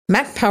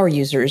Mac Power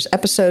Users,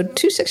 episode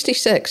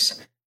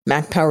 266.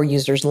 Mac Power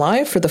Users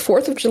live for the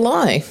 4th of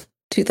July,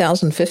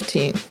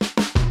 2015.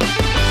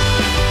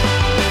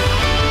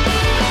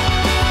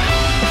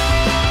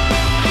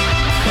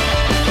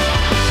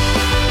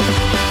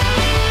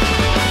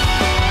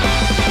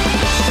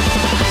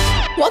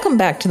 Welcome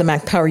back to the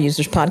Mac Power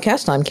Users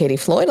podcast. I'm Katie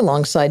Floyd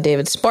alongside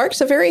David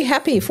Sparks. A very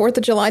happy 4th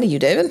of July to you,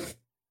 David.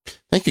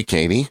 Thank you,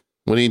 Katie.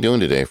 What are you doing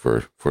today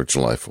for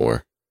July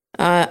 4?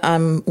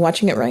 I'm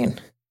watching it rain.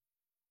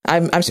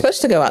 I'm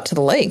supposed to go out to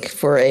the lake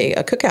for a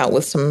cookout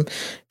with some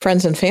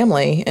friends and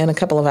family in a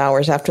couple of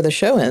hours after the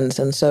show ends.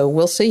 And so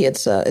we'll see.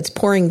 It's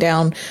pouring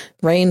down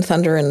rain,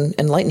 thunder,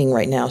 and lightning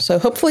right now. So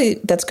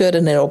hopefully that's good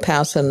and it'll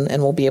pass and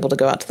we'll be able to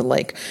go out to the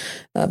lake.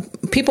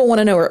 People want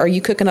to know, are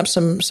you cooking up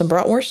some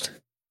bratwurst?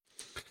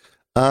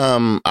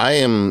 I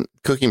am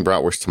cooking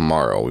bratwurst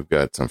tomorrow. We've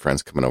got some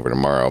friends coming over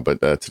tomorrow,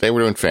 but today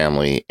we're doing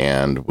family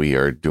and we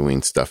are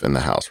doing stuff in the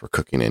house. We're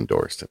cooking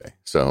indoors today.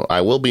 So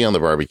I will be on the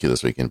barbecue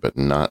this weekend, but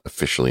not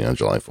officially on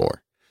July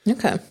 4.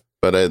 Okay.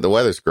 But the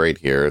weather's great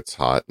here. It's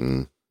hot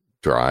and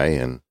dry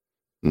and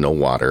no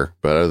water.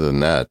 But other than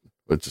that,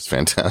 it's just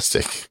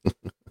fantastic.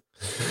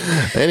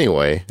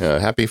 Anyway,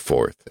 happy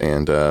 4th.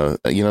 And,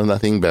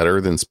 nothing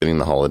better than spending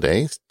the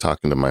holidays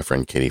talking to my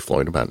friend Katie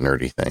Floyd about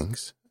nerdy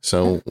things.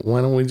 So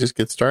why don't we just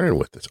get started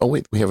with this? Oh,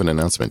 wait, we have an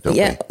announcement, don't we?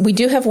 Yeah, we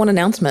do have one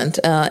announcement,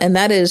 and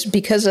that is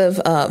because of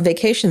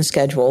vacation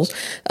schedules,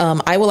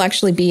 I will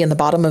actually be in the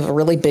bottom of a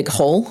really big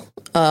hole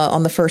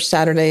on the first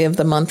Saturday of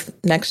the month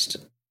next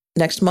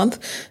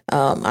month.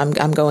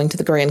 I'm going to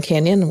the Grand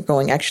Canyon.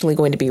 We're actually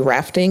going to be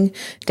rafting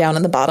down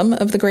in the bottom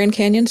of the Grand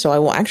Canyon. So I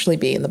will actually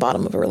be in the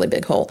bottom of a really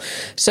big hole.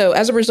 So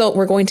as a result,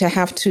 we're going to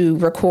have to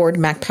record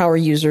Mac Power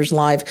Users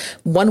Live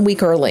 1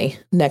 week early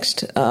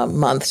next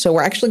month. So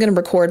we're actually going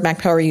to record Mac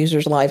Power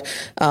Users Live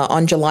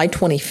on July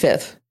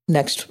 25th.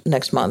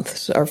 Next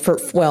month, or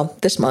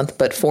this month,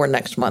 but for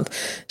next month.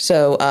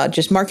 So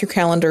just mark your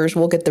calendars.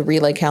 We'll get the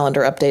relay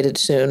calendar updated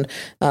soon,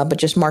 but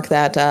just mark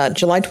that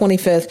July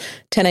 25th,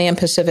 10 a.m.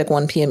 Pacific,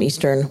 1 p.m.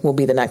 Eastern will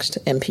be the next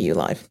MPU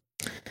Live.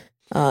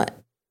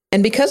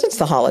 And because it's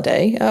the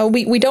holiday,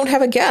 we don't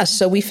have a guest,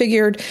 so we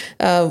figured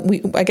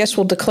I guess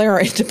we'll declare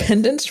our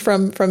independence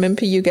from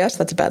MPU guests.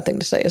 That's a bad thing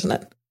to say, isn't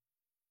it?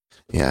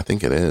 Yeah, I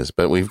think it is.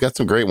 But we've got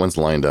some great ones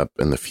lined up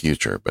in the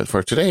future. But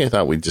for today, I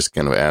thought we'd just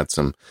kind of add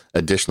some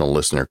additional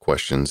listener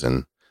questions,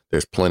 and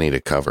there's plenty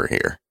to cover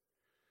here.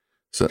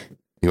 So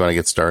you want to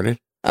get started?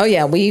 Oh,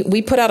 yeah.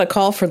 We put out a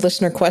call for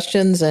listener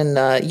questions,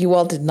 and you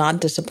all did not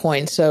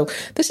disappoint. So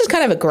this is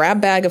kind of a grab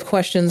bag of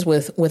questions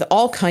with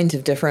all kinds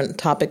of different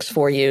topics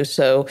for you.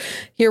 So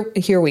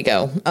here we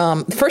go.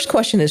 The first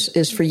question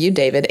is for you,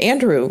 David.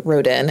 Andrew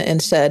wrote in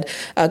and said,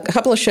 a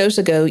couple of shows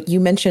ago,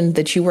 you mentioned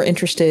that you were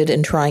interested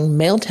in trying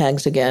mail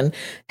tags again.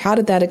 How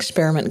did that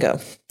experiment go?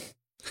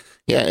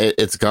 Yeah,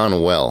 it's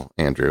gone well,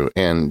 Andrew.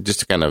 And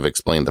just to kind of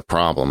explain the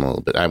problem a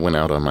little bit, I went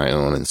out on my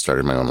own and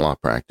started my own law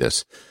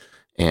practice.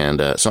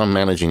 And so I'm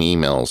managing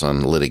emails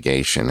on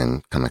litigation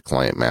and kind of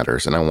client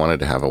matters, and I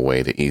wanted to have a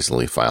way to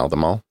easily file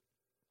them all.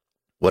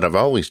 What I've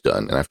always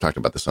done, and I've talked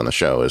about this on the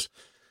show, is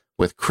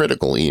with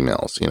critical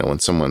emails, when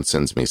someone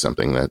sends me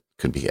something that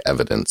could be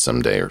evidence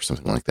someday or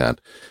something like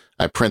that,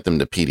 I print them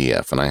to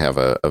PDF, and I have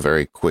a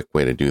very quick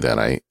way to do that.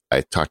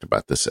 I talked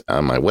about this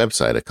on my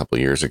website a couple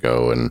of years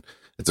ago, and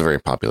it's a very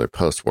popular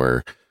post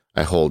where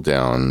I hold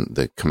down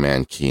the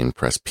Command key and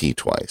press P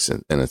twice,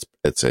 and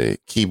it's a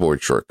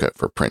keyboard shortcut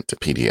for print to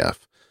PDF.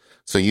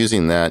 So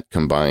using that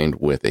combined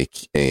with a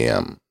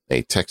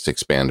text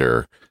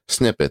expander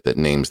snippet that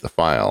names the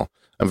file,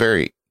 I'm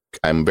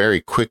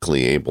very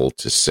quickly able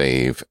to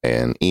save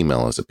an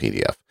email as a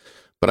PDF.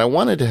 But I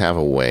wanted to have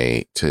a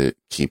way to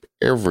keep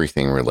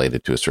everything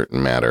related to a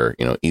certain matter,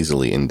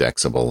 easily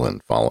indexable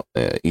and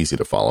easy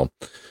to follow.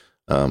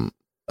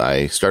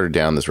 I started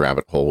down this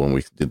rabbit hole when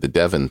we did the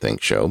Devon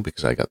Think show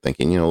because I got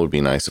thinking, it would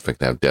be nice if I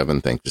could have Devon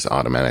Think just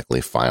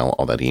automatically file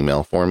all that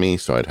email for me.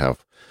 So I'd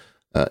have,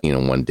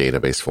 one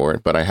database for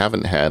it. But I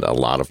haven't had a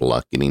lot of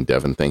luck getting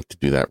Devon Think to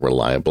do that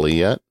reliably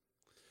yet.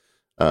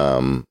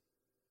 The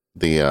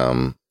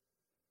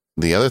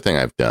other thing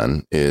I've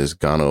done is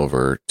gone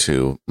over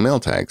to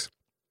mail tags.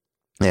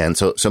 And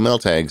so mail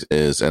tags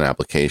is an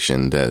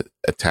application that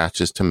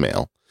attaches to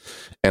mail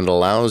and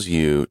allows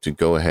you to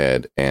go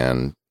ahead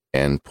and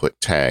put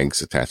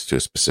tags attached to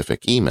a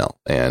specific email.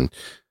 And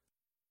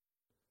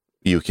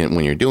you can,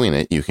 when you're doing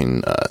it, you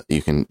can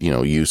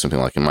use something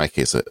like, in my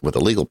case, with a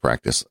legal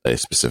practice, a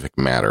specific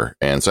matter.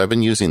 And so I've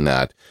been using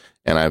that,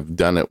 and I've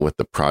done it with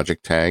the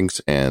project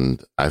tags,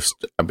 and I've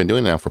been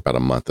doing it now for about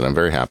a month, and I'm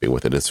very happy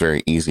with it. It's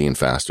very easy and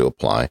fast to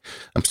apply.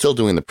 I'm still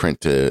doing the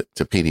print to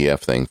PDF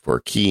thing for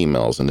key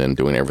emails and then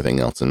doing everything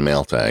else in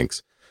mail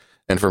tags.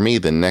 And for me,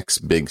 the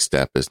next big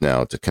step is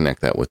now to connect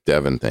that with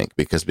Devon Think,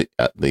 because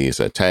these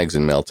tags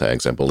and mail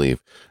tags, I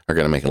believe, are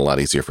going to make it a lot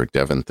easier for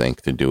Devon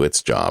Think to do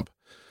its job.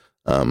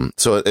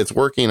 So it's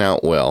working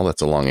out well.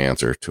 That's a long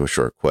answer to a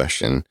short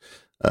question.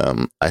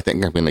 I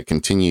think I'm going to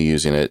continue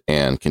using it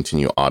and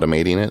continue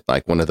automating it.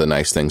 Like one of the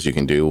nice things you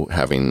can do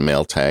having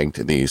mail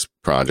tagged these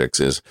projects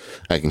is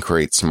I can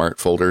create smart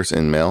folders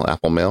in Mail,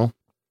 Apple Mail,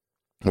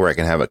 where I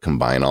can have it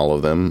combine all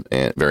of them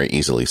and very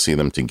easily see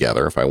them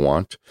together if I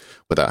want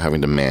without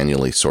having to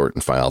manually sort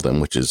and file them,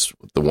 which is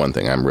the one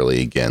thing I'm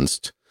really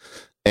against.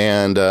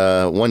 And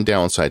one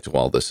downside to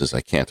all this is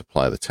I can't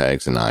apply the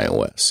tags in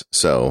iOS.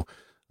 So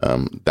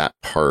that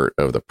part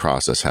of the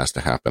process has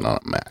to happen on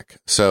a Mac.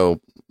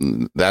 So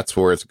that's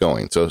where it's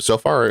going. So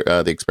far,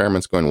 the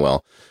experiment's going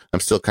well. I'm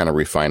still kind of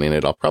refining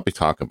it. I'll probably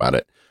talk about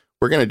it.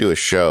 We're going to do a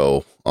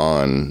show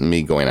on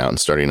me going out and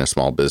starting a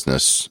small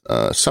business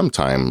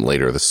sometime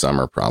later this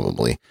summer,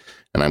 probably.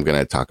 And I'm going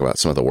to talk about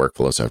some of the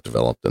workflows I've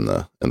developed in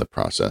the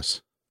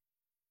process.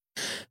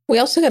 We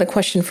also got a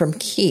question from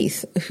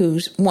Keith, who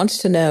wants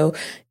to know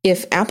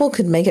if Apple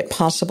could make it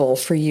possible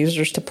for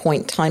users to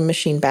point Time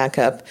Machine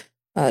backup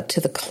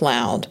to the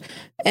cloud.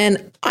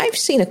 And I've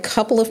seen a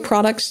couple of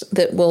products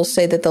that will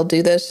say that they'll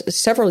do this.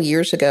 Several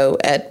years ago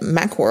at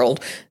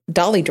Macworld,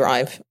 Dolly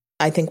Drive,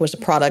 I think, was a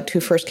product who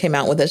first came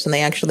out with this, and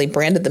they actually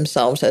branded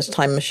themselves as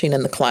Time Machine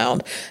in the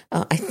cloud.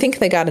 I think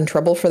they got in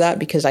trouble for that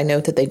because I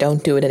know that they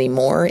don't do it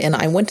anymore. And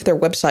I went to their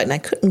website and I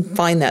couldn't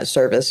find that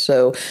service,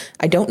 so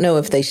I don't know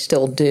if they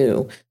still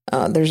do.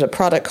 There's a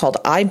product called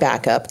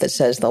iBackup that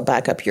says they'll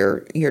back up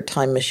your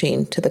Time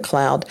Machine to the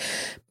cloud.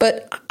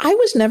 But I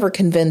was never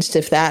convinced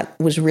if that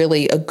was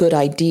really a good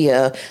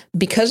idea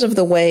because of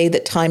the way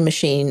that Time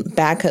Machine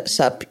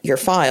backs up your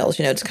files.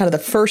 You know, it's kind of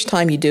the first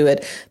time you do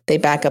it, they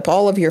back up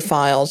all of your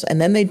files,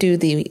 and then they do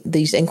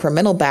these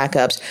incremental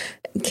backups.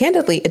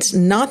 Candidly, it's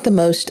not the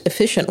most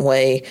efficient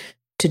way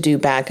to do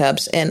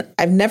backups. And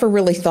I've never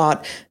really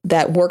thought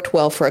that worked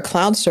well for a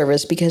cloud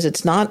service because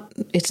it's not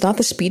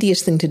the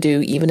speediest thing to do,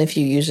 even if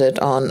you use it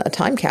on a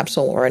time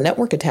capsule or a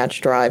network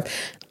attached drive.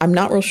 I'm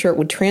not real sure it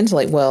would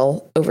translate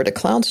well over to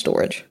cloud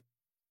storage.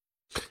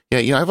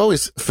 Yeah, I've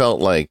always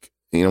felt like,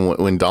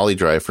 when Dolly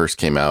Drive first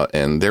came out,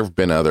 and there have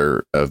been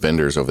other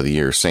vendors over the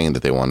years saying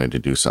that they wanted to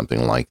do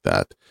something like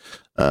that.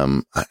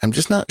 I'm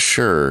just not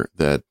sure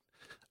that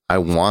I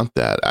want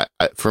that.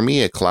 For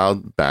me, a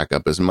cloud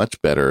backup is much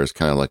better as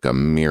kind of like a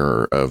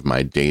mirror of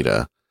my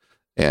data.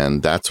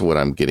 And that's what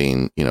I'm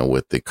getting,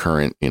 with the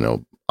current,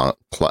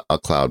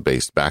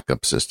 cloud-based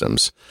backup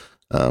systems.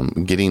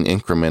 Getting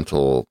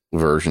incremental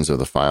versions of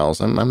the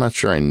files, I'm not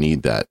sure I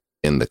need that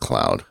in the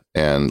cloud.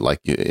 And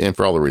and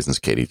for all the reasons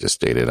Katie just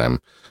stated, I'm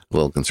a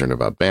little concerned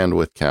about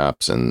bandwidth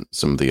caps and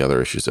some of the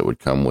other issues that would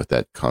come with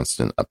that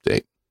constant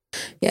update.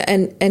 Yeah,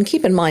 and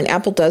keep in mind,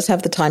 Apple does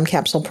have the time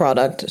capsule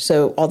product.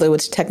 So although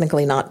it's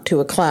technically not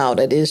to a cloud,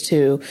 it is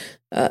to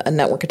a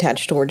network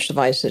attached storage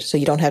device. So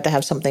you don't have to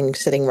have something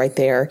sitting right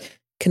there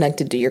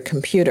connected to your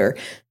computer.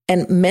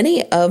 And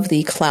many of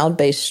the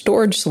cloud-based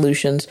storage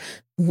solutions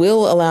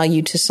will allow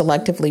you to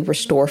selectively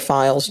restore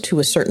files to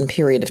a certain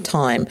period of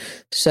time.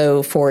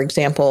 So, for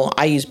example,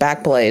 I use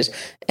Backblaze,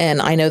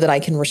 and I know that I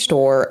can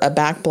restore a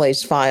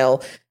Backblaze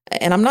file.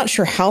 And I'm not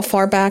sure how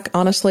far back,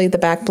 honestly, the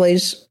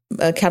Backblaze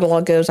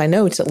catalog goes. I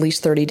know it's at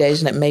least 30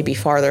 days, and it may be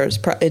farther.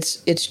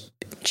 It's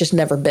just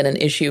never been an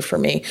issue for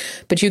me.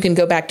 But you can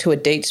go back to a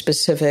date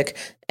specific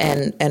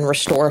and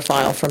restore a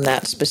file from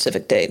that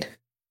specific date.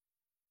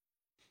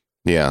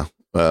 Yeah.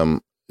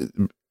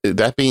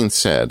 That being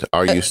said,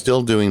 are you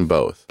still doing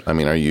both? I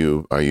mean, are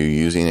you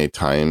using a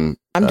time?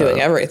 I'm doing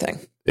everything.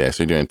 Yeah,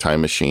 so you're doing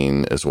Time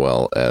Machine as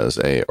well as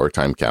or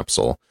Time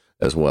Capsule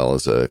as well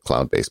as a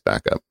cloud-based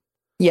backup.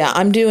 Yeah,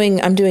 I'm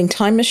doing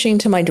Time Machine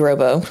to my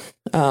Drobo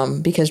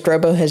because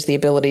Drobo has the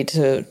ability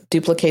to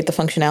duplicate the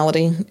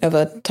functionality of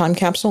a time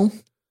capsule.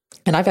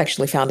 And I've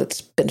actually found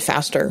it's been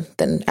faster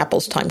than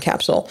Apple's time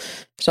capsule.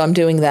 So I'm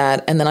doing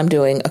that. And then I'm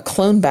doing a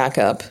clone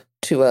backup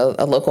to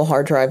a local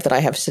hard drive that I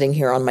have sitting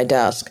here on my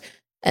desk.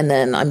 And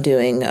then I'm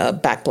doing a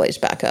Backblaze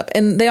backup.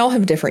 And they all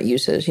have different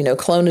uses.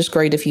 Clone is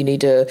great if you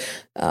need to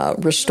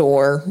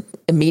restore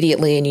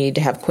immediately and you need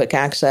to have quick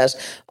access.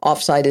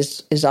 Offsite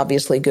is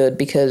obviously good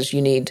because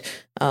you need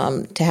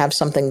to have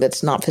something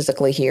that's not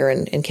physically here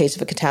in case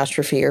of a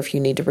catastrophe, or if you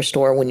need to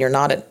restore when you're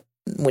not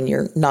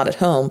at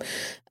home.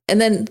 And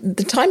then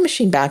the Time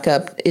Machine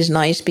backup is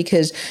nice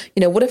because,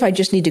 what if I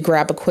just need to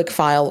grab a quick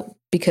file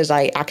because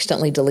I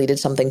accidentally deleted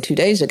something 2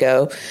 days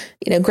ago?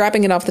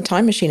 Grabbing it off the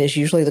Time Machine is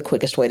usually the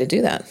quickest way to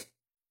do that.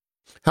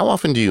 How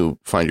often do you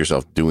find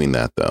yourself doing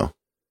that, though?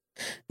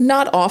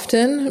 Not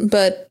often,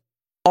 but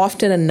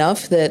often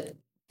enough that,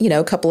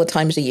 a couple of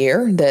times a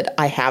year that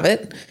I have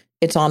it.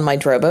 It's on my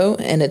Drobo,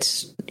 and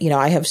it's,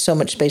 I have so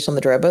much space on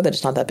the Drobo that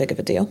it's not that big of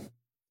a deal.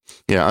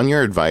 Yeah, on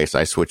your advice,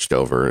 I switched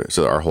over.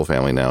 So our whole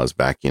family now is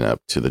backing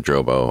up to the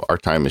Drobo. Our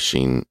Time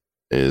Machine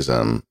is,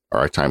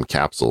 our Time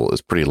Capsule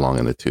is pretty long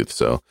in the tooth.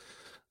 So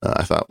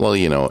I thought, well,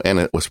 and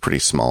it was pretty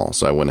small.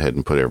 So I went ahead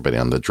and put everybody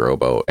on the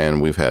Drobo,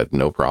 and we've had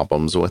no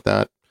problems with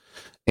that.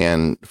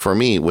 And for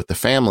me, with the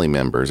family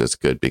members, it's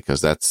good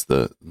because that's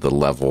the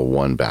level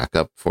 1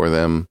 backup for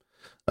them.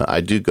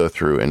 I do go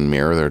through and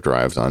mirror their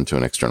drives onto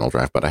an external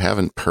drive, but I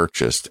haven't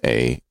purchased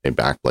a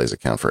Backblaze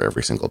account for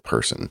every single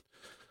person.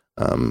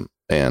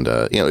 And,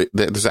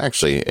 there's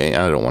actually,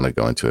 I don't want to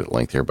go into it at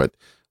length here, but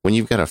when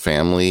you've got a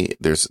family,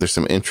 there's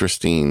some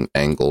interesting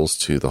angles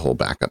to the whole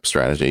backup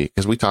strategy,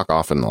 because we talk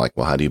often like,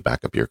 well, how do you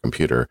back up your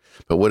computer?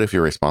 But what if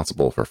you're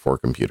responsible for 4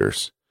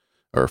 computers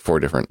or 4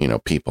 different,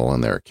 people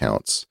and their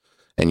accounts?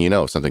 And,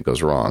 if something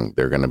goes wrong,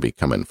 they're going to be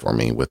coming for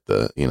me with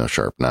the,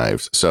 sharp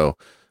knives. So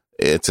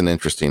it's an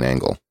interesting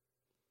angle,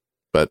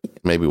 but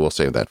maybe we'll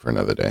save that for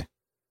another day.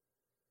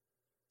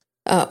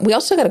 We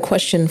also got a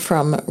question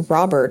from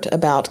Robert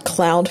about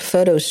cloud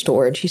photo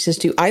storage. He says,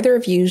 do either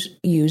of you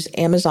use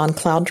Amazon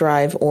Cloud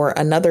Drive or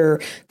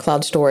another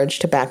cloud storage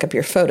to back up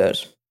your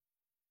photos?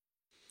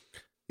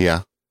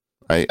 Yeah,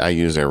 I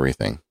use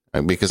everything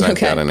because I've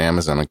got an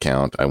Amazon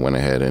account. I went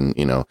ahead and,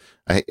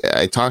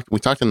 we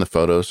talked in the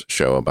photos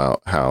show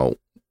about how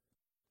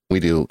we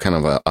do kind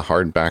of a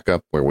hard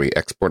backup where we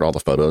export all the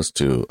photos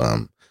to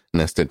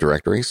nested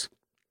directories.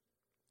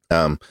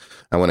 I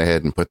went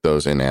ahead and put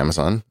those in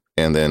Amazon.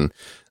 And then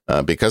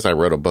because I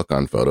wrote a book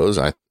on photos,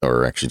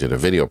 or actually did a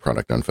video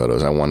product on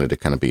photos, I wanted to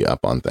kind of be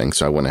up on things.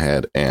 So I went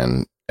ahead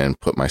and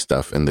put my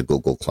stuff in the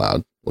Google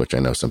Cloud, which I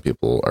know some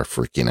people are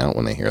freaking out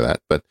when they hear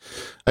that. But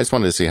I just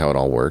wanted to see how it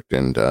all worked.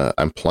 And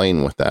I'm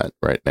playing with that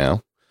right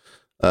now.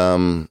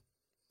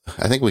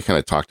 I think we kind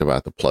of talked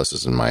about the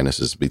pluses and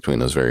minuses between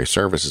those various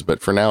services.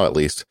 But for now, at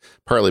least,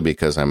 partly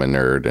because I'm a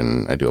nerd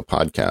and I do a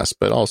podcast,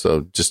 but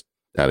also just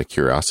out of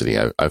curiosity,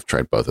 I've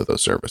tried both of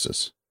those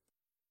services.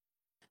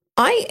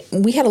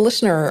 We had a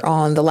listener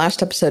on the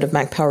last episode of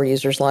Mac Power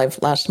Users Live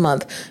last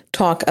month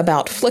talk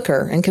about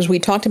Flickr. And because we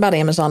talked about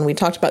Amazon, we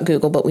talked about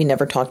Google, but we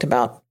never talked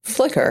about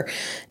Flickr.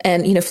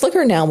 And,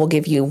 Flickr now will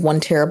give you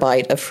 1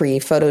 terabyte of free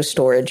photo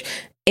storage.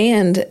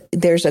 And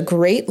there's a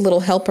great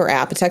little helper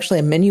app. It's actually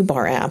a menu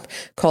bar app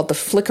called the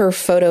Flickr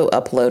Photo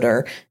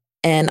Uploader.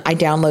 And I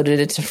downloaded it.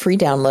 It's a free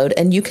download.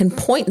 And you can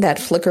point that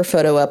Flickr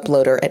Photo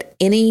Uploader at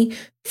any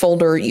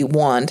folder you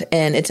want.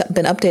 And it's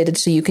been updated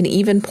so you can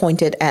even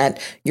point it at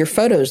your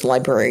photos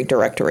library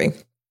directory.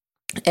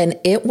 And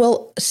it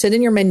will sit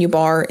in your menu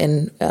bar.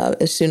 And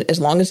as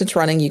long as it's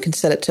running, you can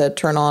set it to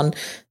turn on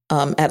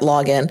at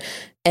login.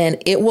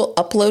 And it will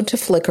upload to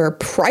Flickr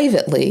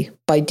privately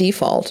by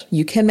default.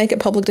 You can make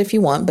it public if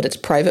you want, but it's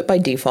private by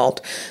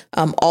default.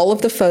 All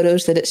of the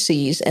photos that it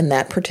sees in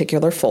that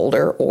particular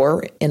folder,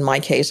 or in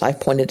my case, I've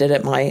pointed it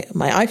at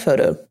my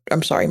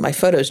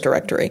photos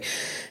directory.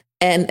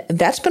 And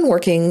that's been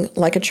working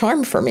like a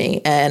charm for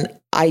me. And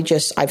I've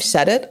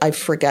set it. I've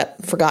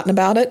forgotten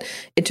about it.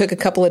 It took a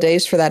couple of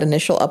days for that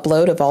initial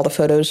upload of all the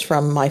photos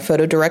from my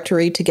photo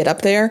directory to get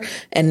up there.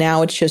 And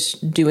now it's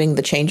just doing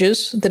the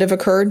changes that have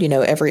occurred.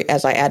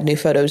 As I add new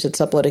photos,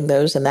 it's uploading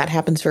those. And that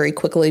happens very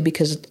quickly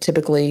because it's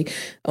typically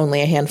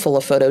only a handful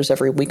of photos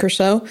every week or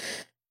so.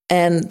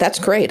 And that's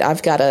great.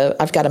 I've got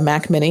a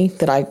Mac Mini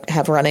that I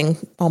have running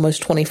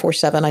almost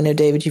 24/7. I know,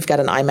 David, you've got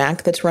an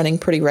iMac that's running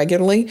pretty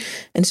regularly.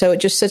 And so it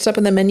just sits up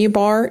in the menu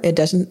bar. It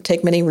doesn't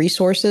take many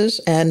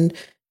resources, and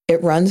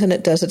it runs and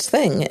it does its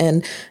thing.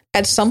 And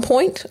at some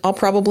point, I'll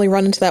probably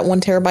run into that 1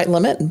 terabyte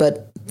limit.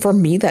 But for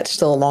me, that's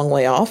still a long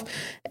way off.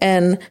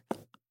 And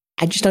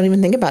I just don't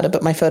even think about it.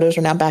 But my photos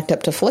are now backed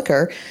up to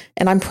Flickr.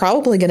 And I'm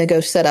probably going to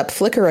go set up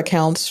Flickr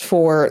accounts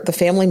for the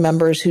family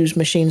members whose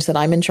machines that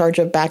I'm in charge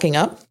of backing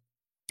up,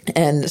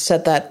 and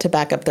set that to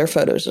back up their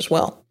photos as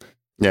well.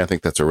 Yeah, I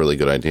think that's a really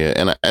good idea.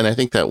 And I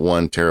think that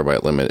 1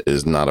 terabyte limit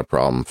is not a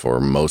problem for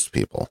most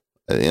people,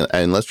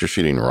 unless you're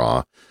shooting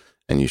RAW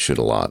and you shoot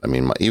a lot. I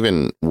mean,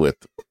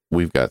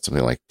 we've got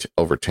something like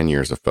over 10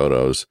 years of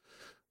photos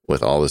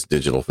with all this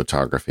digital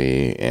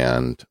photography,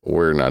 and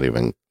we're not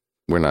even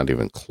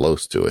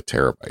close to a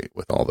terabyte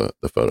with all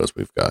the photos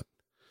we've got.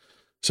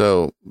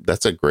 So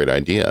that's a great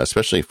idea,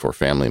 especially for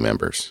family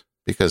members,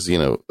 because,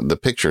 the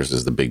pictures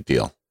is the big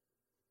deal.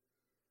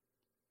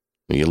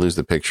 When you lose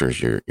the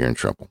pictures, you're in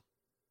trouble.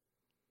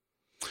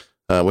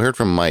 We heard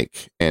from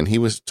Mike, and he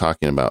was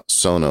talking about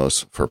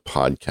Sonos for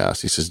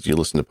podcasts. He says, do you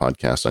listen to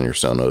podcasts on your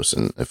Sonos?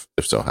 And if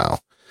so, how?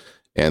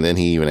 And then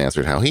he even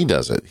answered how he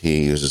does it.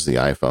 He uses the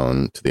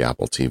iPhone to the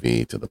Apple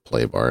TV to the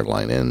play bar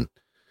line in.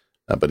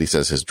 But he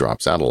says his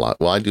drops out a lot.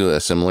 Well, I do a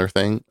similar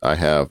thing. I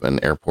have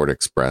an Airport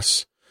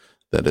Express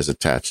that is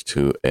attached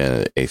to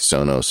a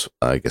Sonos.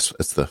 I guess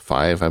it's the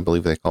 5, I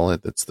believe they call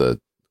it. It's the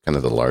kind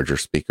of the larger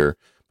speaker,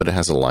 but it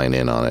has a line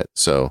in on it.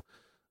 So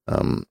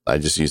I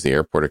just use the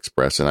Airport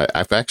Express, and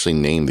I've actually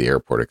named the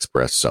Airport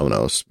Express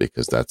Sonos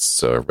because that's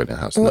so everybody in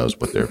the house knows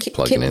what they're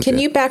plugging into. Can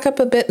you back up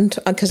a bit?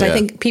 Because I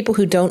think people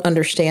who don't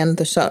understand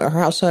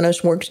how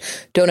Sonos works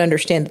don't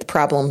understand the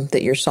problem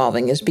that you're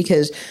solving, is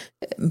because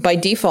by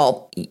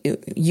default,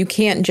 you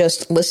can't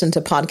just listen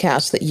to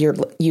podcasts that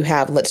you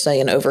have, let's say,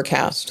 in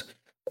Overcast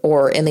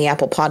or in the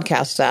Apple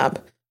Podcasts app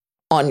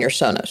on your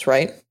Sonos,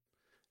 right?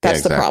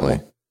 That's the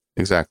problem.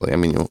 Exactly. I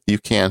mean, you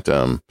can't.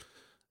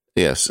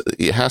 Yes,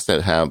 it has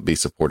to be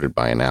supported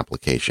by an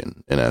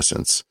application, in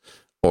essence,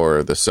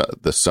 or the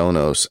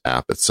Sonos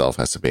app itself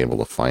has to be able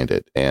to find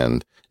it,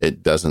 and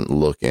it doesn't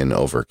look in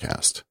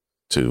Overcast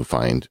to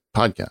find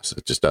podcasts.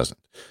 It just doesn't.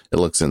 It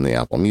looks in the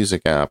Apple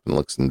Music app and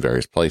looks in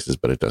various places,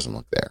 but it doesn't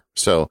look there.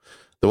 So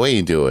the way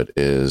you do it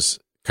is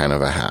kind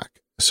of a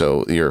hack.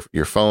 So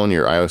your phone,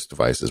 your iOS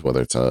devices,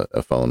 whether it's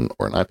a phone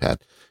or an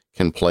iPad,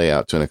 can play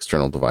out to an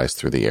external device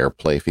through the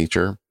AirPlay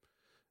feature.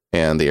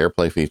 And the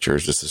AirPlay feature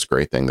is just this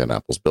great thing that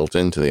Apple's built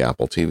into the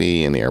Apple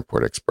TV and the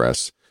Airport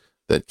Express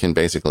that can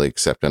basically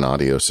accept an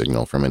audio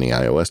signal from any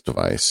iOS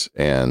device.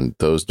 And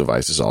those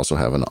devices also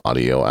have an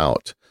audio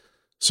out.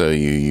 So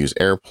you use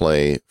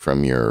AirPlay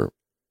from your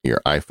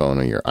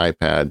iPhone or your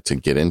iPad to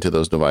get into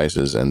those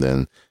devices, and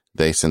then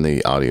they send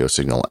the audio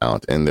signal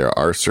out. And there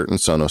are certain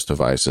Sonos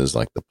devices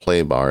like the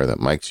Play Bar that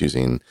Mike's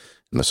using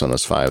and the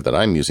Sonos 5 that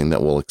I'm using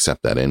that will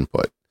accept that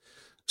input.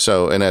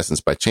 So in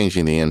essence, by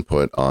changing the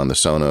input on the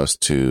Sonos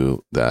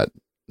to that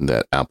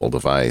Apple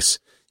device,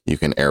 you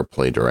can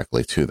AirPlay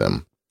directly to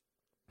them.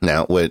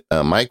 Now, what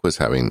Mike was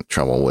having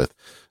trouble with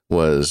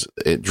was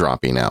it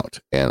dropping out.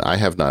 And I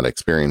have not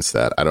experienced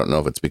that. I don't know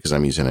if it's because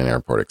I'm using an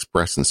Airport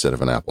Express instead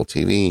of an Apple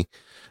TV,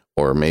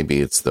 or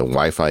maybe it's the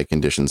Wi-Fi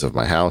conditions of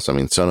my house. I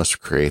mean, Sonos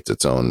creates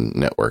its own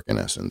network in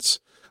essence,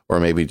 or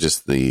maybe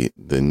just the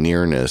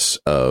nearness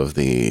of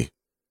the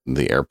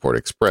Airport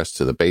Express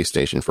to the base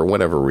station. For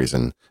whatever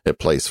reason, it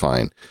plays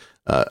fine.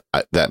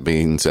 That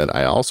being said,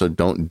 I also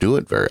don't do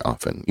it very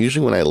often.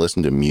 Usually when I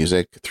listen to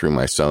music through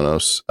my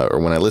Sonos, or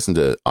when I listen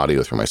to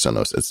audio through my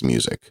Sonos, it's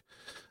music.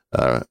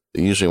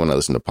 Usually when I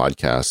listen to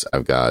podcasts,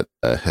 I've got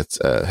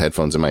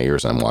headphones in my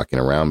ears and I'm walking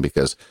around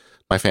because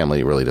my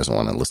family really doesn't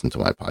want to listen to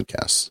my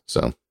podcasts.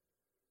 So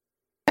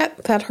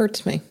that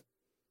hurts me.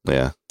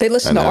 Yeah. They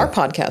listen to our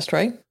podcast,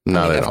 right?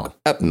 Not at all.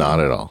 Not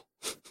at all.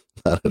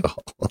 Not at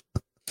all.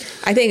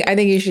 I think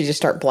you should just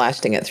start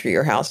blasting it through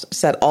your house.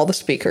 Set all the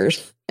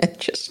speakers and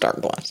just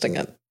start blasting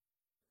it.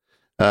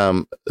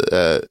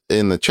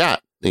 In the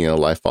chat,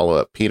 live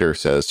follow-up, Peter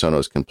says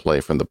Sonos can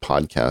play from the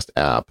podcast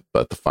app,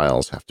 but the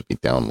files have to be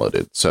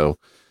downloaded. So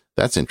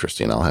that's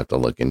interesting. I'll have to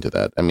look into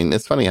that. I mean,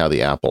 it's funny how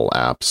the Apple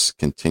apps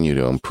continue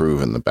to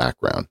improve in the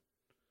background.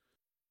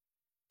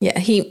 Yeah,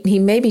 he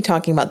may be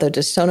talking about, though,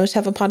 does Sonos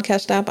have a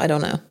podcast app? I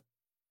don't know.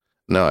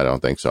 No, I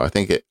don't think so. I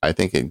think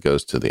it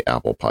goes to the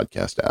Apple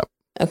podcast app.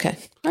 Okay.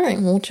 All right.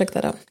 We'll check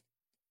that out.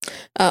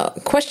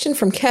 Question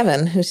from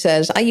Kevin, who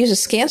says, I use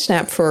a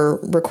ScanSnap for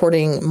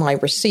recording my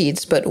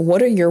receipts, but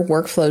what are your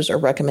workflows or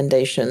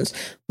recommendations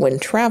when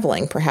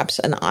traveling, perhaps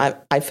an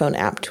iPhone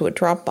app to a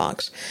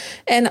Dropbox?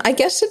 And I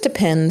guess it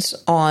depends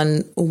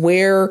on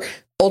where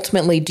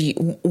ultimately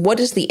what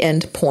is the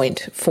end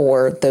point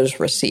for those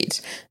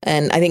receipts?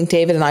 And I think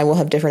David and I will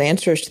have different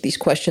answers to these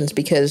questions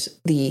because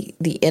the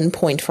end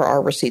point for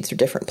our receipts are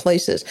different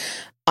places.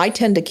 I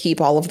tend to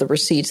keep all of the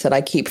receipts that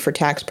I keep for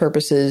tax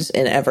purposes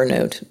in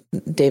Evernote.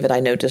 David, I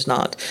know, does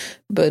not.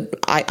 But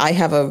I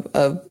have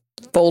a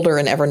folder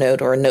in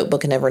Evernote or a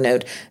notebook in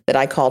Evernote that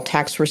I call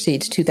Tax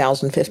Receipts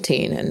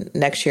 2015. And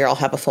next year I'll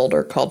have a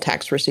folder called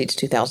Tax Receipts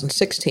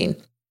 2016.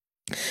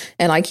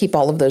 And I keep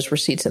all of those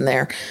receipts in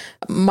there.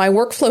 My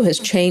workflow has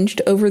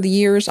changed over the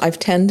years. I've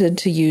tended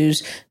to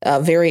use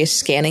various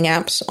scanning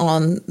apps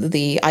on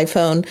the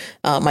iPhone.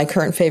 My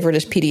current favorite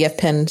is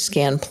PDFpen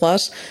Scan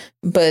Plus.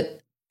 But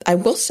I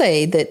will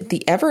say that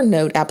the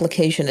Evernote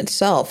application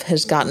itself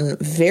has gotten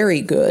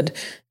very good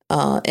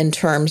in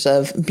terms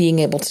of being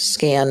able to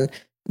scan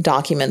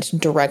documents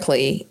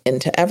directly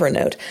into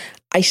Evernote.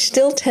 I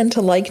still tend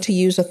to like to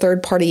use a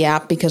third-party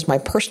app because my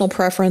personal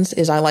preference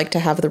is I like to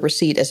have the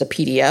receipt as a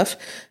PDF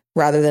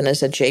rather than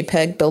as a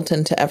JPEG built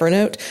into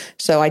Evernote.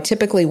 So I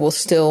typically will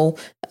still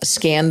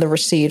scan the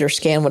receipt or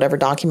scan whatever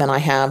document I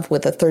have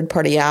with a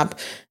third-party app.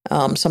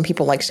 Some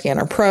people like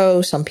Scanner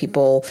Pro. Some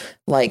people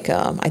like,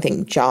 I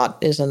think Jot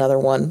is another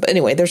one. But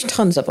anyway, there's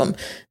tons of them.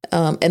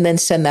 And then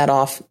send that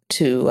off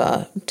to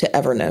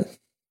Evernote.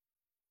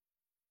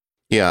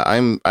 Yeah,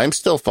 I'm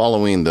still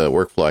following the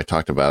workflow I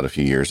talked about a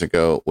few years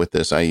ago. With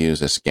this, I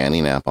use a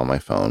scanning app on my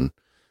phone,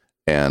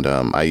 and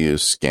I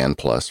use Scan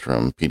Plus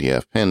from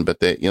PDFpen.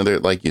 But they're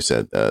like you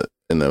said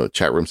in the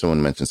chat room,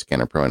 someone mentioned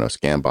Scanner Pro. I know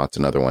ScanBot's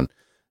another one.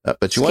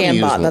 But you want to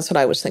use ScanBot, that's what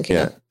I was thinking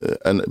of.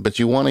 But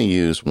you want to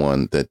use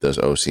one that does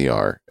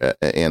OCR,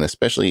 and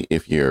especially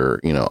if you're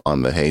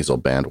on the Hazel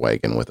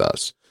bandwagon with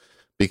us,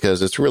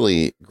 because it's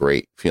really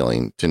great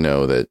feeling to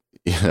know that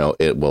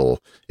it will,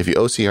 if you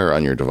OCR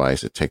on your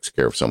device, it takes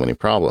care of so many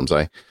problems.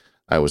 I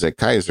was at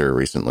Kaiser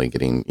recently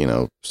getting,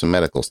 some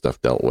medical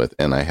stuff dealt with,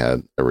 and I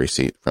had a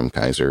receipt from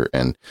Kaiser,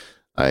 and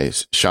I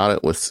shot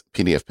it with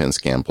PDFpen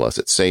Scan Plus.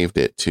 It saved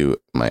it to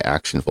my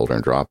action folder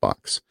in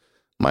Dropbox.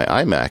 My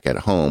iMac at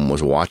home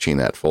was watching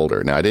that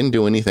folder. Now, I didn't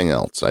do anything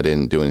else. I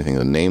didn't do anything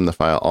to name the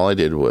file. All I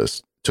did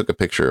was took a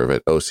picture of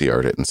it,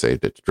 OCR'd it, and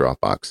saved it to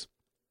Dropbox.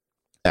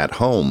 At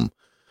home,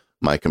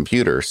 my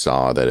computer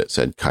saw that it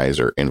said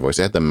Kaiser invoice.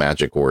 It had the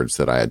magic words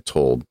that I had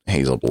told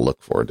Hazel to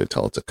look for to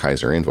tell it's a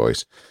Kaiser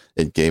invoice.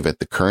 It gave it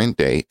the current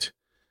date.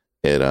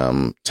 It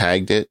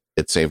tagged it.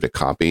 It saved a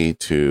copy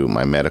to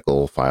my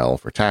medical file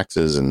for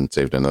taxes and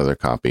saved another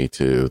copy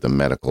to the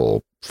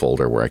medical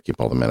folder where I keep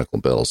all the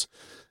medical bills,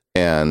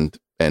 and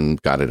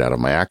got it out of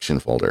my action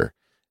folder.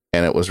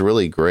 And it was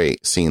really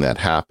great seeing that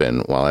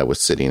happen while I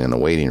was sitting in the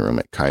waiting room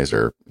at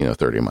Kaiser,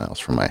 30 miles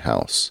from my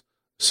house.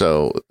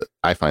 So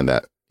I find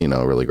that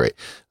really great.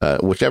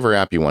 Whichever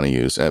app you want to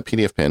use,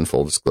 PDFpen,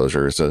 full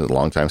disclosure, is a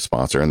longtime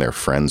sponsor and they're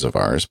friends of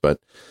ours, but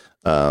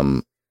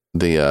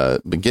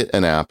get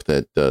an app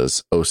that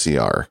does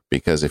OCR,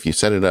 because if you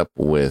set it up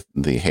with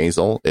the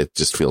Hazel, it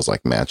just feels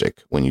like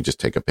magic when you just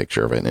take a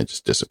picture of it and it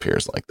just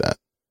disappears like that.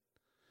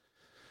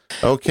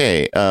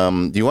 Okay.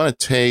 Do you want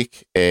to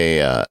take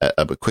a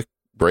quick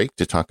break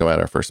to talk about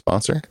our first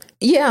sponsor?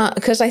 Yeah,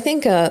 because I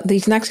think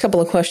these next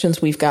couple of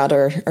questions we've got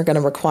are going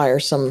to require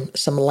some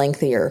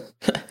lengthier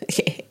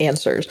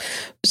answers.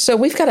 So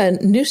we've got a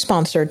new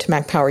sponsor to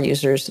Mac Power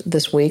Users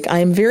this week. I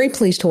am very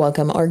pleased to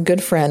welcome our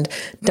good friend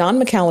Don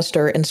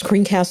McAllister and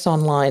Screencasts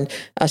Online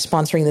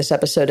sponsoring this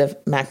episode of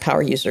Mac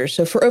Power Users.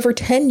 So for over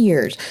 10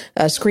 years,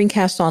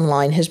 Screencasts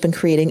Online has been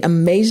creating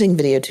amazing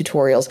video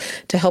tutorials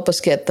to help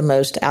us get the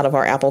most out of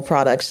our Apple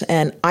products.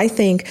 And I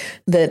think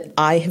that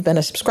I have been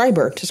a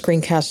subscriber to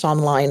Screencasts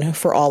Online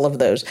for all of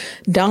those.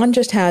 Don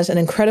just has an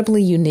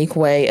incredibly unique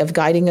way of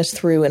guiding us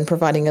through and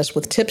providing us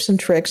with tips and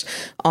tricks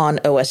on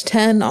OS X,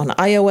 on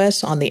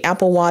iOS, on the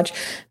Apple Watch,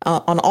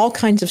 on all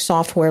kinds of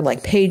software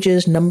like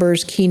Pages,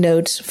 Numbers,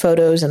 Keynotes,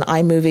 Photos, and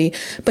iMovie.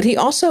 But he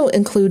also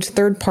includes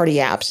third-party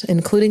apps,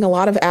 including a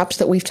lot of apps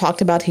that we've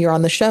talked about here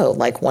on the show,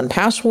 like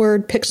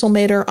 1Password,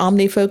 Pixelmator,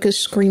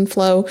 OmniFocus,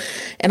 ScreenFlow.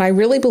 And I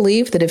really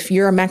believe that if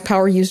you're a Mac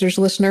Power Users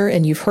listener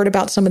and you've heard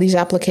about some of these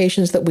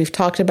applications that we've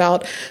talked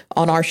about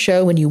on our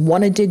show and you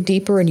want to dig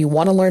deeper and you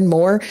want to learn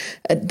more,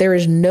 there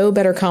is no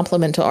better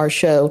compliment to our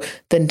show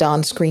than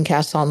Don's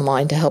Screencasts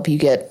Online to help you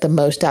get the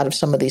most out of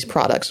some of these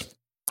products.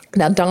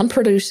 Now, Don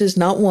produces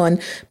not one,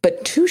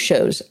 but 2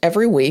 shows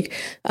every week.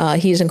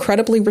 He is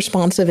incredibly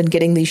responsive in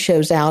getting these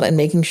shows out and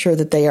making sure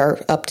that they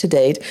are up to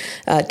date.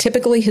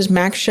 Typically, his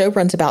Mac show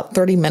runs about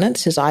 30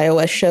 minutes. His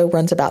iOS show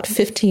runs about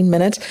 15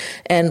 minutes.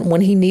 And when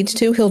he needs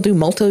to, he'll do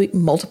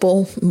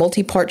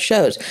multi-part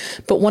shows.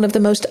 But one of the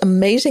most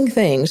amazing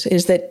things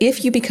is that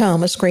if you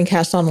become a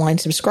Screencast Online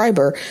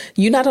subscriber,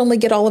 you not only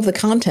get all of the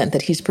content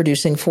that he's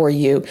producing for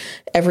you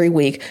every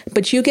week,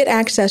 but you get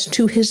access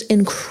to his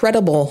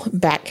incredible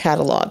back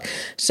catalog.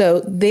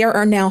 So there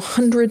are now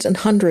hundreds and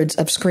hundreds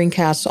of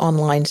Screencasts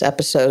Online's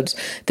episodes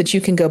that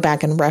you can go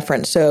back and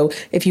reference. So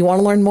if you want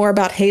to learn more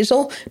about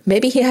Hazel,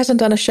 maybe he hasn't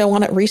done a show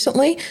on it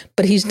recently,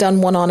 but he's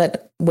done one on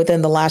it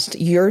within the last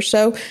year or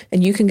so,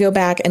 and you can go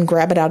back and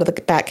grab it out of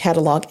the back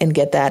catalog and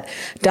get that.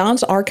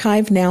 Don's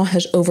archive now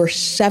has over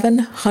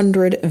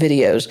 700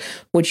 videos,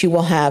 which you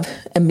will have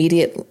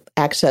immediate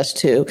access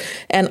to.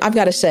 And I've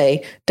got to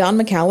say, Don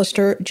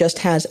McAllister just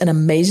has an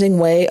amazing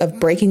way of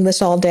breaking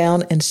this all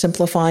down and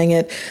simplifying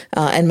it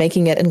and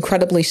making it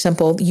incredibly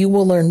simple. You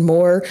will learn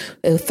more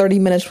 30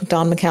 minutes with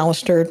Don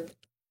McAllister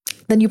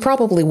than you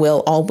probably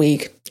will all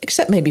week,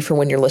 except maybe for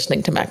when you're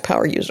listening to Mac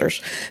Power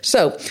Users.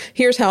 So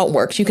here's how it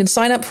works. You can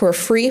sign up for a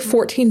free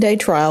 14-day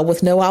trial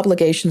with no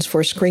obligations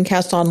for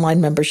Screencast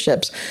Online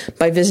memberships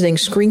by visiting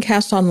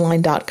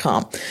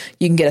screencastonline.com.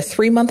 You can get a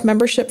 3-month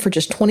membership for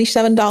just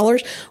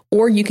 $27,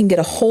 or you can get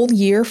a whole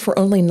year for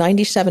only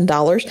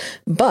 $97.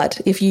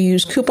 But if you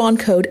use coupon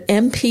code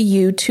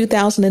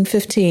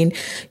MPU2015,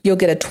 you'll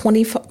get a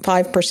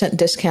 25%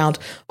 discount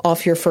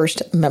off your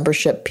first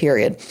membership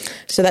period.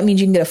 So that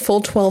means you can get a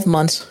full 12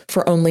 months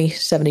for only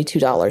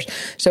 $72.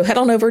 So head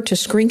on over to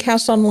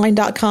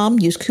screencastonline.com,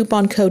 use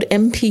coupon code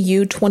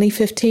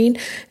MPU2015,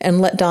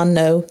 and let Don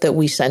know that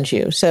we sent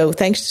you. So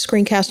thanks to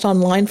Screencast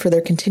Online for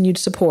their continued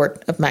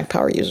support of Mac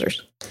Power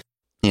Users.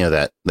 You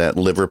know, that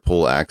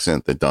Liverpool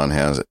accent that Don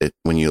has,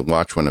 when you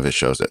watch one of his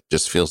shows, it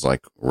just feels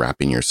like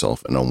wrapping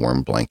yourself in a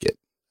warm blanket.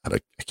 I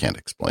can't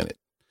explain it.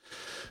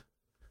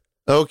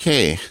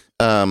 Okay,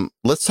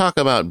 let's talk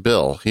about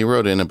Bill. He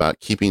wrote in about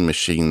keeping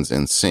machines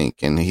in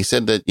sync, and he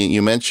said that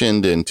you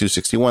mentioned in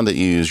 261 that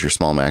you use your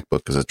small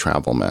MacBook as a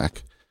travel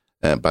Mac.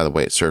 By the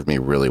way, it served me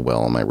really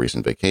well on my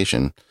recent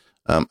vacation.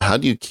 How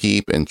do you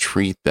keep and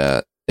treat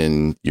that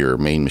in your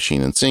main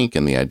machine in sync?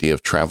 And the idea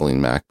of traveling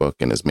MacBook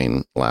and his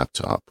main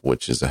laptop,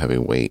 which is a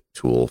heavyweight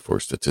tool for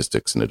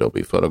statistics and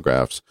Adobe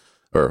Photographs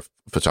or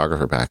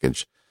photographer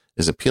package,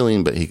 is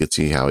appealing, but he could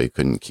see how he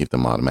couldn't keep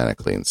them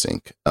automatically in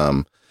sync.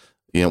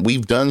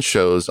 We've done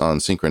shows on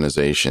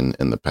synchronization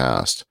in the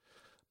past,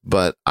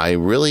 but I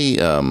really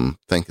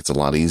think it's a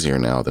lot easier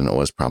now than it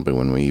was probably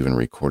when we even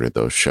recorded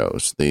those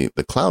shows. The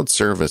cloud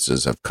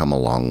services have come a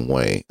long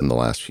way in the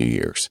last few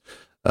years.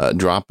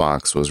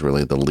 Dropbox was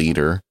really the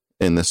leader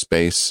in this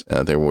space.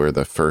 They were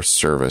the first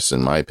service,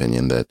 in my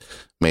opinion, that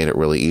made it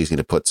really easy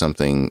to put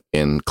something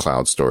in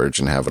cloud storage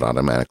and have it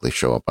automatically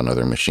show up on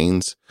other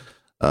machines.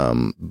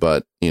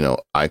 But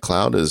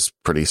iCloud is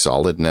pretty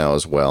solid now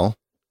as well.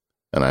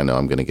 And I know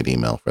I'm going to get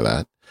email for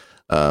that.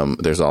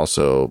 There's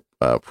also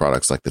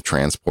products like the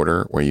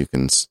Transporter, where you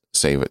can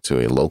save it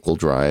to a local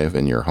drive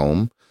in your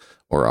home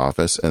or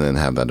office and then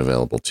have that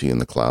available to you in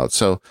the cloud.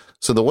 So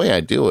the way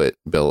I do it,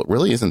 Bill, it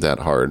really isn't that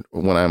hard.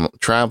 When I'm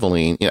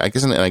traveling, I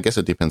guess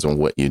it depends on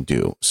what you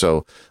do.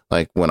 So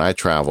like when I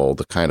travel,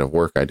 the kind of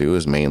work I do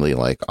is mainly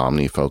like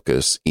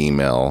OmniFocus,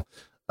 email,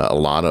 a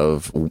lot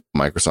of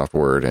Microsoft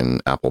Word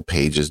and Apple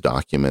Pages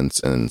documents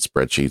and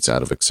spreadsheets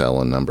out of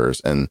Excel and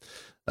Numbers. And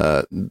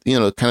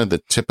kind of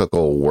the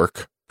typical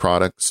work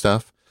product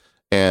stuff.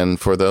 And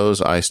for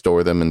those, I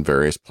store them in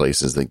various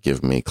places that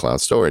give me cloud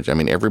storage. I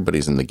mean,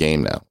 everybody's in the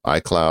game now.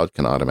 iCloud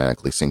can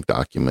automatically sync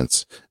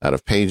documents out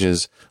of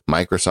Pages.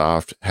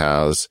 Microsoft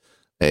has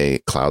a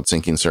cloud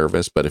syncing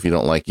service, but if you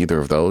don't like either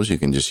of those, you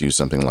can just use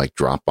something like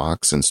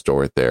Dropbox and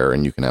store it there,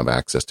 and you can have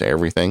access to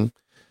everything.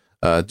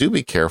 Do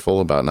be careful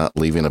about not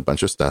leaving a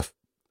bunch of stuff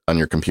on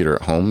your computer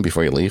at home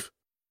before you leave.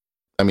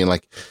 I mean,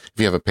 like if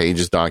you have a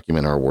Pages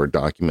document or a Word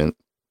document,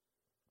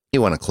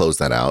 you want to close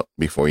that out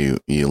before you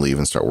leave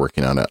and start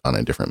working on it on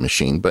a different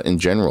machine. But in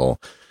general,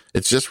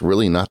 it's just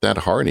really not that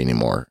hard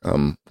anymore.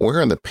 Where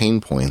are the pain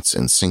points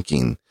in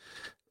syncing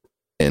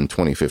in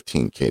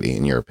 2015, Katie,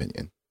 in your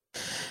opinion?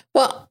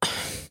 Well,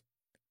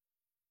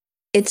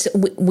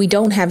 we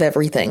don't have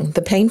everything.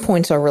 The pain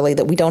points are really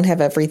that we don't have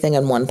everything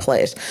in one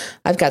place.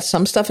 I've got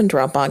some stuff in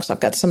Dropbox. I've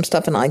got some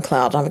stuff in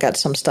iCloud. I've got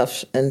some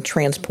stuff in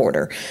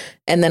Transporter.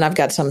 And then I've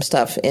got some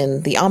stuff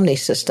in the Omni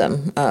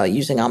system,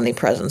 using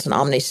Omnipresence and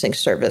OmniSync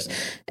service.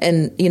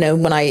 And,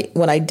 when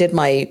I did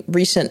my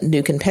recent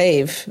Nuke and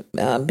Pave,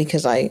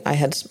 because I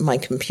had my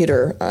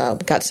computer,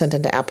 got sent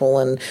into Apple,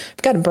 and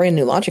I've got a brand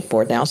new Logic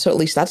board now. So at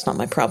least that's not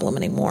my problem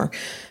anymore.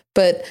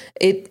 But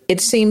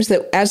it seems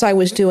that as I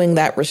was doing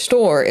that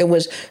restore, it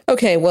was,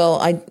 okay, well,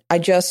 I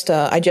just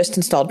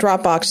installed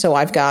Dropbox, so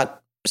I've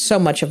got so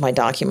much of my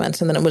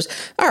documents. And then it was,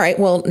 all right,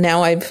 well,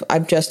 now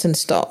I've just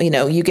installed,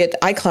 you get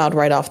iCloud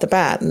right off the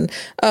bat. And,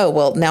 oh,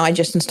 well, now I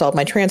just installed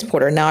my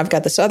Transporter. Now I've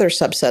got this other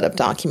subset of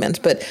documents.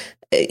 But,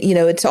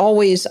 it's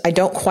always, I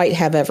don't quite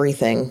have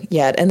everything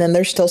yet. And then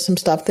there's still some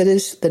stuff that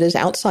is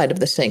outside of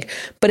the sync.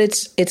 But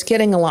it's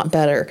getting a lot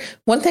better.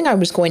 One thing I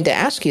was going to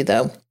ask you,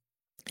 though,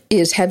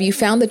 is have you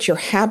found that your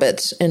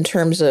habits in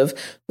terms of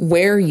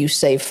where you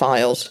save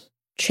files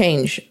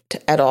change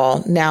at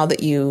all now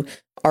that you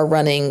are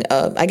running,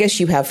 I guess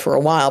you have for a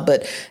while,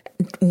 but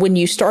when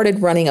you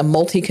started running a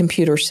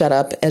multi-computer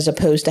setup as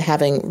opposed to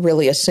having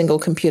really a single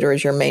computer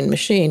as your main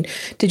machine,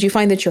 did you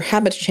find that your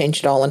habits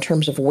changed at all in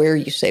terms of where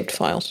you saved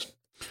files?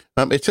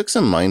 It took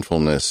some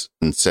mindfulness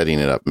in setting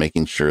it up,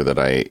 making sure that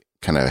I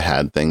kind of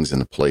had things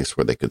in a place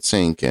where they could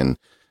sync. And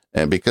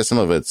because some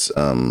of it's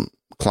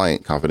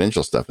client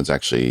confidential stuff, it's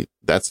actually,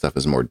 that stuff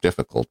is more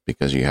difficult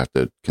because you have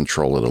to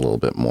control it a little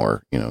bit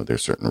more.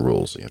 There's certain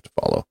rules you have to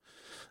follow.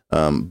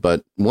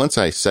 But once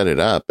I set it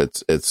up,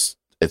 it's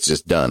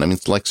just done. I mean,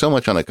 it's like so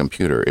much on a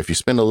computer. If you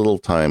spend a little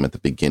time at the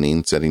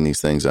beginning setting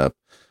these things up,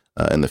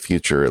 in the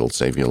future, it'll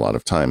save you a lot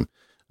of time.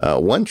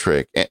 One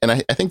trick, and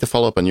I think to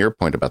follow up on your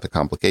point about the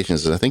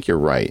complications, is I think you're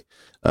right.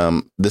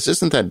 This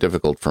isn't that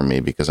difficult for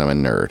me because I'm a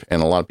nerd,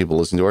 and a lot of people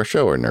listening to our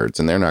show are nerds,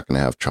 and they're not going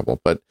to have trouble.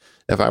 But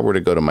if I were to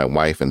go to my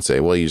wife and say,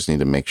 well, you just need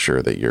to make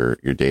sure that your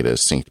data is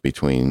synced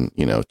between,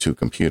 two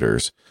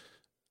computers,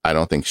 I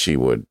don't think she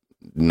would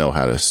know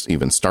how to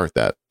even start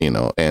that,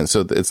 and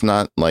so it's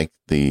not like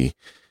the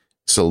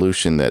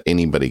solution that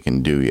anybody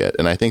can do yet.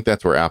 And I think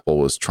that's where Apple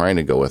was trying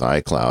to go with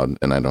iCloud,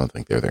 and I don't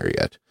think they're there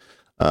yet.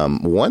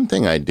 One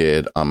thing I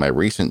did on my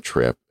recent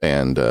trip,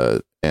 and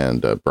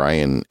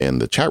Brian in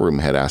the chat room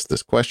had asked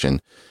this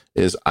question,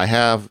 is I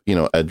have,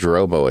 a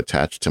Drobo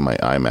attached to my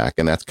iMac,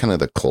 and that's kind of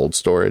the cold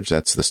storage.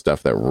 That's the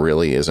stuff that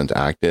really isn't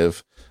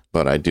active,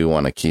 but I do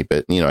want to keep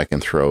it, I can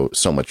throw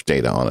so much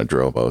data on a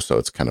Drobo, so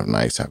it's kind of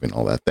nice having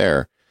all that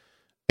there.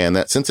 And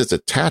that since it's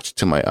attached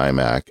to my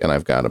iMac and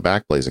I've got a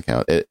Backblaze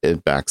account,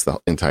 it backs the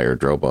entire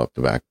Drobo up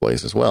to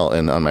Backblaze as well.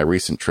 And on my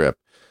recent trip,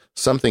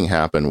 something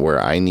happened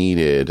where I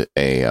needed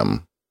a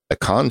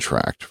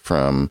contract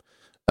from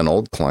an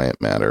old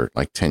client matter,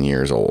 like 10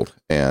 years old.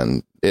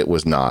 And it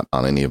was not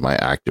on any of my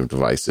active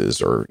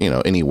devices or,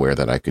 anywhere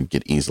that I could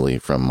get easily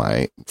from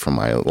my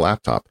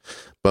laptop.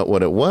 But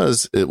what it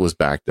was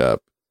backed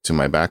up to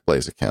my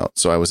Backblaze account.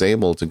 So I was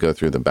able to go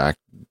through the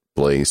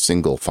Backblaze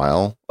single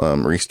file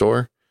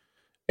restore.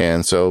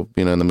 And so,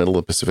 in the middle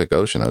of the Pacific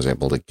Ocean, I was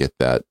able to get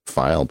that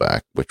file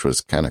back, which was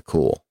kind of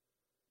cool.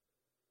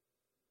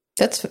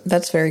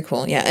 That's very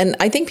cool. Yeah. And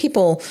I think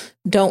people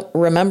don't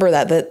remember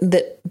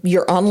that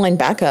your online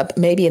backup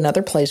may be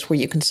another place where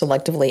you can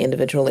selectively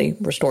individually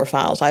restore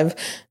files. I've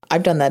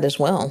done that as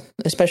well,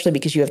 especially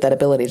because you have that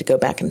ability to go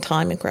back in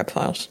time and grab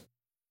files.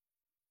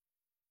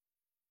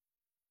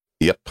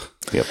 Yep.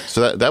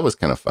 So that was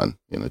kind of fun,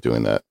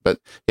 doing that. But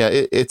yeah,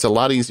 it's a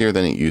lot easier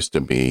than it used to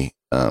be,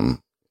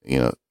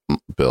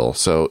 Bill.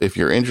 So if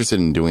you're interested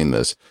in doing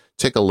this,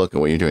 take a look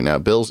at what you're doing now.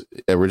 Bill's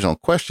original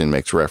question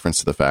makes reference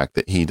to the fact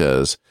that he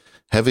does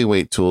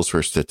heavyweight tools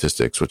for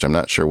statistics, which I'm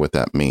not sure what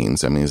that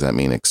means. I mean, does that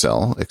mean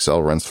Excel?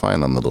 Excel runs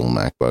fine on the little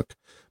MacBook.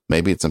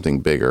 Maybe it's something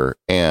bigger,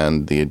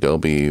 and the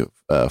Adobe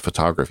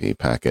photography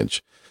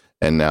package.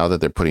 And now that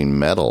they're putting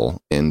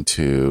Metal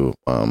into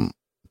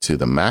to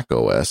the Mac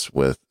OS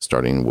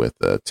starting with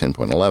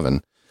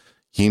 10.11,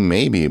 he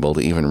may be able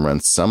to even run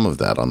some of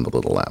that on the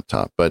little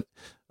laptop. But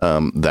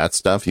that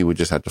stuff, you would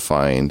just have to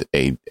find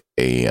a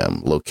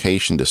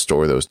location to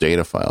store those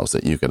data files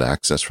that you could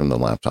access from the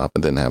laptop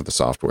and then have the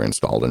software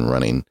installed and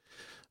running.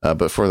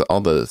 But for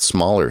all the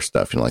smaller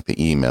stuff, like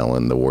the email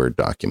and the Word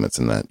documents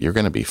and that, you're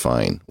going to be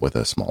fine with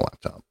a small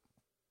laptop.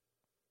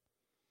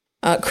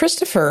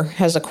 Christopher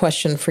has a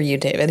question for you,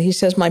 David. He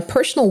says, my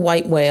personal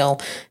white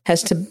whale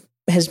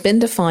has been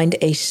defined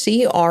a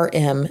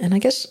CRM, and I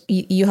guess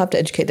you have to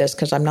educate us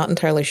because I'm not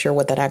entirely sure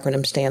what that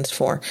acronym stands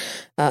for.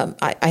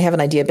 I have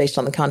an idea based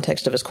on the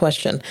context of his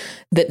question,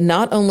 that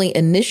not only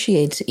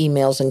initiates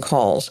emails and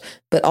calls,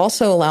 but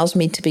also allows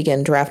me to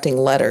begin drafting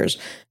letters.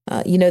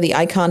 The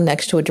icon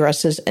next to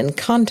addresses and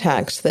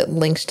contacts that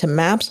links to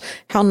maps.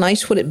 How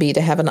nice would it be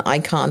to have an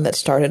icon that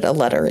started a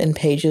letter in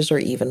Pages or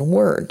even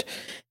Word?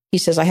 He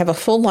says, I have a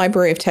full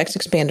library of text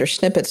expander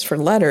snippets for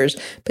letters,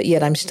 but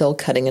yet I'm still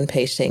cutting and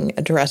pasting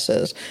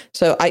addresses.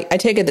 So I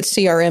take it that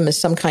CRM is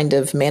some kind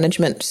of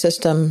management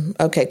system.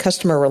 Okay,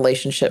 customer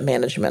relationship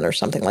management or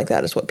something like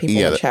that is what people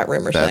in the chat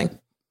room are saying.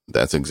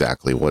 That's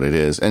exactly what it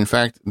is. In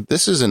fact,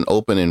 this is an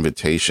open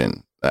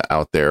invitation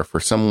out there for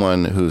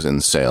someone who's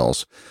in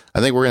sales.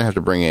 I think we're going to have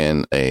to bring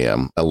in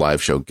a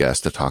live show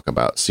guest to talk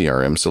about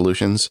CRM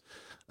solutions.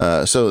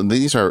 So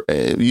these are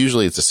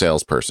usually it's a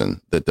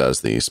salesperson that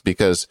does these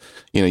because,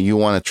 you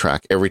want to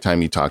track every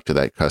time you talk to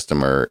that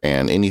customer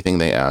and anything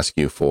they ask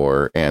you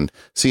for. And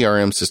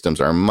CRM systems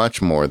are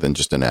much more than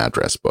just an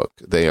address book.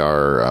 They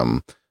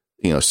are,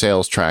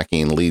 sales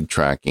tracking, lead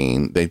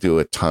tracking. They do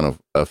a ton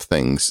of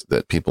things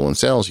that people in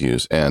sales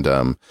use. And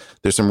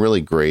there's some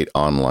really great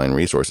online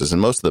resources.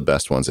 And most of the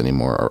best ones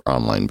anymore are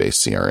online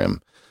based CRM.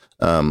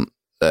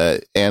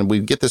 And we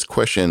get this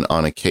question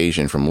on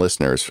occasion from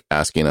listeners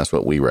asking us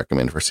what we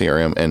recommend for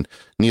CRM, and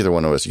neither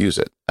one of us use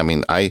it. I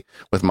mean,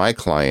 with my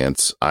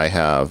clients, I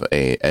have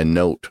a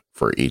note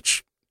for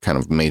each kind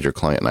of major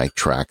client, and I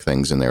track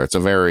things in there. It's a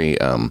very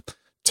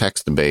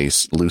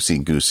text-based,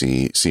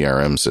 loosey-goosey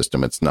CRM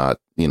system. It's not,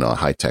 a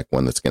high-tech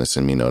one that's going to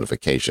send me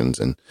notifications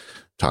and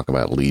talk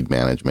about lead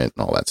management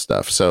and all that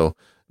stuff. So,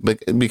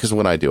 because of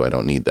what I do, I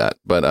don't need that.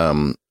 But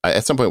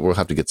at some point, we'll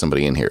have to get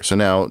somebody in here. So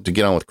now, to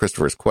get on with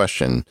Christopher's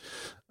question,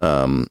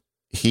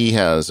 he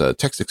has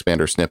text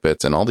expander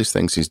snippets and all these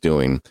things he's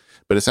doing.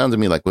 But it sounds to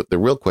me like what the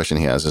real question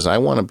he has is, I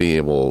want to be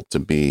able to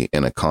be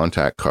in a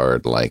contact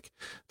card, like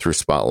through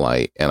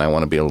Spotlight, and I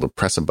want to be able to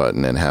press a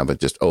button and have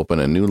it just open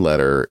a new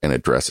letter and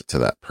address it to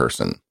that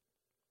person.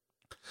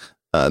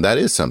 That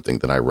is something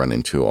that I run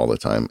into all the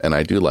time, and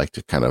I do like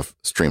to kind of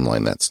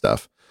streamline that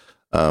stuff.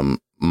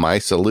 My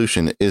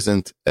solution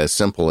isn't as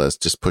simple as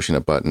just pushing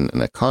a button in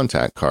a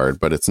contact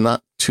card, but it's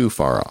not too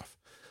far off.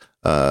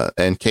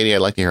 And Katie, I'd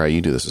like to hear how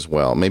you do this as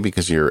well. Maybe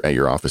because you're at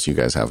your office, you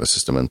guys have a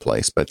system in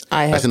place, but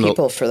I have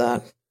people for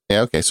that.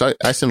 Yeah. Okay. So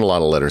I send a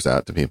lot of letters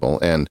out to people,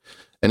 and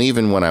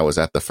even when I was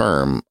at the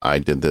firm, I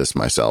did this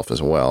myself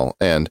as well.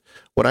 And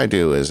what I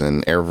do is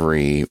in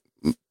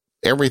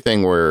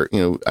everything where,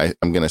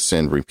 I'm going to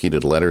send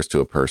repeated letters to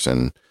a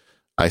person,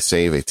 I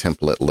save a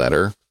template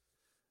letter.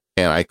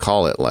 And I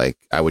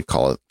would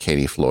call it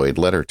Katie Floyd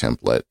letter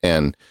template.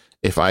 And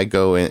if I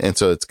go in, and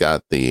so it's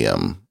got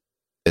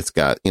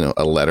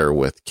a letter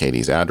with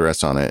Katie's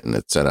address on it, and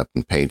it's set up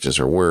in Pages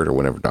or Word or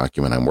whatever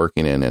document I'm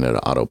working in, and it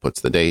auto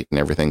puts the date and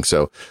everything.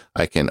 So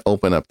I can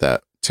open up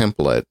that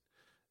template,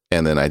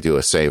 and then I do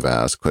a save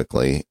as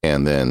quickly,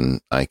 and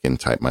then I can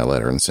type my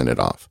letter and send it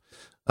off.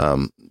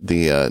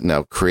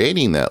 Now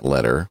creating that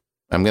letter,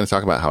 I'm going to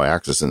talk about how I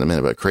access it in a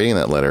minute, but creating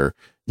that letter,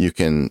 you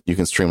can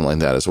streamline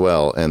that as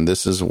well. And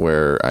this is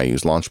where I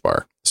use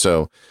LaunchBar.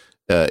 So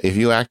if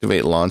you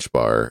activate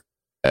LaunchBar,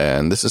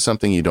 and this is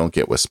something you don't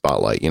get with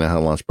Spotlight. You know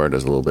how LaunchBar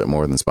does a little bit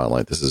more than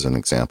Spotlight. This is an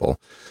example.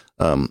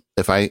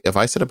 If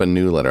I set up a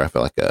new letter, I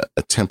feel like a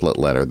template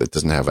letter that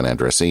doesn't have an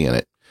addressee in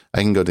it,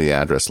 I can go to the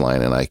address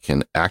line and I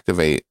can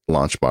activate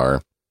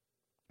LaunchBar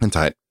and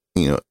type,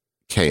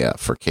 KF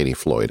for Katie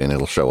Floyd, and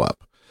it'll show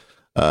up.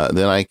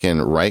 Then I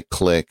can right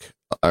click,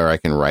 or I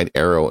can right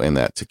arrow in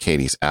that to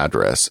Katie's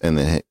address and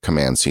then hit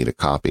Command C to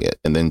copy it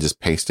and then just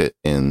paste it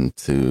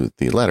into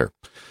the letter.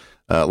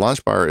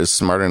 LaunchBar is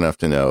smart enough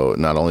to know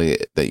not only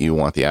that you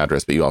want the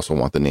address, but you also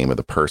want the name of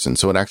the person.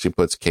 So it actually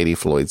puts Katie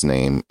Floyd's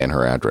name and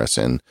her address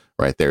in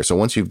right there. So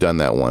once you've done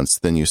that once,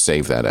 then you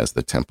save that as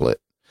the template.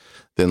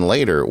 Then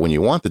later, when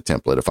you want the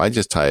template, if I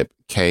just type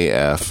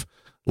KF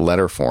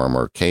letter form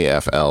or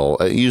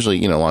KFL, usually,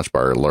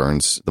 LaunchBar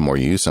learns the more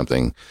you use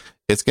something,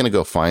 it's going to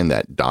go find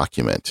that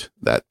document,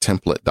 that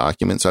template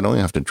document. So I don't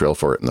even have to drill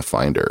for it in the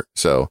Finder.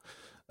 So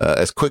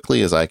as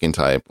quickly as I can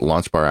type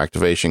LaunchBar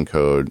activation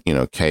code,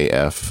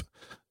 KF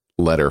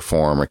letter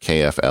form or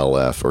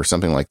KFLF or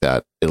something like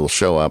that, it'll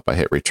show up. I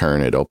hit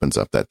return, it opens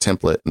up that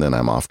template, and then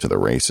I'm off to the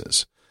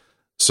races.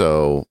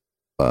 So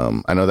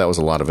I know that was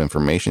a lot of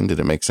information. Did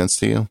it make sense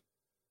to you?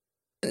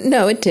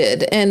 No, it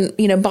did. And,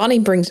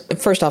 Bonnie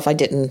first off, I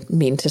didn't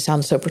mean to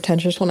sound so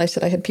pretentious when I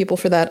said I had people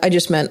for that. I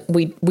just meant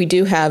we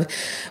have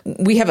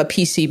a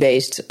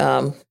PC-based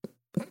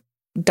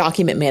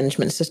document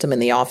management system in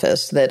the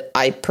office that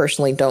I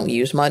personally don't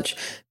use much,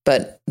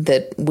 but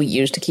that we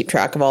use to keep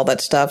track of all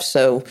that stuff.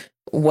 So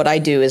what I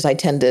do is I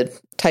tend to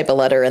type a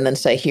letter and then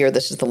say, here,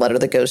 this is the letter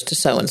that goes to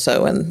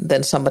so-and-so, and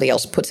then somebody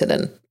else puts it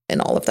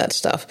in all of that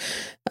stuff.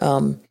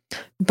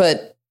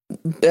 But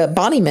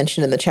Bonnie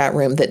mentioned in the chat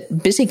room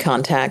that Busy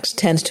Contacts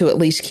tends to at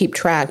least keep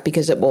track,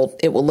 because it will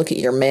look at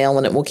your mail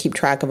and it will keep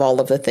track of all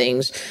of the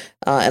things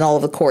and all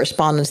of the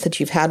correspondence that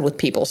you've had with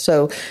people.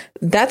 So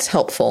that's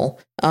helpful.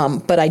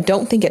 But I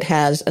don't think it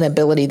has an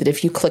ability that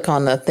if you click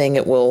on the thing,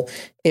 it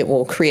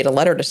will create a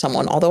letter to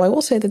someone. Although I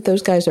will say that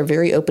those guys are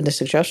very open to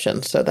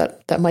suggestions, so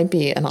that might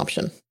be an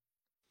option.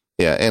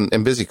 Yeah,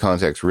 and Busy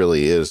Contacts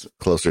really is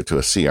closer to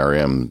a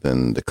CRM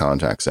than the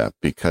Contacts app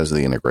because of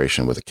the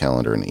integration with a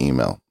calendar and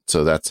email.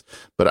 So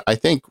but I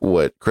think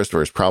what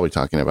Christopher is probably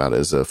talking about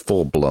is a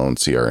full-blown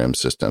CRM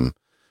system.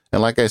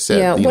 And like I said,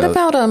 yeah.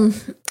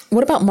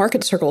 What about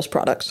Market Circle's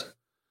products?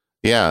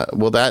 Yeah,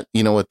 well, that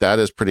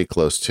is pretty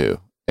close too,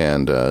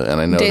 and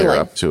I know they're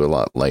up to a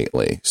lot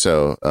lately.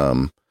 So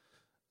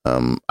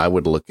I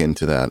would look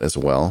into that as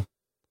well.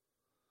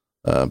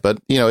 But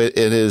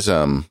it is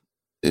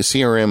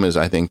CRM is,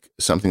 I think,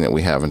 something that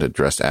we haven't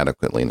addressed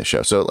adequately in the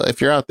show. So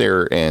if you're out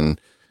there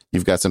and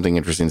you've got something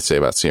interesting to say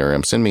about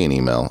CRM, send me an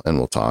email and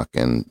we'll talk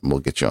and we'll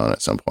get you on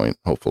at some point.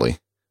 Hopefully.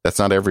 That's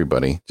not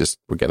everybody. Just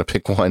we got to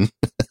pick one.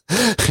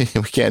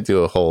 We can't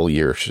do a whole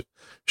year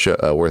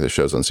worth of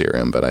shows on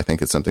CRM, but I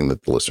think it's something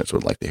that the listeners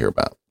would like to hear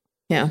about.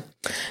 Yeah.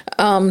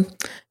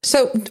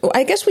 So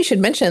I guess we should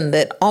mention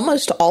that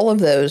almost all of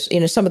those,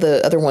 some of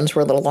the other ones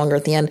were a little longer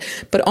at the end,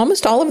 but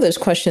almost all of those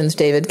questions,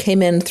 David,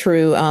 came in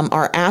through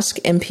our Ask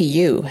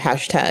MPU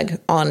hashtag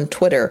on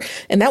Twitter.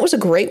 And that was a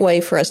great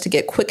way for us to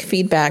get quick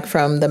feedback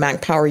from the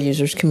Mac Power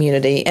users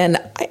community. And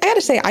I got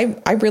to say,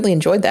 I really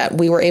enjoyed that.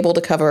 We were able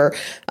to cover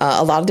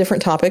a lot of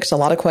different topics, a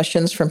lot of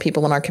questions from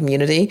people in our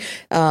community.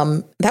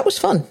 That was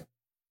fun.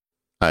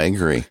 I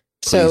agree.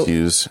 Please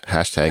use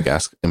hashtag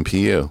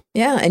AskMPU.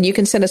 Yeah, and you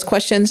can send us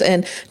questions.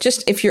 And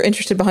just if you're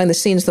interested behind the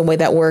scenes, the way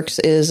that works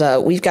is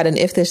we've got an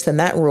if this, then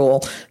that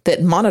rule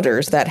that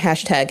monitors that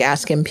hashtag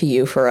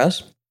AskMPU for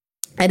us.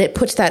 And it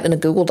puts that in a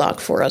Google Doc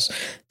for us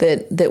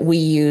that we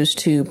use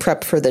to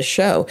prep for this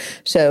show.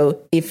 So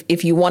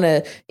if you want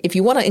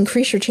to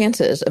increase your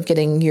chances of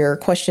getting your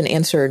question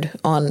answered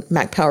on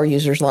Mac Power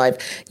Users Live,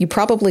 you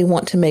probably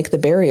want to make the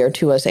barrier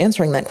to us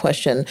answering that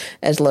question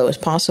as low as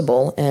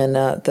possible. And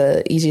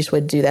the easiest way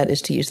to do that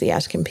is to use the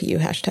AskMPU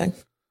hashtag.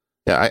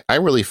 Yeah, I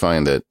really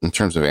find that in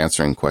terms of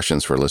answering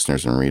questions for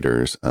listeners and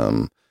readers,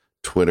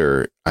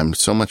 Twitter, I'm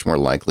so much more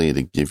likely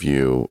to give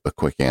you a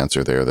quick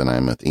answer there than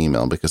I'm with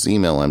email, because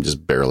email I'm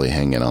just barely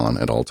hanging on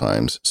at all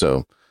times.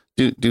 So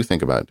do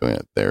think about doing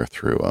it there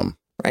through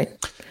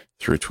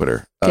through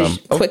Twitter.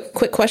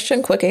 Quick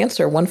question, quick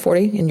answer,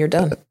 140, and you're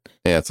done.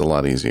 Yeah, it's a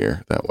lot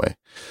easier that way.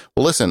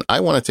 Well, listen,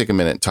 I want to take a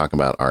minute and talk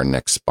about our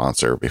next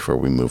sponsor before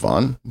we move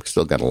on. We've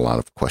still got a lot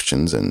of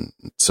questions and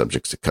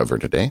subjects to cover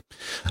today.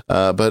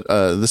 But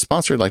the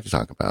sponsor I'd like to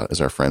talk about is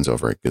our friends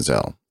over at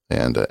Gazelle.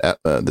 And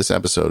this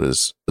episode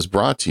is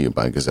brought to you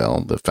by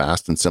Gazelle, the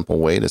fast and simple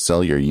way to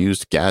sell your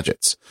used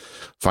gadgets.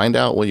 Find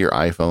out what your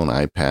iPhone,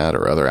 iPad,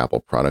 or other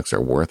Apple products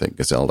are worth at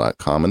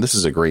Gazelle.com. And this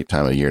is a great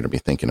time of year to be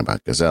thinking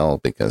about Gazelle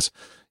because,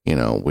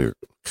 we're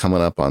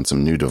coming up on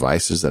some new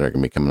devices that are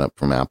going to be coming up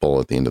from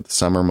Apple at the end of the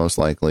summer, most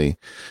likely.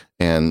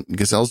 And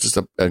Gazelle's just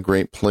a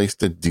great place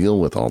to deal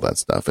with all that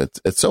stuff.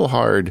 It's so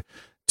hard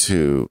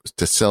to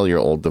sell your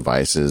old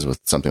devices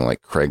with something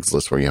like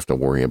Craigslist, where you have to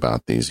worry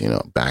about these,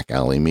 back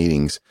alley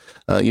meetings.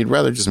 You'd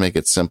rather just make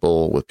it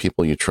simple with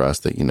people you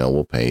trust that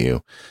will pay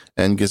you.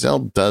 And Gazelle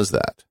does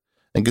that.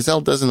 And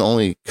Gazelle doesn't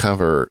only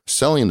cover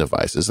selling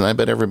devices, and I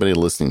bet everybody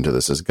listening to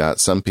this has got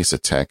some piece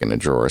of tech in a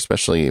drawer,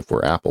 especially if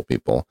we're Apple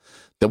people,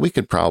 that we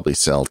could probably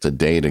sell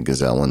today to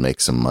Gazelle and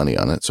make some money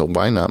on it. So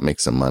why not make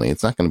some money?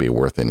 It's not going to be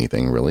worth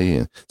anything, really.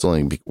 It's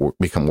only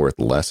become worth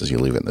less as you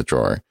leave it in the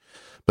drawer.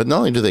 But not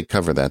only do they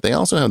cover that, they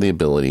also have the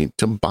ability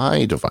to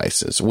buy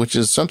devices, which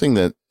is something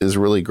that is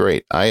really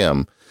great. I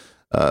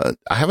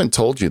haven't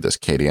told you this,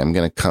 Katie. I'm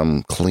going to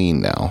come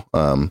clean now.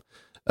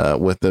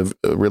 With the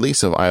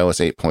release of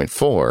iOS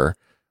 8.4,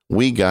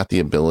 we got the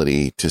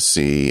ability to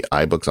see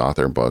iBooks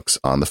Author Books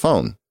on the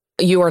phone.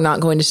 You are not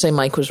going to say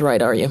Mike was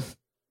right, are you?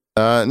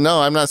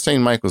 No, I'm not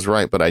saying Mike was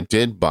right, but I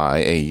did buy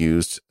a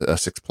used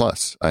 6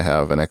 Plus. I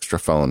have an extra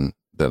phone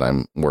that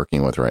I'm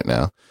working with right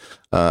now.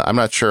 I'm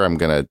not sure I'm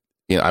going to.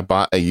 I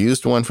bought a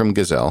used one from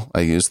Gazelle.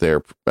 I used their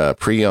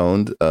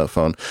pre-owned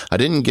phone. I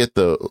didn't get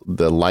the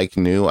like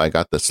new. I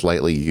got the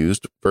slightly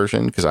used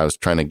version because I was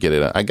trying to get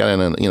it. I got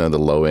in the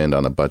low end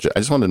on a budget. I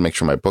just wanted to make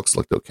sure my books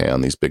looked okay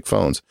on these big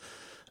phones.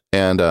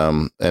 And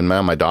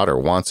now my daughter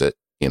wants it.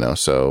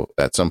 So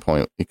at some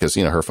point, because,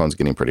 her phone's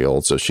getting pretty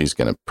old, so she's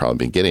going to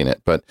probably be getting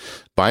it. But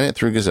buying it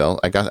through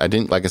Gazelle, I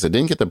didn't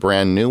get the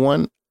brand new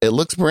one. It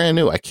looks brand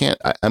new.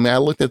 I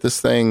looked at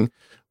this thing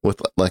with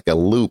like a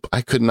loop.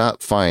 I could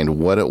not find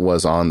what it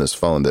was on this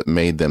phone that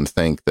made them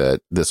think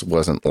that this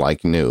wasn't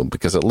like new,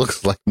 because it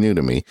looks like new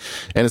to me.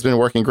 And it's been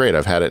working great.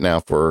 I've had it now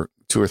for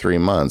 2 or 3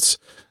 months.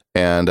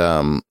 And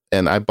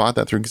I bought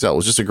that through Gazelle. It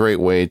was just a great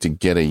way to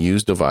get a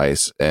used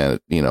device and,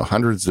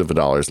 hundreds of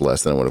dollars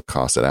less than it would have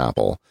cost at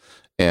Apple.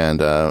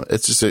 And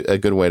it's just a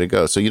good way to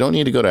go. So you don't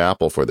need to go to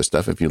Apple for this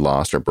stuff if you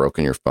lost or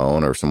broken your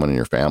phone or someone in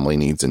your family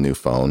needs a new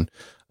phone.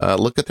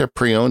 look at their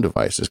pre-owned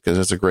devices, because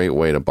it's a great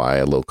way to buy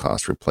a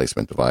low-cost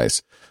replacement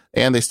device.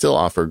 And they still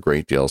offer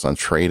great deals on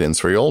trade-ins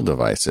for your old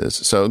devices.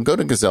 So go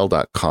to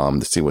Gazelle.com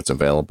to see what's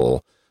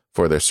available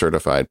for their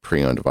certified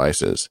pre-owned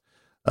devices.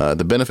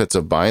 The benefits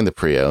of buying the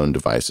pre-owned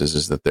devices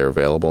is that they're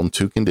available in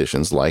 2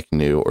 conditions, like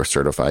new or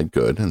certified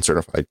good. And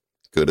certified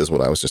good is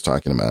what I was just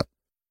talking about.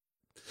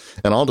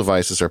 And all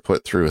devices are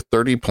put through a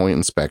 30-point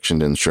inspection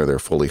to ensure they're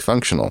fully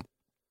functional.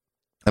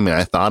 I mean,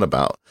 I thought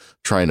about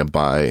trying to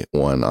buy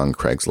one on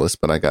Craigslist,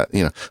 but I got,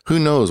 who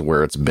knows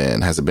where it's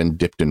been? Has it been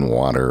dipped in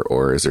water,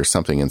 or is there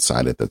something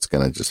inside it that's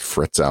going to just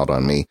fritz out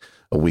on me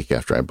a week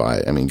after I buy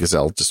it? I mean,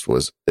 Gazelle it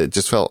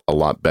just felt a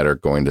lot better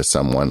going to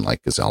someone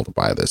like Gazelle to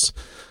buy this.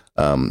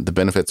 The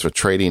benefits of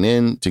trading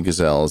in to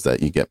Gazelle is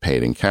that you get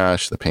paid in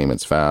cash. The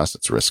payment's fast.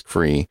 It's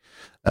risk-free.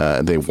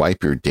 They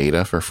wipe your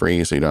data for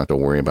free, so you don't have to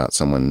worry about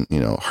someone,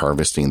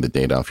 harvesting the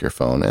data off your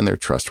phone, and they're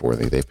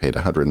trustworthy. They've paid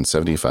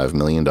 $175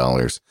 million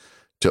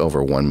to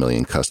over 1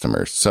 million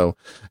customers. So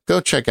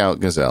go check out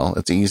Gazelle.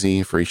 It's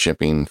easy, free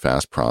shipping,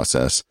 fast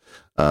process.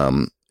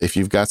 If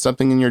you've got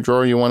something in your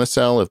drawer you want to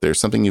sell, if there's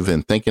something you've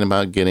been thinking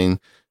about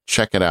getting,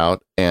 check it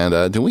out.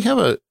 And do we have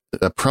a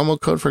promo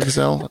code for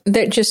Gazelle?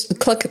 Just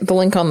click the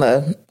link on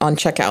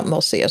checkout and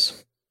they'll see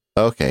us.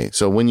 Okay.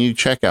 So when you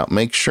check out,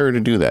 make sure to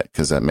do that,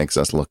 because that makes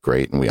us look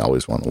great, and we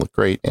always want to look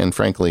great. And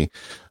frankly,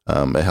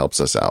 it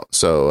helps us out.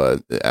 So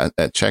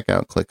at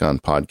checkout, click on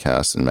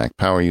podcasts and Mac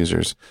Power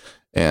Users.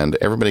 And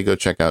everybody go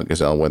check out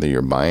Gazelle. Whether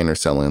you're buying or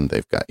selling,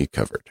 they've got you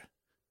covered.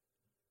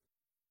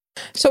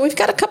 So we've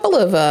got a couple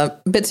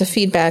of bits of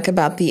feedback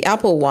about the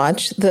Apple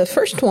Watch. The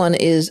first one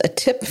is a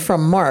tip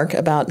from Mark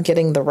about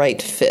getting the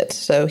right fit.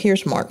 So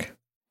here's Mark.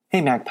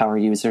 Hey, Mac Power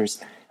users.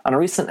 On a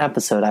recent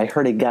episode, I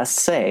heard a guest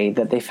say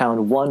that they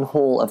found one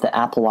hole of the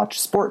Apple Watch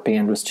Sport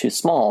Band was too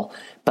small,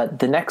 but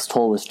the next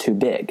hole was too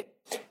big.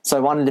 So I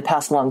wanted to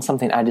pass along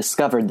something I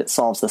discovered that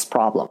solves this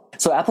problem.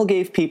 So Apple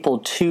gave people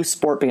 2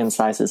 sport band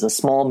sizes, a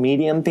small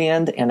medium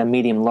band and a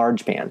medium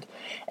large band.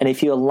 And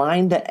if you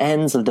align the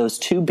ends of those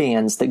 2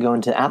 bands that go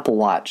into Apple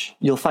Watch,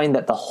 you'll find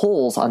that the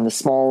holes on the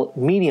small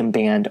medium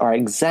band are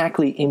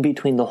exactly in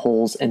between the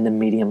holes in the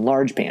medium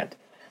large band.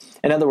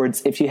 In other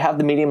words, if you have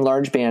the medium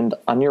large band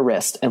on your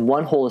wrist and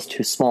one hole is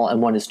too small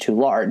and one is too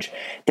large,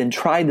 then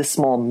try the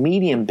small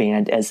medium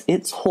band, as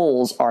its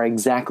holes are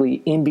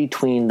exactly in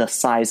between the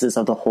sizes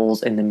of the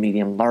holes in the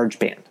medium large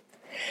band.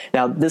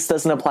 Now, this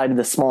doesn't apply to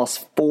the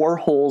smallest 4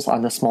 holes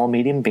on the small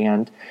medium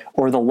band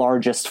or the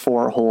largest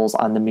 4 holes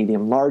on the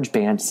medium large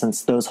band,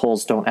 since those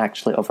holes don't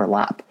actually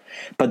overlap.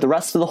 But the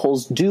rest of the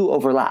holes do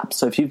overlap,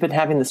 so if you've been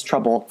having this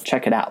trouble,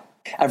 check it out.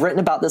 I've written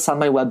about this on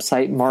my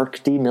website,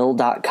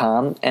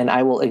 markdmill.com, and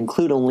I will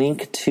include a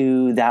link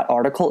to that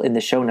article in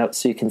the show notes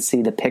so you can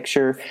see the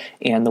picture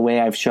and the way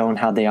I've shown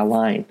how they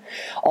align.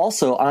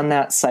 Also, on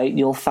that site,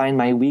 you'll find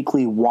my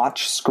weekly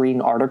watch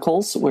screen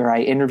articles where I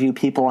interview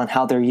people on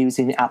how they're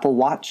using Apple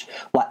Watch,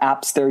 what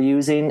apps they're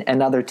using,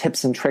 and other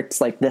tips and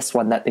tricks like this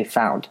one that they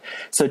found.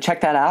 So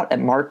check that out at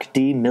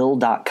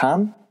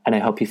markdmill.com, and I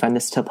hope you find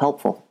this tip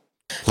helpful.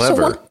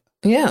 Clever.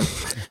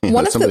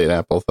 Somebody at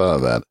Apple thought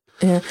of that.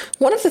 Yeah.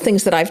 One of the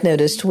things that I've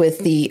noticed with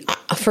the,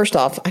 first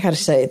off, I got to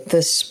say,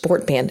 this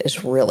sport band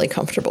is really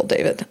comfortable,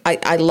 David.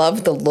 I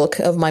love the look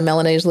of my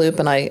Milanese loop,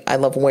 and I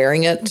love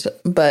wearing it.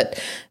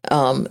 But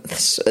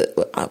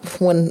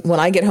when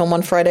I get home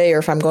on Friday, or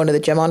if I'm going to the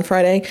gym on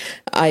Friday,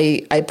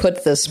 I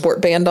put the sport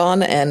band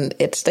on, and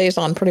it stays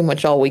on pretty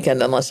much all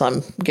weekend unless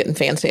I'm getting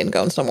fancy and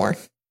going somewhere.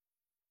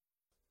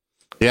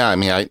 Yeah, I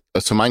mean,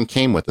 so mine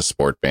came with a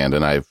sport band,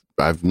 and I've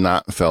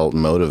not felt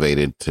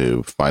motivated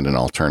to find an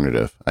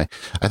alternative. I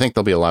think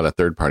there'll be a lot of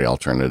third-party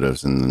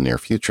alternatives in the near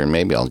future, and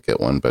maybe I'll get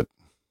one. But,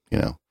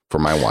 for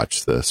my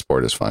watch, the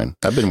sport is fine.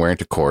 I've been wearing it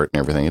to court and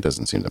everything. It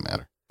doesn't seem to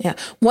matter. Yeah.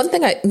 One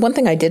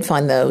thing I did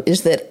find, though,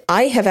 is that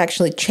I have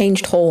actually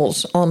changed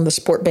holes on the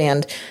sport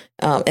band,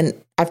 and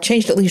I've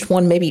changed at least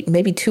one,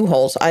 maybe 2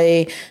 holes.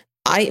 I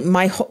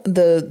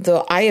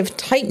have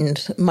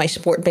tightened my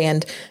sport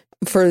band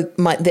for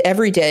the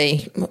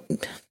everyday.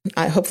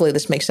 Hopefully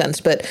this makes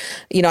sense, but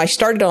I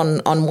started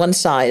on one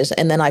size,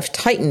 and then I've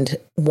tightened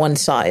one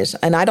size,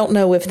 and I don't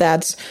know if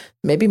that's,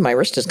 maybe my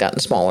wrist has gotten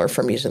smaller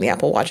from using the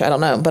Apple Watch. I don't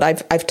know, but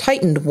I've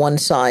tightened one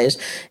size,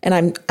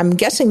 and I'm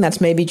guessing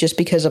that's maybe just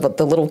because of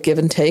the little give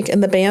and take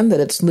in the band, that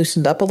it's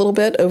loosened up a little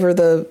bit over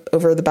the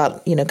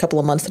about couple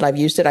of months that I've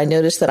used it. I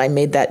noticed that I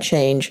made that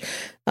change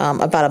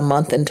about a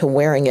month into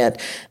wearing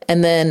it,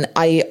 and then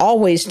I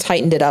always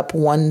tightened it up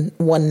one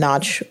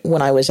notch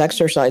when I was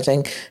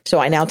exercising. So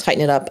I now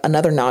tighten it up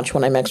another notch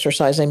when I'm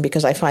exercising,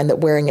 because I find that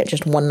wearing it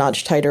just one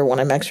notch tighter when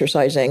I'm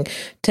exercising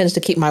tends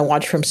to keep my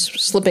watch from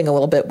slipping a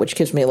little bit, which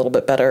gives me a little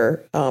bit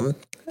better heart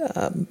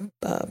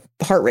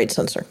rate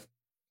sensor.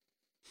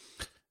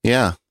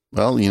 Yeah.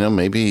 Well,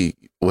 maybe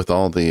with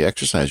all the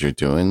exercise you're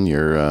doing,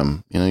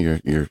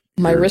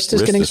 my wrist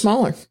is getting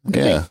smaller.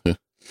 Okay.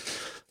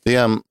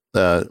 Yeah.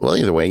 Well,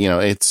 either way,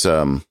 it's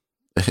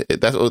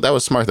that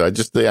was smart though.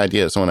 The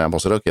idea of someone at Apple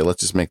said, okay,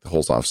 let's just make the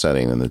holes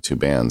offsetting in the 2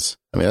 bands.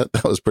 I mean,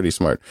 that was pretty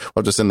smart.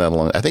 We'll just send that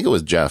along. I think it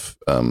was Jeff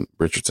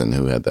Richardson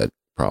who had that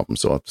problem.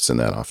 So I'll have to send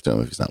that off to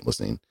him if he's not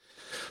listening.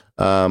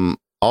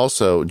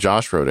 Also,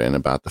 Josh wrote in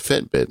about the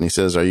Fitbit, and he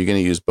says, are you going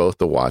to use both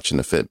the watch and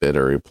the Fitbit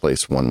or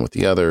replace one with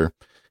the other?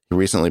 He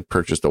recently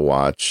purchased a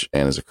watch,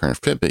 and as a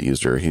current Fitbit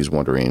user, he's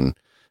wondering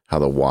how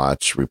the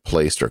watch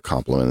replaced or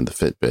complemented the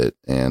Fitbit,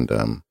 and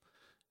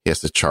he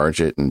has to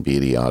charge it and be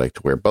idiotic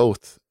to wear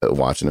both a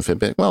watch and a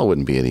Fitbit. Well, it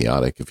wouldn't be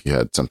idiotic if you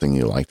had something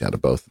you liked out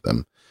of both of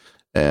them.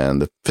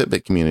 And the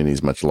Fitbit community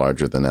is much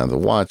larger than that of the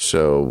watch,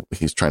 so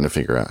he's trying to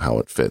figure out how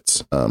it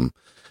fits.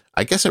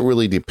 I guess it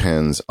really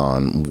depends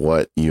on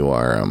what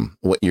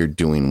you're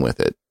doing with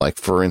it. Like,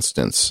 for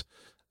instance,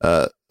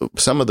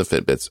 some of the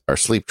Fitbits are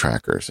sleep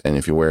trackers, and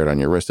if you wear it on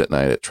your wrist at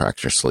night, it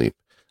tracks your sleep.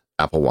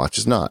 Apple Watch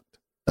is not.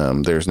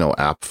 There's no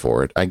app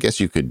for it. I guess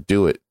you could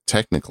do it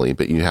technically,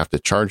 but you have to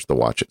charge the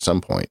watch at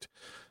some point.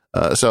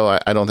 So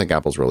I don't think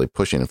Apple's really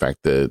pushing. In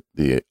fact, the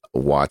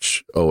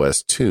Watch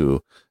OS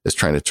 2 is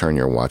trying to turn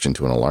your watch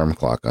into an alarm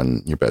clock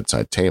on your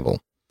bedside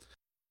table.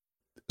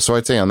 So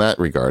I'd say on that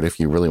regard, if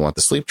you really want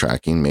the sleep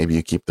tracking, maybe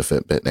you keep the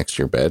Fitbit next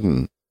to your bed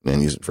and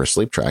use it for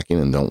sleep tracking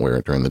and don't wear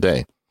it during the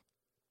day.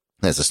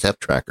 As a step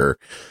tracker,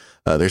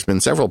 there's been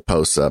several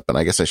posts up, and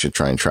I guess I should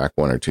try and track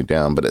one or two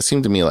down, but it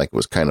seemed to me like it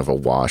was kind of a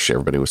wash.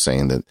 Everybody was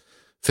saying that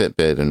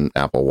Fitbit and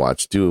Apple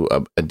Watch do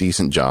a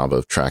decent job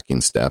of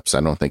tracking steps.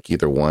 I don't think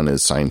either one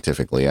is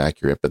scientifically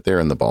accurate, but they're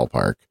in the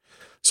ballpark.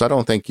 So I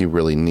don't think you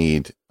really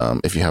need,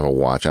 if you have a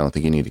watch, I don't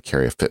think you need to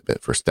carry a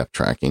Fitbit for step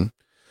tracking.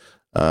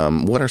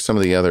 What are some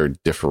of the other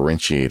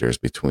differentiators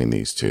between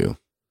these two?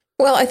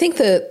 Well, I think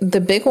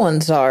the big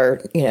ones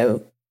are,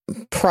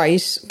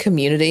 price,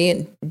 community,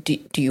 and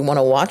do you want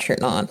to watch or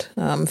not?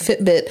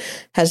 Fitbit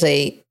has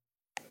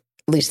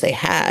at least they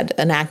had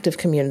an active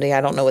community.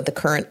 I don't know what the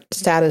current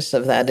status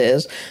of that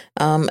is.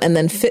 And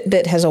then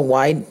Fitbit has a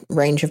wide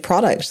range of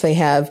products. They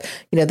have,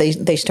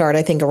 they start,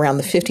 I think, around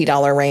the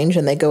 $50 range,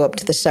 and they go up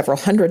to the several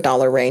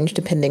 $100 range,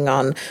 depending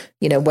on,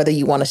 whether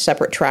you want a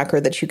separate tracker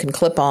that you can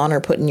clip on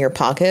or put in your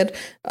pocket,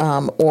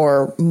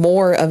 or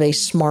more of a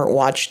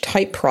smartwatch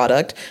type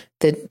product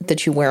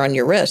that you wear on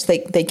your wrist.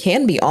 They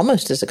can be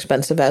almost as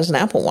expensive as an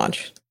Apple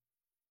Watch.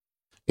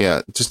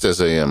 Yeah, just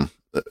as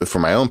for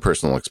my own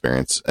personal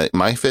experience,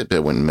 my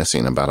Fitbit went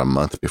missing about a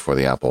month before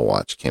the Apple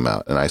Watch came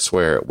out. And I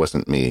swear it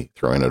wasn't me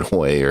throwing it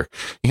away or,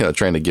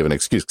 trying to give an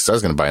excuse, because I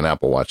was going to buy an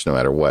Apple Watch no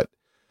matter what.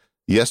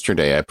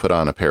 Yesterday, I put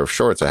on a pair of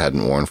shorts I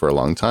hadn't worn for a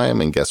long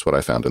time, and guess what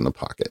I found in the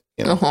pocket?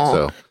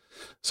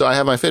 So I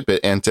have my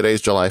Fitbit, and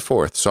today's July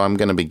 4th, so I'm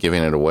going to be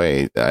giving it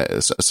away.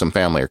 Some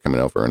family are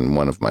coming over, and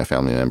one of my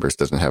family members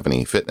doesn't have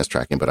any fitness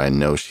tracking, but I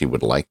know she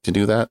would like to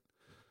do that.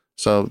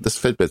 So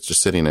this Fitbit's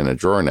just sitting in a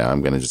drawer now.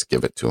 I'm going to just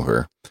give it to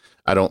her.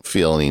 I don't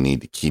feel any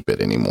need to keep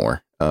it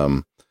anymore.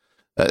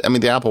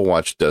 The Apple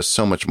Watch does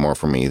so much more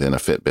for me than a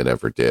Fitbit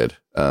ever did.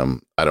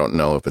 I don't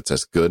know if it's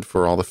as good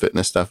for all the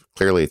fitness stuff.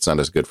 Clearly, it's not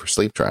as good for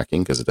sleep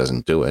tracking because it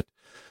doesn't do it.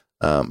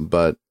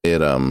 But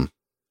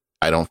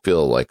I don't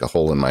feel like a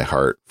hole in my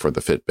heart for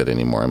the Fitbit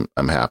anymore.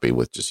 I'm happy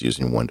with just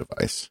using one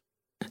device.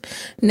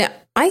 Now,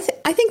 I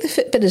think the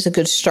Fitbit is a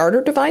good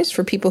starter device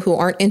for people who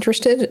aren't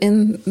interested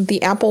in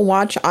the Apple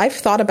Watch. I've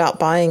thought about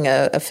buying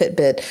a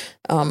Fitbit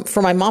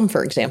for my mom,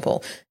 for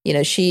example.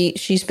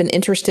 She's been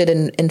interested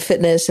in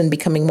fitness and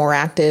becoming more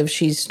active.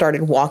 She's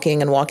started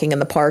walking in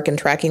the park and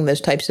tracking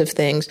those types of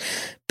things.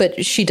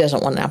 But she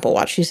doesn't want an Apple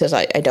Watch. She says,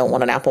 I don't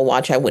want an Apple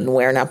Watch. I wouldn't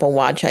wear an Apple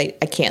Watch. I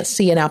can't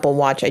see an Apple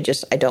Watch. I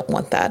don't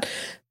want that.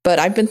 But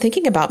I've been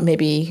thinking about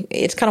maybe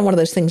it's kind of one of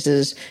those things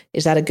is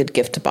that a good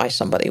gift to buy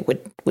somebody?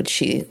 Would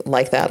she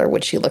like that? Or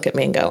would she look at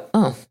me and go,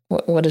 oh,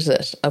 what is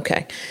this?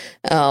 Okay.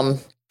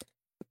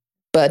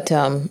 But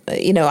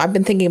I've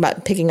been thinking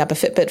about picking up a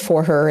Fitbit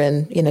for her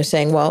and,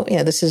 saying, well,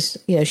 this is,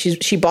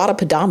 she bought a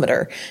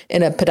pedometer,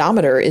 and a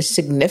pedometer is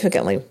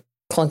significantly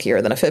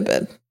clunkier than a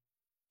Fitbit.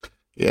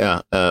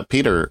 Yeah.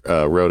 Peter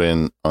wrote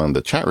in on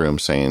the chat room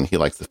saying he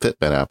likes the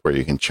Fitbit app where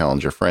you can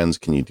challenge your friends.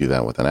 Can you do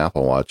that with an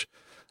Apple Watch?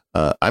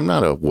 I'm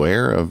not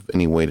aware of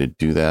any way to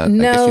do that.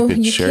 No, I guess you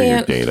could share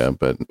can't. your data,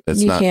 but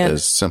it's not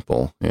as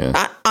simple.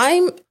 Yeah.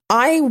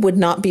 I would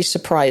not be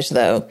surprised,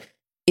 though,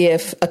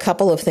 if a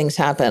couple of things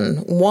happen.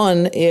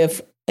 One,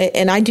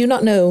 and I do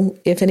not know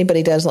if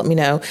anybody does, let me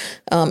know,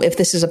 if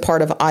this is a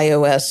part of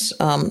iOS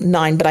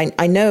 9, but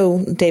I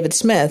know David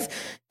Smith,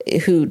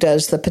 who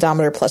does the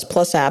Pedometer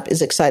Plus app,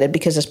 is excited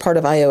because as part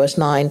of iOS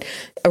 9,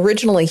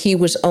 originally he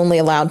was only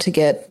allowed to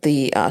get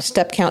the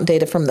step count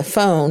data from the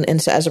phone. And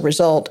so as a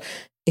result,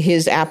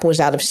 his app was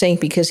out of sync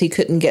because he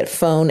couldn't get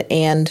phone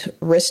and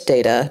wrist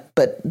data.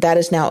 But that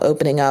is now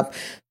opening up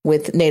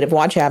with native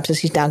watch apps, as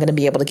he's now going to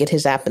be able to get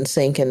his app in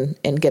sync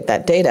and get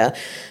that data.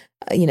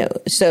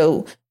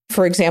 So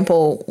for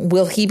example,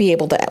 will you be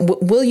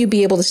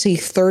able to see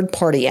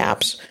third-party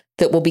apps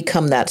that will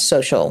become that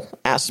social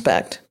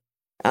aspect?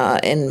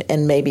 And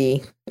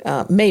maybe.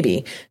 So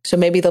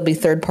maybe there'll be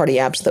third-party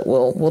apps that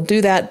will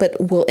do that,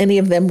 but will any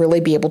of them really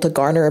be able to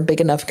garner a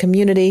big enough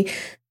community?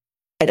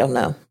 I don't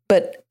know.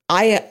 But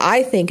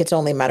I think it's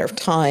only a matter of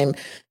time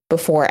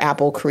before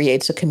Apple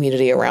creates a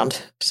community around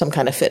some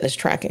kind of fitness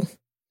tracking.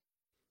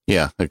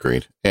 Yeah,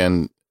 agreed.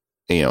 And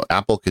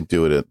Apple could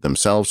do it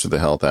themselves through the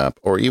health app,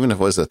 or even if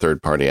it was a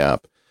third-party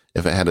app,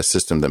 if it had a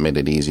system that made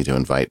it easy to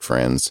invite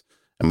friends.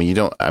 I mean,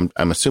 I'm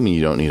assuming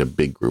you don't need a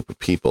big group of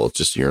people. It's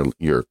just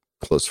your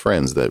close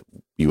friends that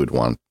you would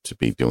want to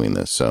be doing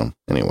this. So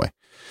anyway,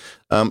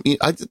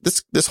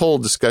 this whole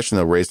discussion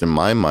though raised in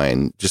my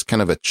mind just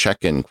kind of a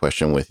check-in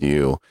question with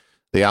you.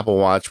 The Apple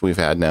Watch we've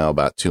had now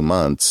about 2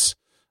 months.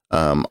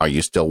 Are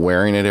you still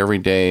wearing it every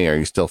day? Are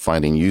you still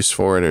finding use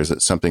for it? Or is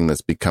it something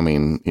that's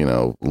becoming,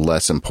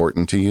 less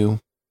important to you?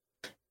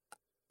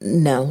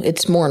 No,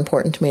 it's more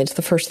important to me. It's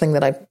the first thing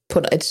that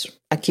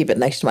I keep it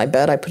next to my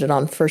bed. I put it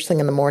on first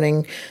thing in the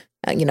morning,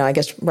 I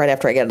guess right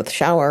after I get out of the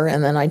shower,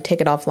 and then I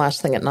take it off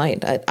last thing at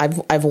night.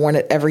 I've worn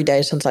it every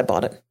day since I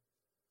bought it.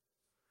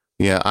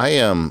 Yeah,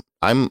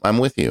 I'm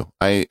with you.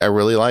 I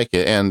really like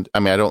it. And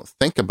I mean, I don't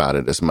think about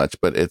it as much,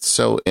 but it's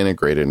so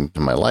integrated into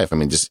my life. I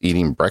mean, just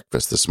eating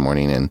breakfast this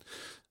morning and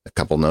a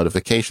couple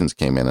notifications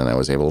came in and I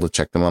was able to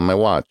check them on my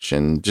watch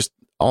and just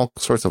all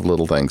sorts of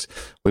little things.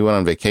 We went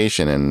on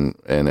vacation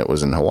and it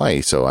was in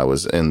Hawaii. So I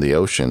was in the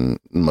ocean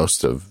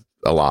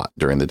a lot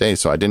during the day.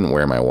 So I didn't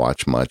wear my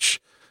watch much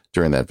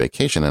during that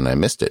vacation and I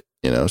missed it,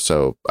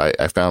 so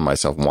I found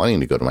myself wanting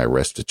to go to my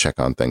wrist to check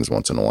on things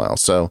once in a while.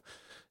 So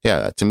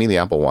yeah, to me, the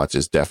Apple Watch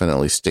is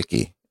definitely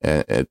sticky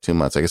at 2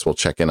 months. I guess we'll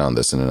check in on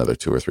this in another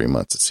 2 or 3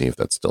 months to see if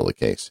that's still the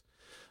case.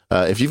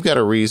 If you've got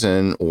a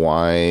reason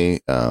why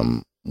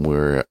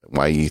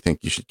you think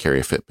you should carry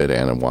a Fitbit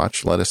and a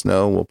watch, let us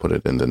know. We'll put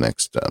it in the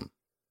next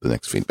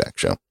feedback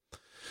show.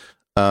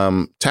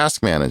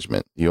 Task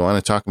management. You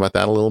want to talk about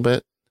that a little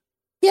bit?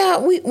 Yeah,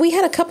 we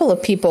had a couple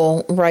of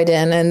people write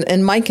in,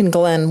 and Mike and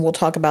Glenn will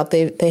talk about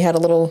they had a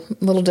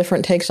little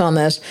different takes on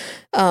this.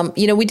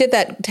 We did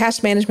that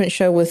task management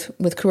show with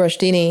Kourosh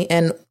Dini,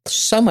 and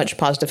so much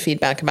positive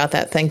feedback about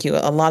that. Thank you.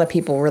 A lot of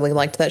people really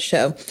liked that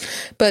show,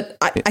 but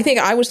I think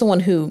I was the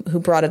one who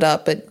brought it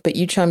up, but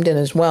you chimed in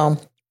as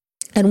well.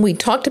 And we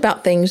talked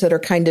about things that are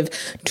kind of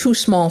too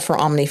small for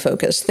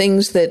OmniFocus,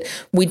 things that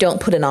we don't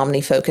put in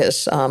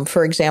OmniFocus.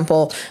 For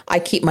example, I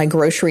keep my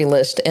grocery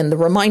list in the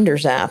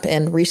Reminders app.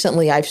 And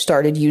recently I've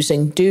started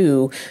using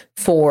Do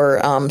for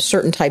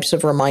certain types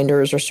of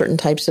reminders or certain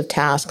types of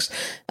tasks,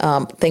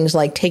 things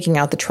like taking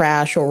out the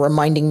trash or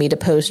reminding me to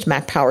post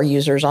Mac Power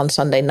users on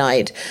Sunday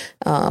night,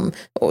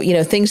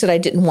 things that I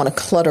didn't want to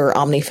clutter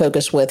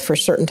OmniFocus with for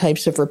certain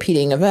types of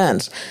repeating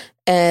events.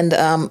 And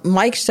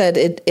Mike said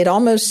it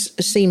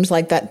almost seems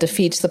like that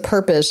defeats the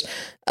purpose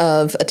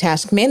of a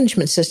task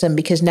management system,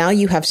 because now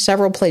you have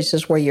several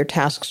places where your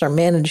tasks are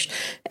managed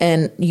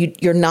and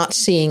you're not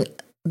seeing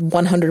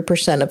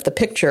 100% of the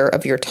picture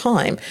of your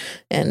time.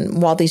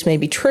 And while these may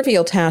be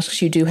trivial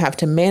tasks, you do have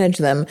to manage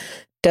them.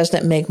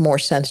 Doesn't it make more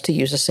sense to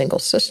use a single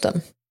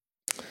system?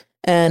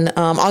 And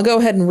I'll go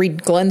ahead and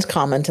read Glenn's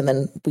comment, and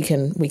then we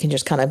can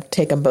just kind of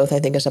take them both, I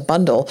think, as a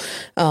bundle.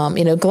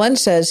 Glenn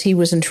says he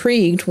was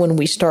intrigued when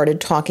we started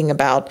talking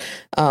about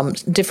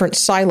different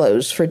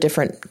silos for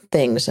different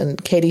things.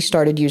 And Katie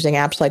started using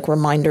apps like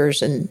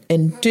Reminders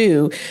and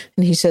Do.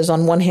 And he says,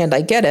 on one hand,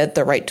 I get it,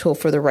 the right tool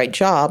for the right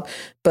job.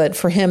 But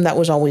for him, that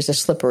was always a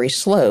slippery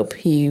slope.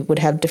 He would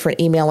have different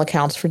email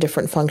accounts for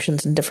different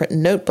functions and different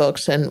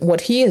notebooks. And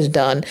what he has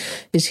done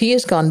is he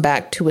has gone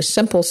back to a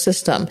simple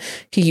system.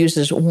 He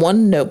uses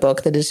one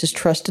notebook that is his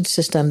trusted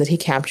system that he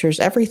captures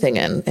everything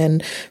in.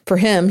 And for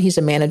him, he's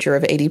a manager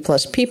of 80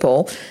 plus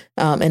people.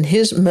 And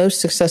his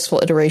most successful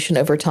iteration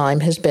over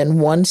time has been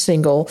one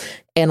single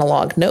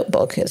analog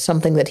notebook. It's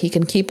something that he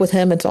can keep with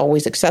him. It's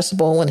always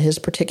accessible in his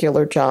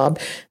particular job.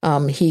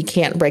 He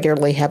can't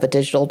regularly have a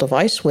digital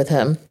device with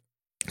him,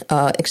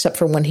 except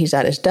for when he's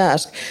at his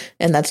desk.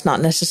 And that's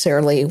not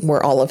necessarily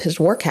where all of his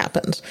work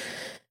happens.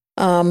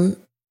 And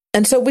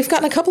so we've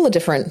gotten a couple of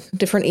different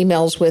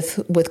emails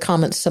with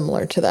comments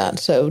similar to that.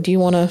 So do you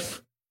want to,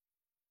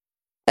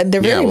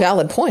 they're very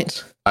valid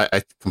points.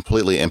 I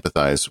completely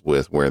empathize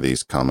with where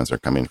these comments are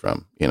coming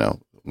from.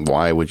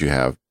 Why would you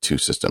have two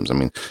systems? I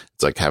mean,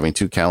 it's like having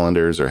two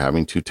calendars or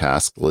having two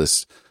task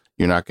lists.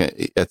 You're not going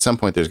to, at some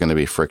point, there's going to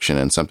be friction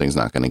and something's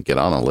not going to get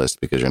on a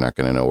list because you're not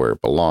going to know where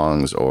it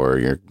belongs, or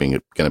you're going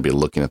to be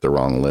looking at the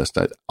wrong list.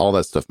 All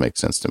that stuff makes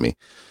sense to me.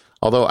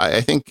 Although I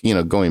think,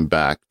 going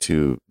back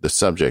to the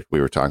subject we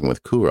were talking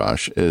with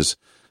Kourosh is,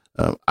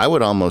 I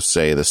would almost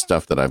say the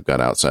stuff that I've got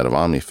outside of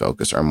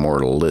OmniFocus are more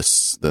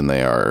lists than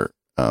they are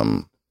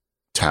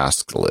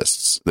task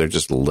lists. They're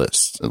just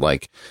lists.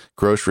 Like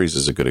groceries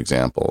is a good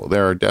example.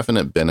 There are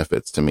definite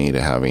benefits to me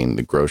to having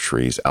the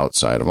groceries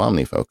outside of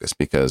OmniFocus,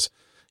 because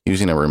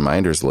using a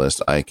reminders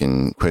list, I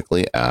can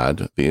quickly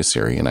add via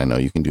Siri, and I know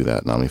you can do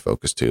that in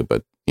OmniFocus too,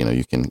 but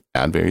you can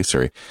add via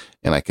Siri,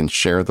 and I can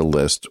share the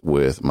list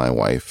with my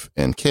wife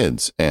and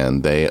kids,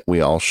 and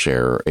we all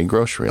share a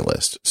grocery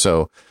list.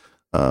 So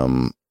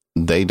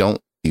they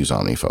don't use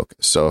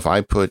OmniFocus. So if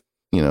I put,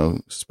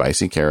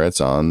 spicy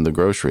carrots on the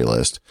grocery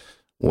list,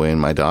 when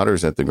my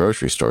daughter's at the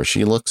grocery store,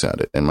 she looks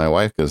at it, and my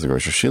wife goes to the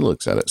grocery, she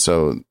looks at it.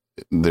 So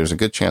there's a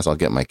good chance I'll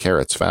get my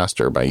carrots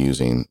faster by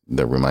using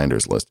the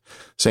reminders list.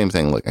 Same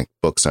thing, like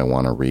books I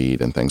want to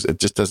read and things. It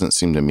just doesn't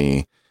seem to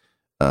me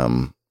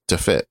to to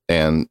fit.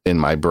 And in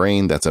my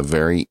brain, that's a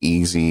very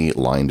easy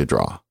line to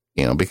draw,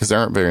 because there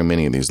aren't very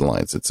many of these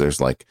lines.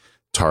 There's like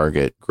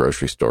Target,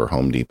 grocery store,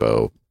 Home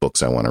Depot,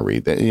 books I want to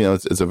read.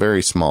 It's a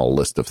very small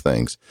list of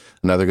things.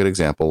 Another good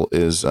example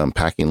is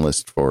packing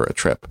list for a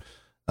trip.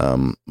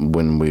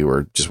 When we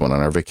just went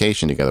on our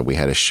vacation together, we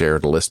had a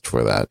shared list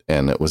for that.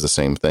 And it was the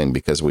same thing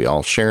because we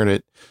all shared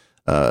it.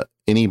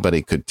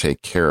 Anybody could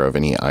take care of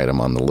any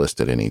item on the list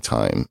at any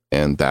time.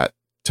 And that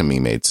to me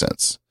made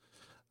sense.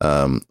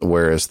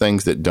 Whereas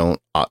things that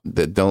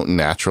don't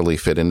naturally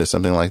fit into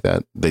something like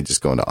that, they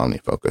just go into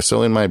OmniFocus.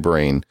 So in my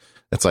brain,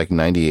 it's like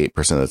 98%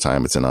 of the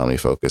time it's in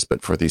OmniFocus.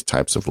 But for these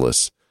types of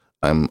lists,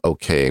 I'm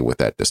okay with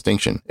that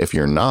distinction. If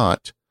you're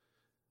not,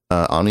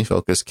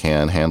 OmniFocus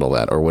can handle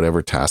that, or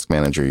whatever task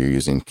manager you're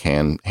using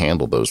can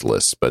handle those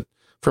lists. But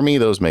for me,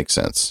 those make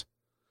sense.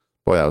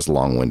 Boy, that was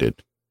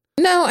long-winded.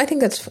 No, I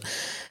think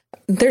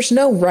there's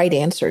no right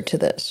answer to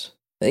this.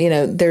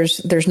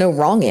 There's no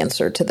wrong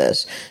answer to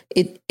this.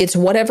 It's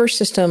whatever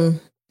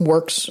system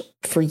works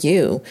for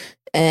you.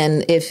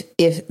 And if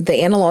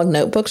the analog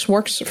notebooks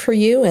works for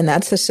you and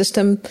that's the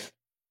system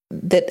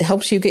that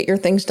helps you get your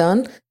things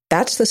done,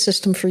 that's the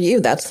system for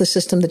you. That's the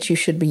system that you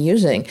should be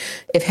using.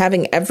 If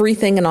having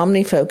everything in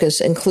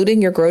OmniFocus,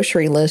 including your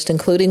grocery list,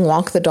 including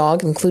walk the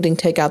dog, including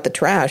take out the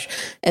trash,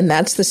 and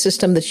that's the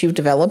system that you've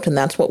developed and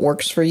that's what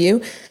works for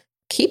you,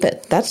 keep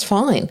it. That's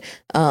fine.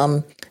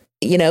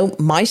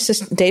 My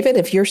system, David,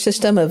 if your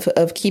system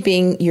of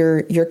keeping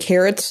your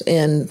carrots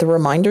in the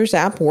reminders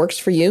app works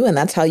for you, and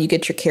that's how you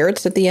get your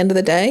carrots at the end of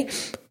the day,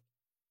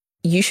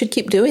 you should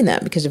keep doing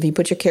that, because if you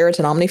put your carrots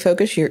in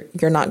OmniFocus,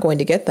 you're not going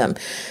to get them.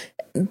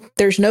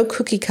 There's no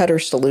cookie cutter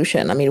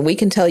solution. I mean, we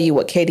can tell you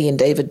what Katie and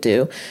David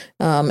do,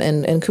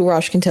 and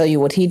Kourosh can tell you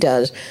what he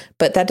does,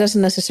 but that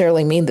doesn't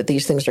necessarily mean that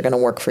these things are going to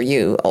work for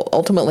you.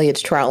 Ultimately,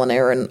 it's trial and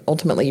error, and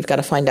ultimately you've got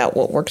to find out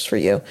what works for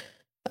you.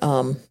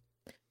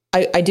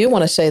 I do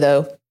want to say,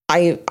 though,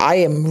 I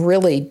am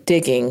really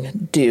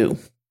digging Do.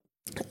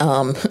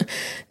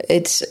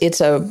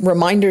 It's a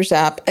reminders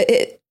app.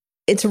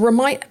 It's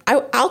a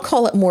I'll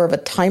call it more of a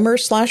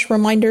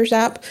timer/reminders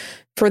app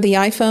for the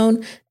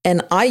iPhone,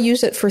 and I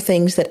use it for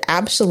things that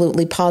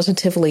absolutely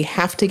positively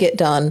have to get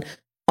done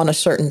on a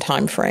certain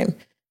time frame.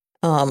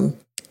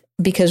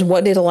 Because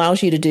what it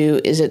allows you to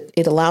do is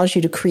it allows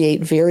you to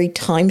create very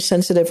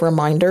time-sensitive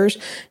reminders,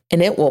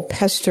 and it will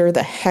pester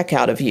the heck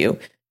out of you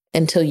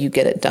until you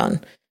get it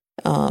done.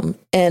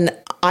 And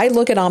I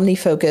look at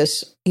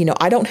OmniFocus,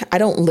 I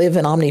don't live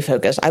in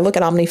OmniFocus. I look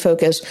at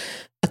OmniFocus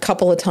a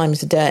couple of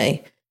times a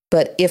day,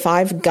 but if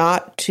I've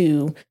got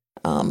to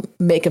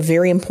make a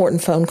very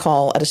important phone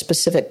call at a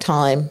specific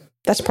time,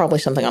 that's probably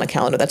something on a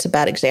calendar. That's a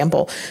bad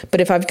example.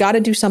 But if I've got to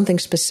do something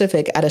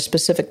specific at a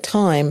specific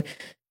time,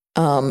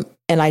 and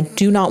I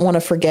do not want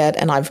to forget,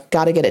 and I've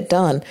got to get it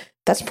done,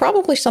 that's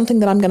probably something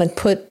that I'm going to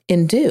put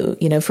in Do.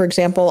 For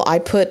example, I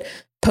put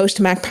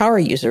Post Mac Power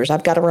Users.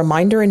 I've got a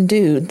reminder in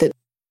Do that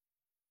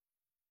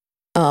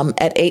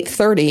at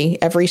 8:30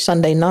 every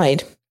Sunday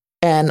night,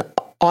 and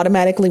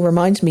automatically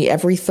reminds me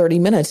every 30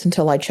 minutes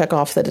until I check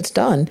off that it's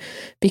done.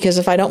 Because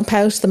if I don't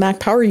post the Mac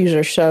Power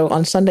User show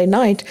on Sunday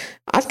night,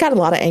 I've got a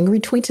lot of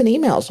angry tweets and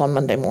emails on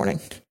Monday morning.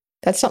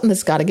 That's something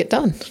that's got to get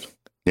done.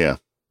 Yeah.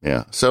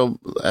 Yeah. So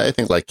I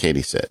think, like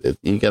Katie said,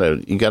 you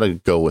gotta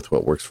go with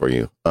what works for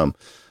you.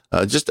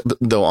 Just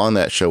though, on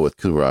that show with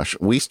Kourosh,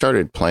 we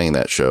started playing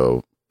that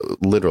show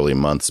literally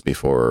months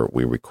before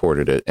we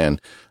recorded it.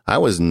 And I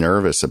was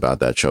nervous about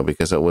that show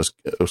because it was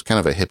kind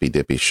of a hippy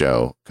dippy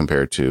show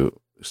compared to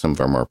some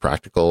of our more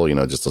practical,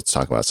 just let's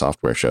talk about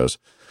software shows.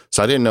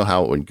 So I didn't know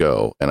how it would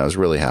go. And I was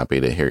really happy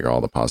to hear all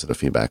the positive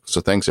feedback.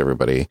 So thanks,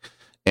 everybody.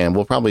 And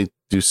we'll probably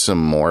do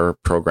some more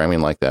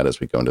programming like that as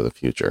we go into the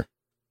future.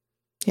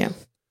 Yeah.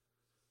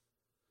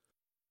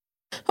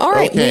 All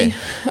right. Okay.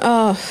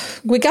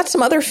 We got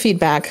some other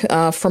feedback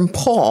from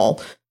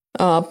Paul.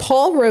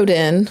 Paul wrote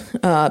in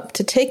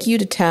to take you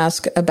to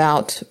task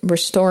about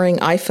restoring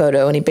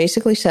iPhoto, and he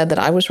basically said that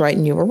I was right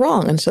and you were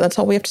wrong. And so that's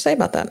all we have to say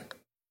about that.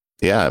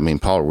 Yeah, I mean,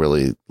 Paul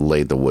really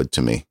laid the wood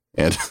to me,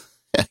 and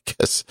I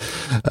guess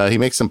he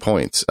makes some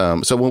points.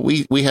 So when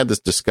we had this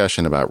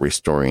discussion about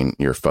restoring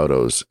your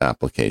Photos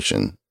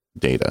application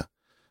data,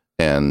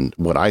 and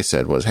what I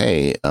said was,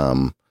 hey,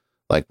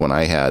 like when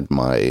I had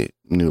my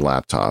new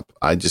laptop,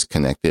 I just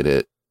connected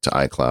it to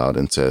iCloud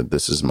and said,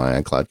 this is my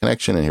iCloud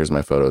connection, and here's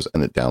my Photos,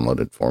 and it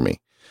downloaded for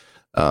me.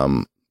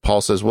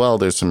 Paul says, well,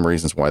 there's some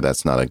reasons why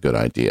that's not a good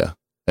idea.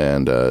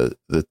 And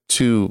the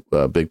two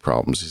big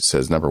problems, he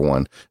says, number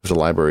one, if the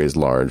library is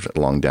large,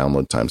 long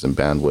download times and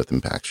bandwidth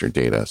impacts your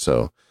data.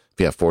 So if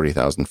you have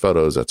 40,000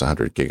 photos, that's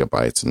 100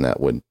 gigabytes, and that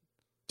would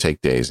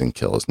take days and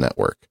kill his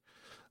network.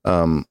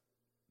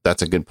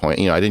 That's a good point.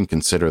 I didn't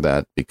consider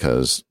that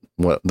because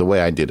the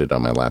way I did it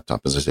on my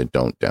laptop is I said,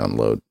 don't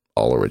download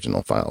all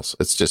original files.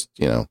 It's just,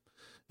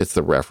 it's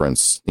the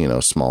reference,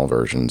 small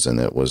versions, and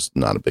it was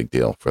not a big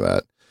deal for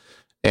that.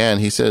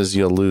 And he says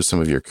you'll lose some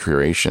of your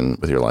curation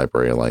with your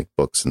library, like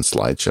books and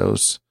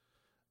slideshows.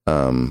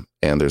 And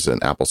there's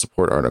an Apple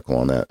support article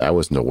on that. I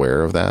wasn't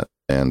aware of that.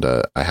 and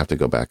I have to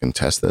go back and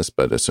test this,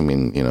 but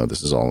assuming,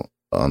 this is all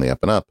on the up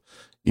and up,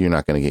 you're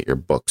not going to get your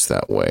books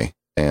that way.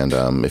 And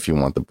if you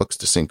want the books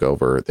to sync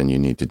over, then you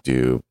need to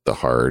do the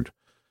hard,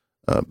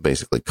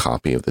 basically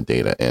copy of the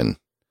data in.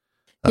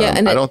 Yeah,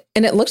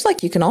 and it looks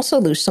like you can also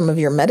lose some of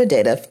your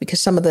metadata because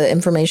some of the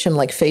information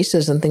like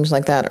faces and things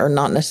like that are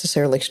not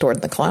necessarily stored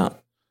in the cloud.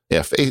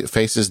 Yeah,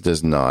 Faces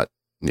does not,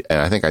 and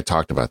I think I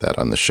talked about that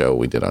on the show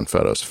we did on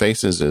photos.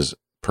 Faces is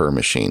per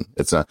machine.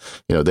 It's not,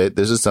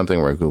 this is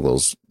something where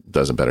Google's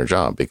does a better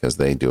job because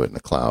they do it in the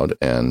cloud,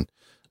 and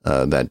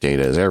that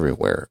data is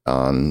everywhere.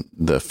 On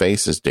the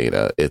Faces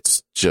data,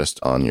 it's just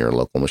on your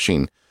local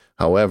machine.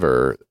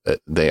 However,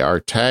 they are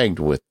tagged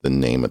with the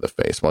name of the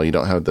face. While you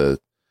don't have the,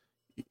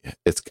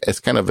 it's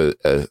kind of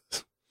the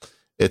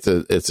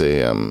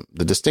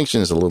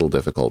distinction is a little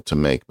difficult to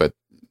make, but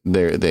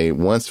they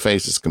once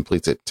Faces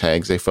completes it,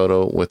 tags a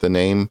photo with a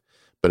name,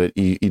 but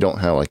you don't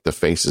have like the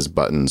Faces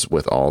buttons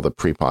with all the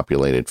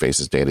pre-populated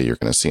Faces data you're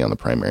going to see on the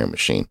primary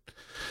machine.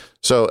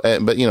 So,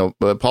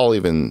 but Paul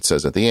even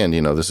says at the end,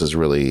 this is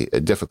really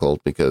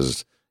difficult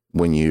because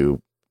when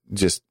you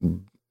just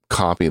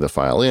copy the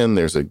file in,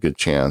 there's a good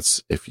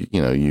chance if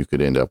you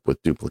could end up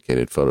with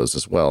duplicated photos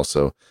as well.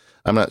 So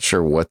I'm not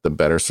sure what the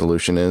better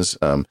solution is.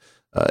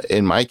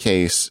 In my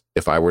case,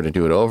 if I were to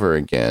do it over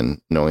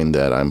again, knowing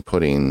that I'm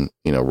putting,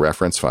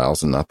 reference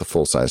files and not the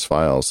full size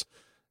files,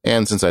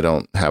 and since I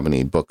don't have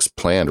any books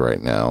planned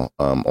right now,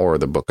 or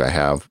the book I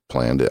have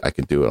planned, I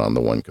could do it on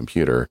the one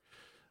computer.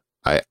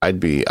 I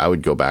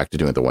would go back to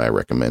doing it the way I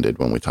recommended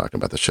when we talked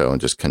about the show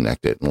and just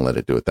connect it and let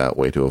it do it that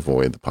way to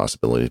avoid the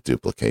possibility of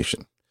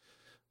duplication.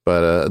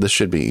 But this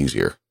should be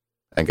easier,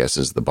 I guess,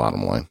 is the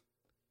bottom line.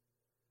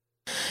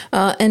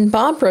 And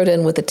Bob wrote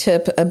in with a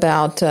tip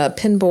about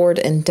Pinboard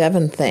and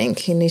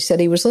DevonThink. And he said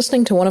he was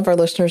listening to one of our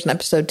listeners in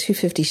episode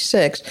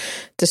 256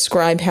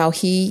 describe how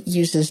he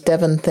uses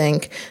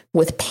DevonThink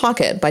with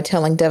Pocket by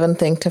telling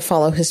DevonThink to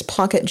follow his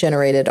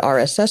Pocket-generated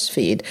RSS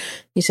feed.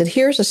 He said,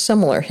 here's a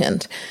similar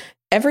hint.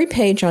 Every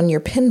page on your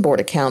Pinboard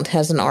account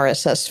has an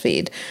RSS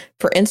feed.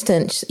 For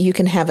instance, you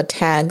can have a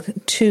tag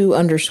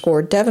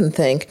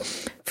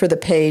to_DevonThink for the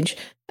page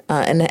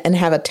and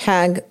have a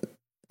tag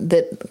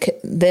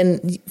that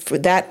then for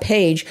that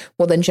page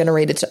will then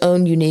generate its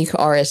own unique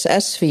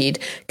RSS feed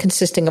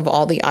consisting of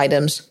all the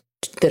items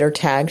that are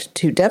tagged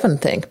to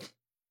DevonThink.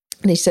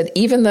 And he said,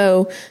 even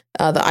though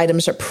the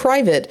items are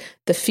private,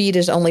 the feed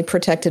is only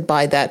protected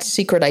by that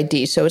secret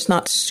ID, so it's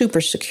not super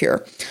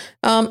secure.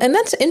 And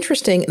that's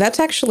interesting.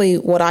 That's actually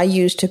what I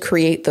use to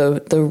create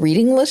the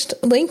reading list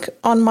link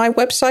on my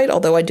website,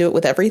 although I do it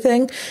with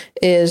everything,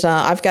 is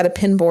I've got a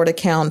Pinboard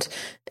account,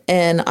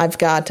 and I've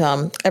got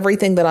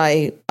everything that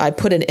I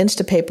put in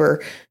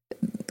Instapaper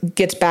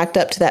gets backed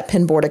up to that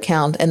Pinboard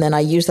account, and then I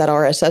use that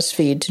RSS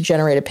feed to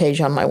generate a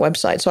page on my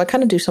website. So I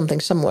kind of do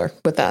something similar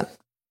with that.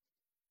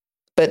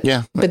 But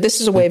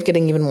this is a way of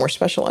getting even more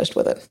specialized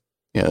with it.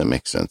 Yeah, that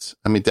makes sense.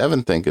 I mean,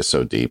 DevonThink is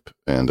so deep,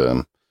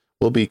 and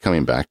we'll be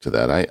coming back to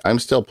that. I'm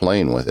still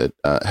playing with it.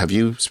 Have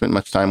you spent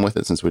much time with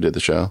it since we did the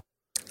show?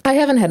 I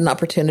haven't had an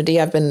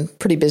opportunity. I've been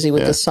pretty busy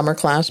with this summer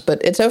class,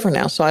 but it's over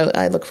now, so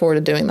I look forward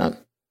to doing that.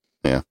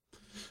 Yeah.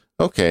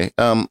 Okay.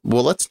 Well,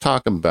 let's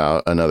talk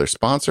about another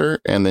sponsor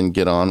and then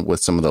get on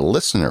with some of the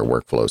listener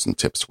workflows and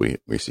tips we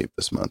received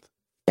this month.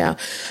 Yeah.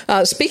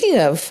 Speaking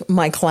of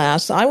my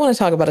class, I want to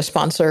talk about a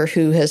sponsor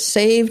who has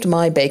saved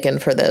my bacon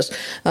for this,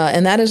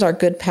 and that is our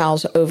good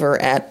pals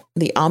over at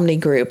the Omni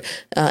Group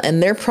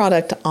and their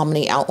product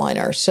Omni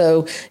Outliner.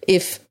 So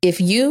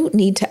if you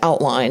need to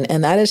outline,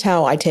 and that is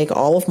how I take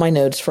all of my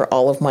notes for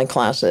all of my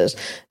classes,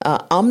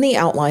 Omni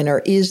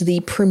Outliner is the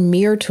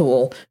premier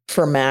tool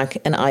for Mac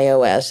and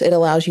iOS. It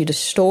allows you to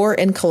store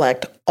and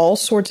collect all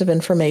sorts of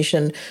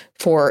information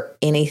for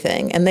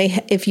anything. And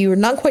if you're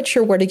not quite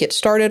sure where to get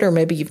started, or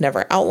maybe you've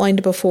never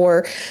outlined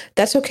before,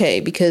 that's okay,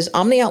 because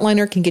Omni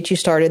Outliner can get you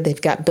started.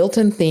 They've got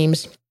built-in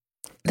themes.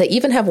 They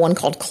even have one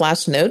called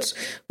Class Notes,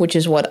 which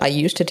is what I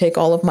use to take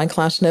all of my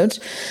class notes.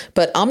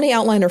 But Omni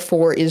Outliner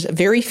 4 is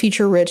very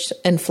feature-rich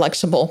and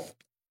flexible.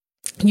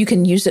 You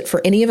can use it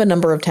for any of a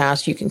number of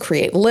tasks. You can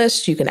create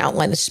lists, you can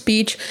outline a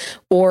speech,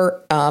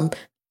 or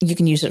you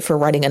can use it for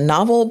writing a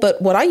novel.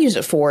 But what I use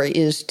it for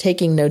is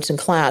taking notes in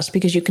class,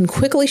 because you can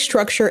quickly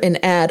structure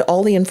and add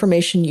all the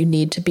information you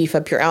need to beef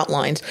up your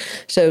outlines.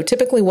 So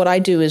typically what I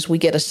do is we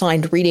get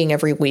assigned reading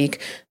every week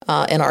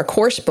in our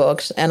course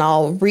books, and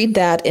I'll read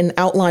that and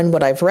outline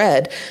what I've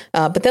read.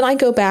 But then I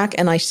go back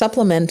and I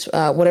supplement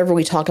whatever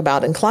we talk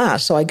about in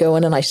class. So I go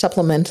in and I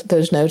supplement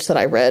those notes that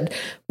I read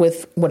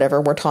with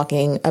whatever we're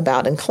talking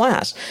about in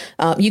class.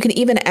 You can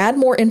even add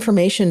more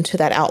information to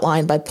that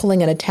outline by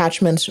pulling in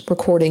attachments,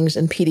 recordings,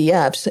 and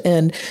PDFs.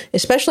 And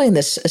especially in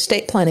this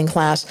estate planning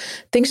class,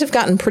 things have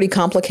gotten pretty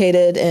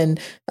complicated, and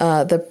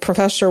the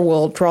professor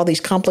will draw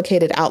these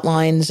complicated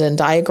outlines and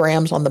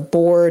diagrams on the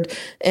board.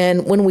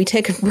 And when we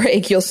take a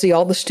break, you'll see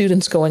all the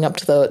students going up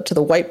to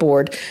the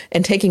whiteboard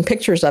and taking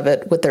pictures of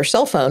it with their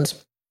cell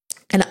phones.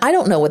 And I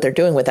don't know what they're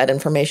doing with that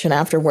information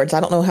afterwards. I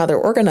don't know how they're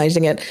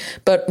organizing it.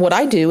 But what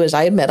I do is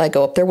I admit I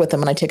go up there with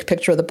them and I take a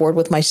picture of the board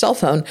with my cell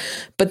phone.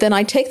 But then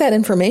I take that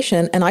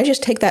information and I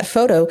just take that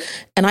photo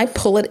and I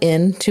pull it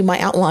into my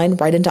outline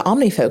right into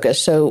OmniFocus.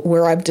 So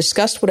where I've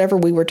discussed whatever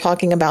we were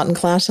talking about in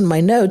class in my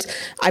notes,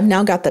 I've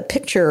now got the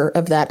picture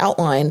of that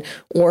outline,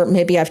 or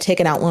maybe I've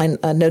taken outline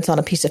notes on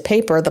a piece of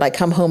paper that I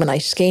come home and I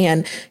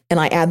scan and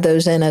I add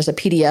those in as a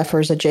PDF or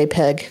as a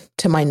JPEG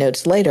to my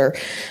notes later.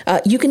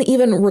 You can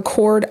even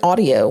record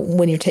audio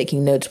when you're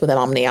taking notes with an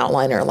Omni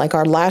Outliner. Like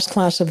our last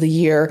class of the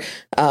year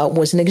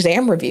was an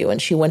exam review,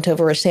 and she went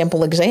over a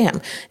sample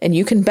exam. And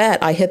you can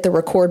bet I hit the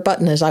record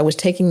button as I was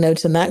taking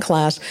notes in that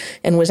class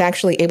and was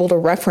actually able to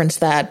reference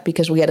that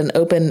because we had an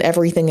open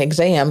everything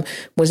exam,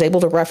 was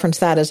able to reference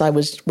that as I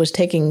was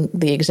taking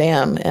the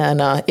exam.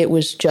 And it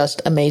was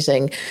just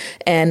amazing.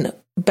 And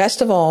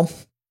best of all,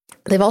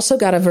 they've also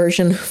got a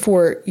version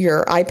for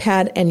your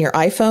iPad and your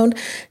iPhone,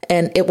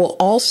 and it will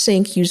all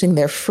sync using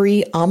their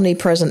free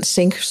Omnipresent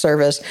Sync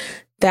service.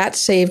 That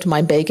saved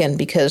my bacon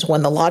because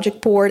when the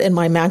Logic board and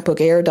my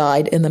MacBook Air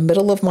died in the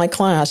middle of my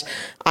class,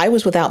 I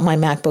was without my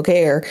MacBook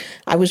Air.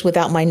 I was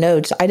without my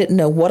notes. I didn't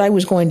know what I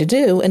was going to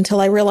do until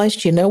I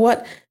realized, you know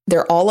what?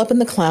 They're all up in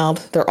the cloud.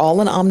 They're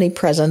all in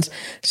Omnipresence.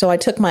 So I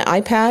took my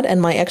iPad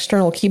and my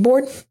external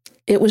keyboard.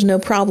 It was no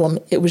problem.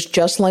 It was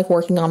just like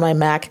working on my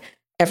Mac.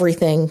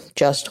 Everything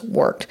just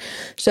worked.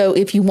 So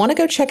if you want to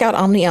go check out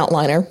Omni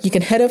Outliner, you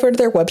can head over to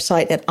their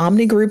website at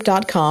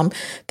omnigroup.com.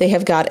 They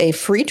have got a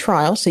free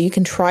trial, so you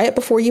can try it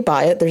before you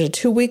buy it. There's a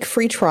 2-week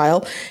free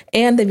trial,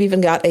 and they've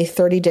even got a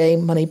 30-day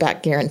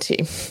money-back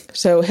guarantee.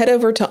 So head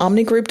over to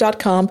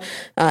omnigroup.com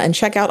and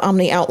check out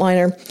Omni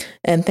Outliner,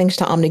 and thanks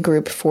to Omni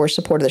Group for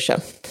support of the show.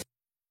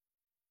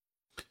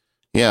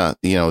 Yeah,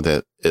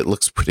 that it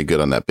looks pretty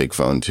good on that big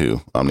phone too,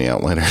 Omni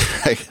Outliner.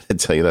 I gotta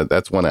tell you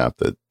that's one app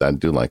that I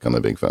do like on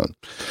the big phone.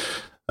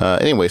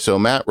 Anyway, so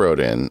Matt wrote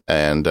in,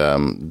 and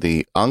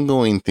the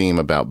ongoing theme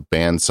about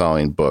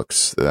bandsawing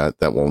books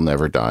that will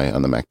never die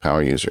on the Mac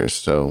Power Users.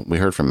 So we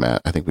heard from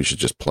Matt. I think we should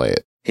just play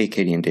it. Hey,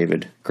 Katie and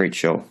David. Great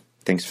show.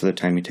 Thanks for the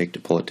time you take to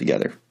pull it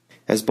together.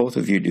 As both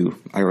of you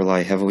do, I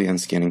rely heavily on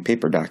scanning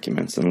paper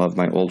documents and love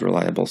my old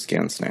reliable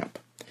ScanSnap.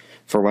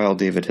 For a while,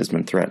 David has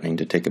been threatening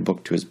to take a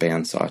book to his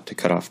bandsaw to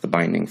cut off the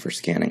binding for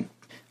scanning.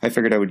 I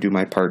figured I would do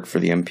my part for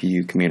the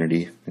MPU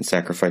community and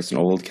sacrifice an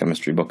old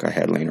chemistry book I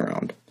had laying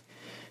around.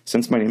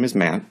 Since my name is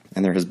Matt,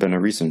 and there has been a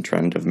recent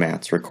trend of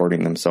Matts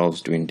recording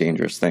themselves doing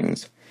dangerous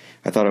things,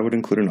 I thought I would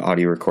include an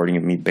audio recording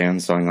of me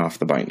bandsawing off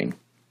the binding.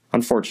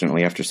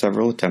 Unfortunately, after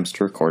several attempts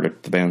to record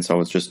it, the bandsaw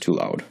was just too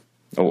loud.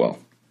 Oh well.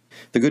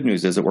 The good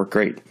news is it worked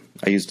great.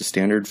 I used a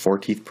standard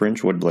 4-teeth per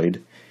inch wood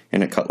blade,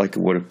 and it cut like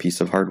it would a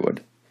piece of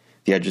hardwood.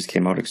 The edges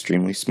came out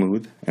extremely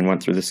smooth and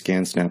went through the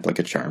ScanSnap like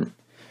a charm.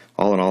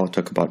 All in all, it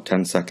took about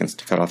 10 seconds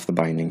to cut off the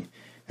binding,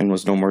 and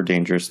was no more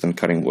dangerous than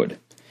cutting wood.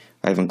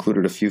 I have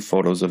included a few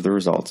photos of the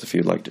results if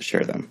you'd like to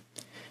share them.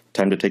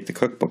 Time to take the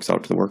cookbooks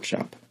out to the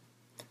workshop.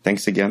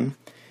 Thanks again,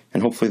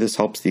 and hopefully this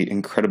helps the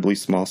incredibly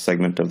small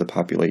segment of the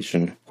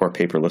population who are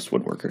paperless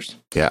woodworkers.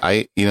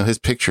 Yeah, his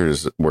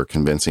pictures were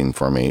convincing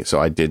for me,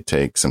 so I did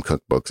take some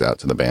cookbooks out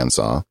to the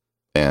bandsaw,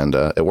 and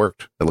it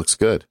worked. It looks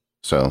good.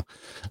 So,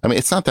 I mean,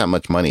 it's not that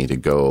much money to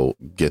go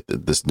get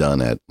this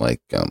done at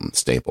like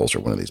Staples or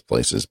one of these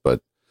places.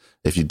 But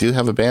if you do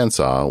have a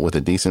bandsaw with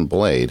a decent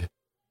blade,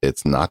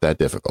 it's not that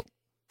difficult.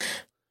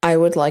 I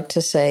would like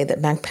to say that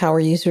Mac Power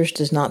Users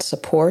does not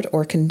support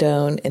or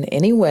condone in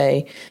any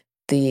way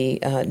the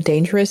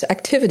dangerous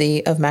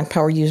activity of Mac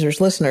Power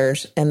Users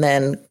listeners and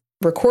then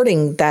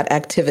recording that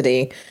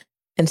activity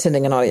and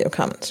sending an audio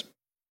comments.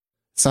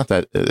 It's not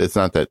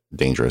that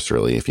dangerous,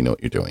 really, if you know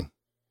what you're doing.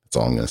 That's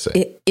all I'm going to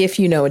say. If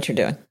you know what you're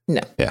doing. No.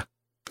 Yeah.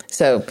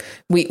 So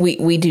we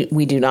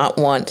do not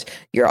want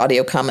your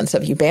audio comments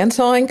of you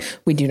bandsawing.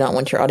 We do not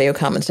want your audio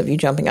comments of you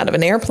jumping out of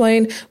an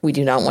airplane. We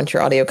do not want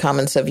your audio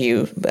comments of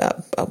you.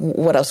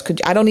 What else could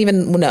you? I don't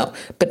even know.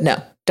 But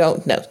no,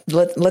 don't know.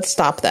 Let's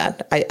stop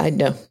that. I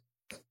know.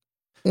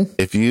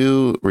 If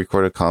you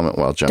record a comment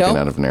while jumping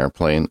out of an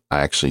airplane, I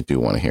actually do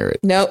want to hear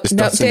it. No, Just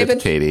don't send David. it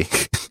to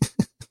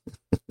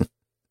Katie.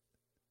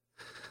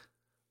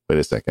 Wait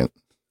a second.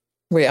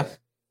 Yeah.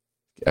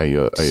 Are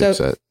you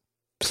upset?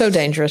 So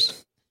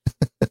dangerous.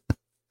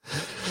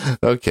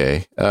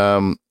 Okay.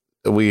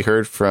 We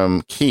heard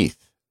from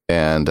Keith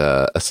and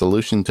a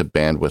solution to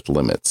bandwidth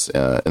limits.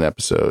 In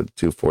episode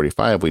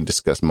 245, we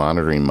discussed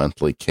monitoring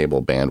monthly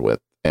cable bandwidth.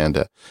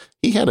 And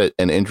he had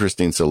an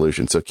interesting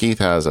solution. So Keith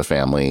has a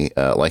family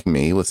like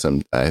me with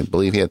I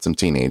believe he had some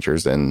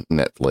teenagers and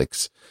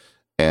Netflix,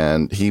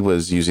 and he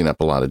was using up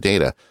a lot of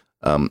data.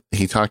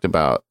 He talked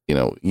about,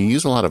 you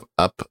use a lot of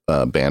up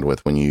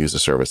bandwidth when you use a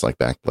service like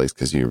Backblaze,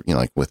 because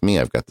like with me,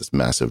 I've got this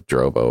massive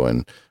Drobo.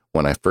 And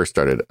when I first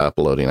started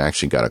uploading, I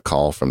actually got a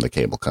call from the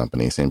cable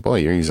company saying, boy,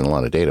 you're using a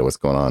lot of data. What's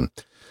going on?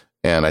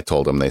 And I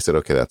told them, they said,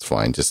 okay, that's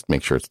fine. Just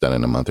make sure it's done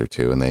in a month or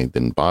two. And they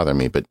didn't bother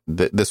me. But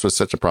this was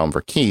such a problem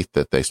for Keith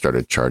that they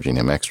started charging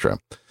him extra.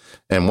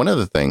 And one of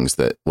the things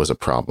that was a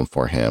problem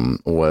for him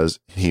was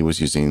he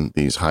was using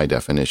these high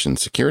definition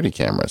security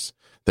cameras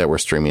that were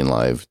streaming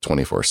live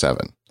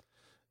 24/7.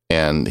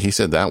 And he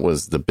said that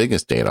was the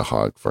biggest data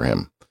hog for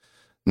him.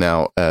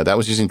 Now, that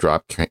was using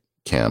drop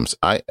cams.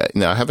 I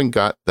haven't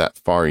got that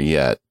far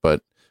yet,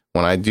 but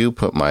when I do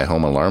put my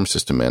home alarm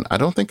system in, I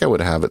don't think I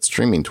would have it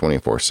streaming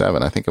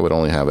 24/7. I think I would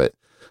only have it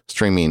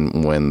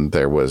streaming when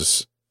there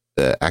was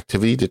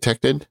activity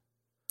detected.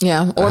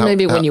 Yeah, or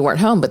maybe when you weren't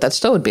home, but that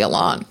still would be a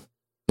lot.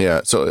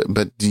 Yeah. So,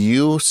 but do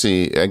you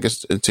see, I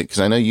guess, because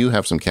I know you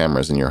have some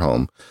cameras in your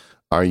home,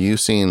 are you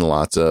seeing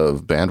lots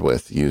of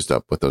bandwidth used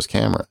up with those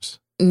cameras?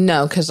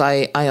 No, because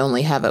I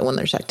only have it when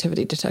there's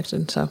activity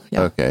detected. So,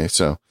 yeah. Okay.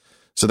 So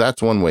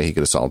that's one way he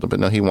could have solved it, but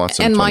no, he wants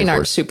some. And mine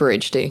aren't super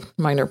HD.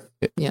 Mine are,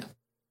 yeah.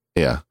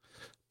 Yeah.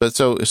 But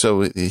so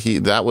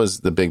that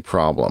was the big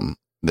problem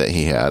that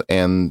he had.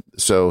 And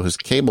so his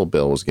cable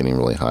bill was getting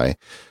really high.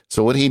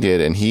 So what he did,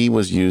 and he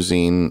was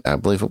using, I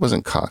believe it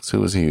wasn't Cox.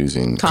 Who was he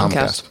using?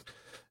 Comcast.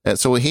 And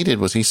so what he did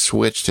was he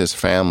switched his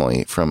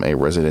family from a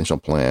residential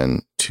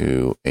plan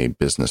to a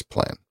business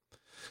plan.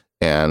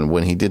 And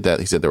when he did that,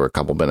 he said there were a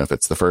couple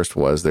benefits. The first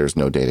was there's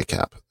no data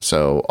cap.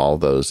 So all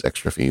those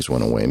extra fees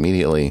went away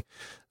immediately.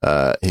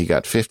 He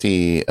got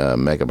 50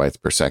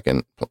 megabytes per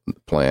second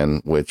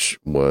plan, which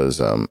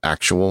was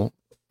actual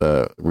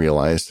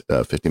realized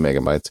 50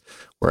 megabytes,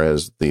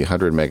 whereas the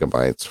 100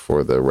 megabytes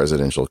for the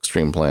residential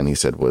extreme plan, he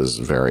said, was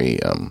very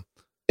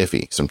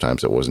iffy.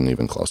 Sometimes it wasn't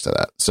even close to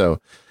that. So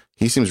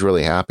he seems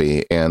really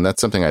happy, and that's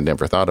something I'd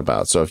never thought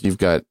about. So if you've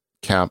got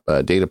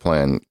data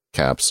plan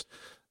caps,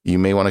 you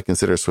may want to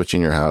consider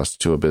switching your house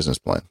to a business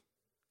plan.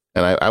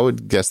 And I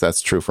would guess that's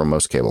true for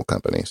most cable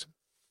companies.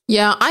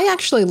 Yeah, I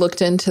actually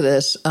looked into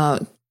this.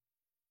 One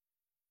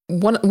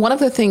of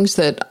the things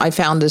that I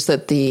found is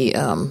that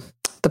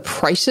the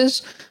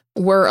prices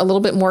were a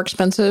little bit more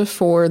expensive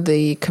for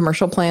the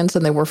commercial plans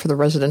than they were for the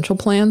residential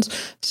plans.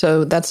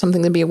 So that's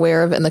something to be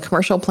aware of. And the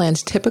commercial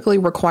plans typically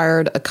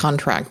required a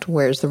contract,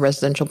 whereas the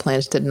residential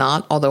plans did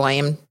not. Although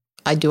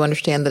I do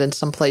understand that in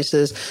some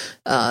places,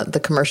 the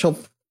commercial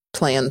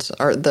plans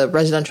or the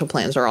residential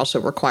plans are also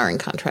requiring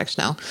contracts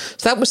now.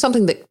 So that was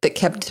something that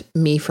kept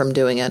me from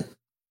doing it.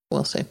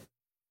 We'll see.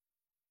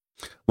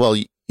 Well,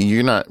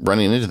 you're not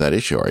running into that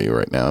issue, are you,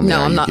 right now? I mean,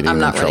 no, I'm not. I'm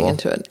not running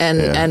into it.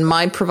 And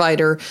my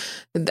provider,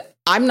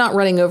 I'm not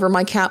running over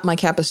my cap. My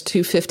cap is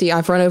 $250.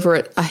 I've run over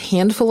it a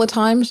handful of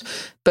times,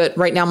 but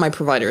right now my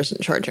provider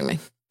isn't charging me.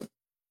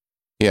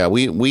 Yeah,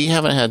 we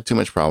haven't had too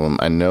much problem.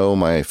 I know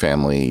my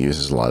family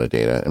uses a lot of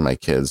data, and my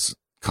kids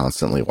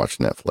constantly watch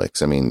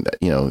Netflix. I mean,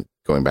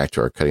 going back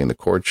to our Cutting the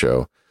Cord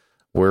show,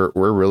 we're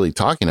really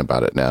talking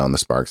about it now in the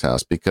Sparks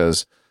house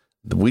because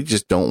we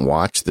just don't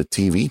watch the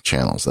TV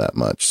channels that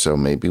much. So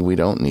maybe we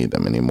don't need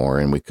them anymore,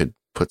 and we could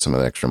put some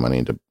of the extra money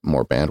into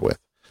more bandwidth.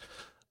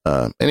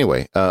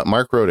 Anyway,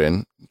 Mark wrote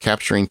in,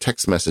 capturing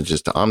text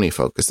messages to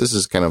OmniFocus. This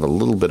is kind of a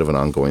little bit of an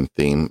ongoing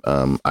theme.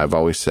 I've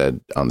always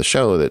said on the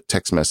show that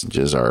text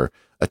messages are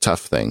a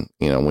tough thing.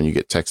 When you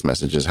get text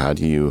messages, how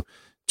do you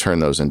turn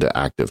those into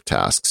active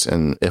tasks?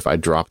 And if I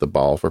drop the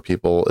ball for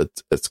people,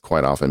 it's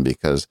quite often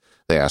because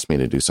they ask me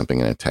to do something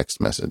in a text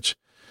message.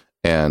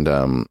 And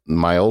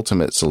my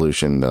ultimate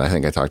solution that I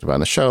think I talked about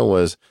in the show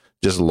was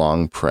just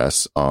long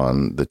press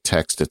on the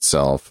text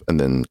itself and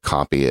then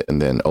copy it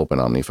and then open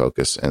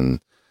OmniFocus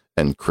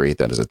and create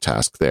that as a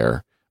task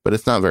there. But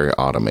it's not very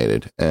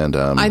automated. And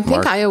I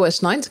think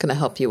iOS 9 is going to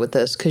help you with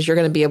this because you're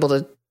going to be able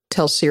to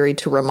tell Siri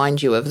to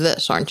remind you of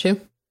this, aren't you?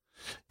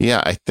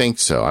 Yeah, I think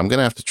so. I'm going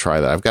to have to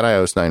try that. I've got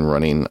iOS 9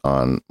 running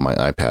on my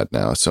iPad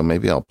now, so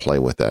maybe I'll play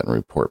with that and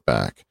report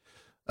back.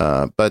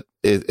 But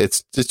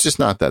it's just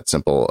not that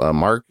simple.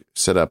 Mark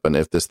set up an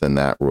if this then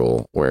that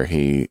rule where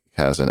he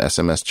has an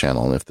SMS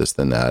channel and if this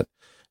then that,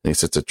 and he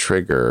sets a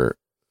trigger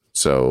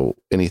so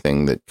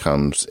anything that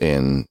comes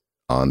in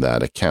on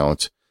that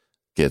account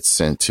gets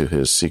sent to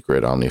his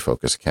secret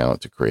OmniFocus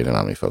account to create an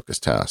OmniFocus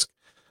task.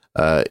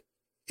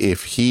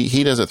 If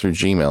he does it through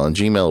Gmail, and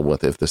Gmail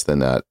with if this then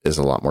that is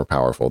a lot more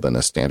powerful than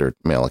a standard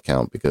mail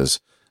account because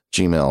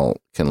Gmail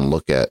can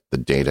look at the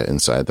data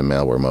inside the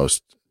mail where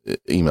most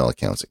email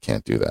accounts, it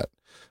can't do that.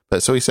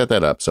 But so he set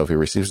that up. So if he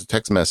receives a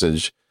text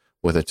message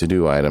with a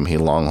to-do item, he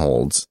long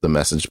holds the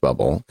message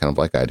bubble, kind of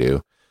like I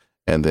do.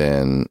 And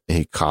then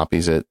he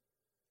copies it.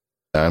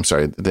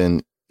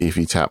 Then if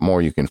you tap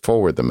more, you can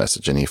forward the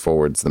message, and he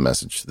forwards the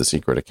message to the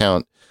secret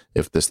account.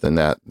 If this, then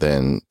that,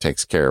 then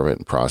takes care of it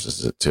and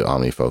processes it to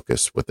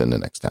OmniFocus within the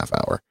next half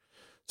hour.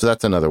 So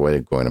that's another way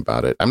of going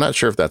about it. I'm not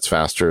sure if that's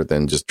faster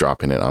than just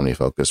dropping it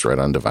OmniFocus right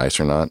on device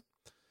or not.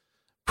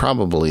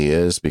 Probably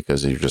is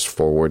because you're just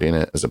forwarding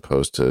it as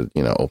opposed to,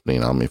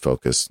 opening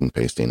OmniFocus and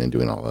pasting and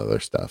doing all the other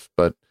stuff.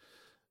 But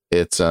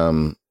it's,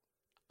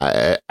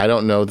 I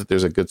don't know that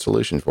there's a good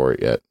solution for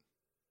it yet.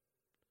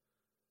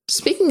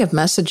 Speaking of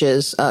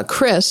messages,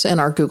 Chris in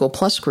our Google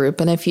Plus group,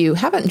 and if you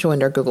haven't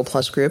joined our Google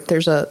Plus group,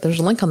 there's a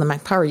link on the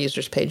Mac Power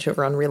Users page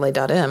over on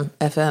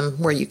relay.fm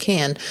where you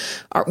can.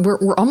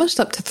 We're almost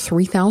up to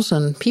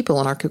 3,000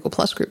 people in our Google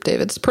Plus group,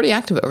 David. It's pretty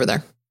active over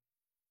there.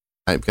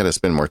 I've got to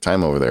spend more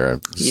time over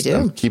there. You do.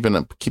 I'm keeping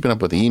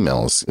up with the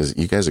emails.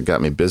 You guys have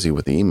got me busy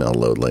with the email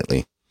load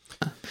lately.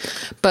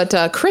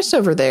 But Chris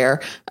over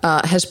there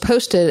has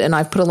posted, and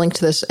I've put a link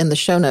to this in the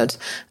show notes,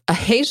 a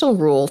Hazel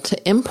rule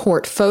to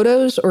import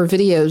photos or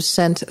videos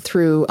sent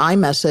through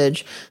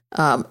iMessage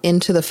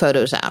into the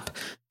Photos app.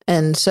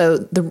 And so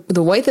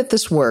the way that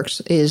this works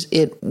is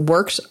it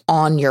works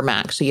on your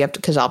Mac. So you have to,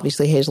 because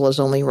obviously Hazel is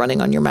only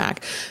running on your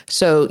Mac.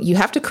 So you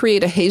have to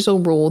create a Hazel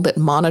rule that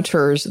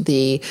monitors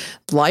the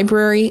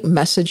library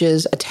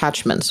messages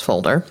attachments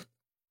folder.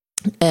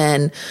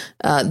 And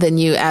then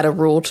you add a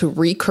rule to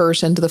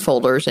recurse into the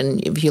folders.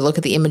 And if you look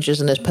at the images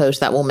in this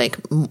post, that will make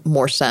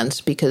more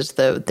sense because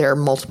there are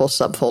multiple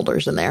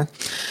subfolders in there.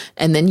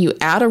 And then you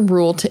add a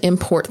rule to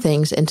import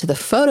things into the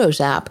Photos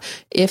app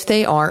if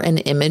they are an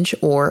image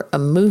or a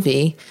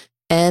movie.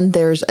 And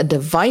there's a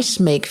device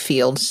make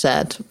field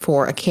set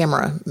for a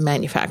camera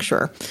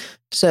manufacturer.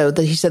 So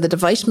he said the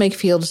device make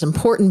field is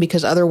important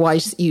because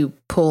otherwise you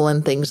pull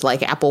in things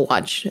like Apple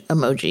Watch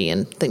emoji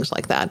and things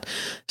like that.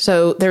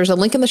 So there's a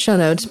link in the show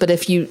notes. But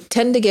if you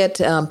tend to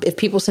get, if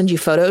people send you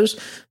photos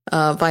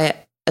via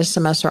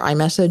SMS or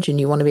iMessage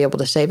and you want to be able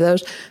to save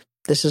those,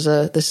 this is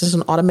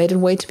an automated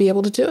way to be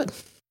able to do it.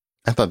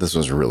 I thought this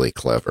was really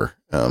clever.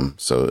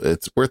 So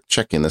it's worth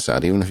checking this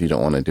out, even if you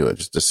don't want to do it,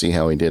 just to see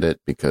how he did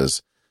it,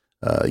 because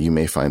you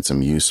may find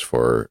some use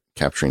for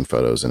capturing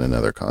photos in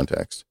another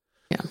context.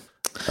 Yeah.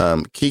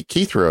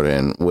 Keith wrote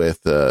in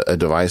with a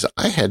device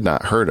I had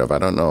not heard of. I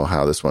don't know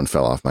how this one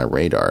fell off my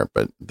radar,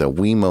 but the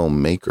Wemo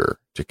Maker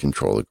to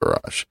control the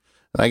garage.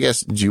 And I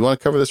guess, do you want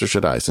to cover this or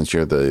should I, since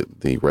you're the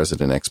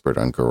resident expert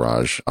on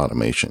garage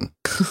automation?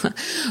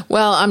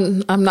 Well,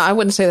 I'm not, I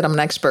wouldn't say that I'm an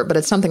expert, but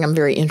it's something I'm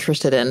very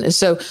interested in.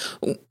 So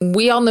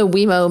we all know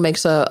Wemo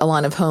makes a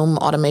line of home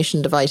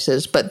automation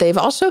devices, but they've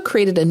also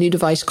created a new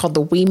device called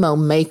the Wemo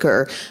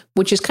Maker,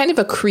 which is kind of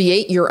a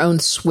create your own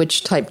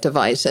switch type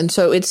device. And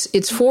so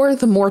it's for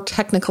the more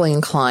technically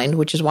inclined,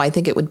 which is why I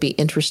think it would be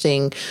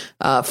interesting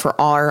for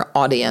our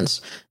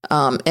audience.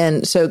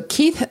 And so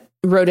Keith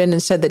wrote in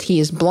and said that he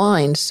is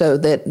blind, so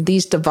that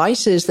these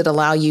devices that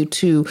allow you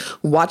to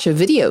watch a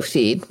video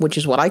feed, which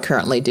is what I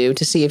currently do,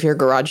 to see if your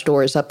garage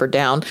door is up or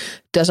down,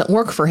 doesn't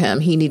work for him.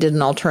 He needed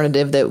an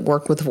alternative that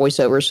worked with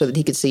VoiceOver so that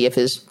he could see if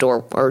his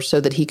door, or so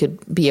that he could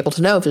be able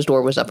to know if his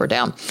door was up or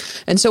down.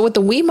 And so what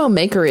the Wemo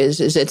Maker is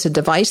it's a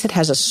device that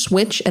has a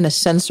switch and a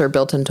sensor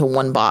built into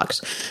one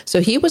box. So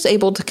he was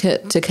able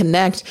to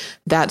connect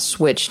that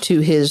switch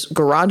to his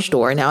garage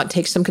door. Now it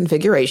takes some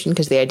configuration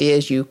because the idea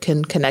is you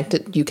can connect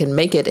it, you can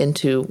make it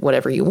into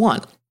whatever you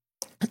want.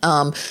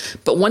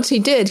 But once he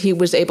did, he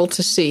was able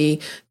to see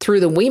through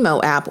the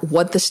Wemo app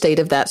what the state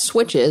of that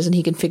switch is, and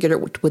he configured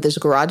it with his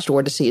garage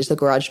door to see is the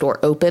garage door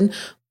open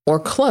or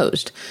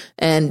closed.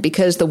 And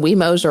because the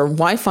Wemos are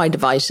Wi-Fi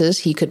devices,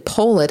 he could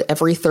poll it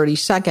every 30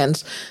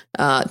 seconds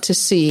to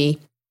see.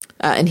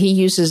 And he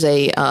uses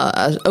a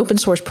open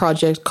source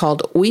project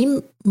called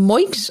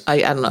Ouimaux. I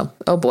don't know.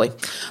 Oh boy.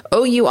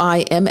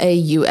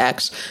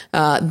 Ouimaux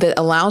that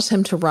allows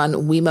him to run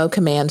Wemo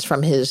commands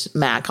from his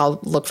Mac.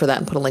 I'll look for that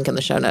and put a link in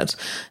the show notes.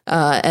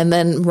 And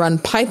then run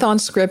Python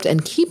script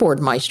and Keyboard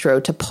Maestro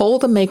to poll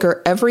the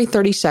maker every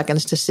 30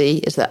 seconds to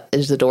see is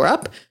the door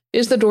up?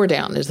 Is the door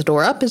down? Is the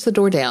door up? Is the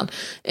door down?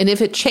 And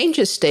if it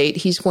changes state,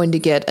 he's going to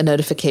get a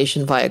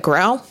notification via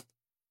Growl.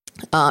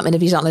 And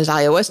if he's on his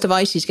iOS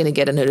device, he's going to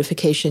get a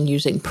notification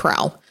using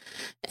Prowl.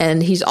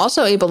 And he's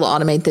also able to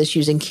automate this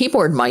using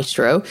Keyboard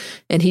Maestro.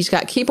 And he's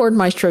got Keyboard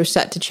Maestro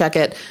set to check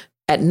it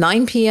at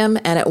 9 p.m.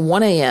 and at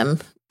 1 a.m.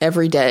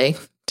 every day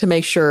to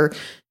make sure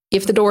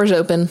if the door is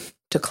open,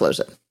 to close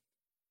it.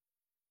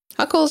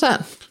 How cool is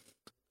that?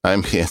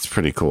 It's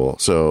pretty cool.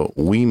 So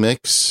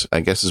Ouimaux,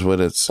 I guess is what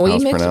it's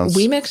pronounced.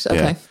 Ouimaux? Okay.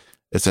 Yeah.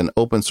 It's an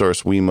open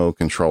source Wemo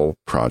control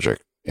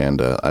project.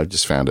 And I've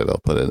just found it.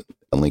 I'll put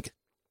a link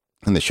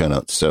in the show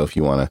notes. So if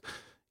you want to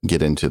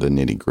get into the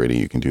nitty gritty,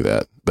 you can do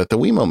that. But the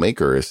Wemo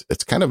Maker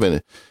it's kind of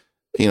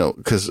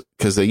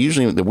because they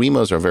usually, the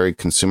Wemos are very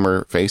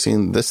consumer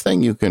facing. This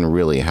thing you can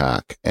really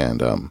hack.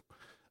 And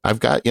I've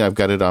got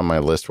it on my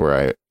list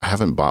where I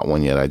haven't bought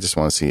one yet. I just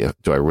want to see,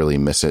 do I really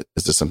miss it?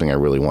 Is this something I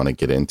really want to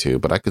get into?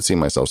 But I could see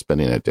myself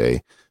spending a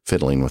day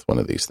fiddling with one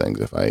of these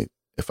things if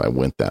I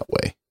went that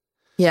way.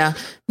 Yeah.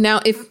 Now,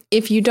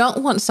 if you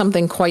don't want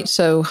something quite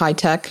so high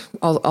tech,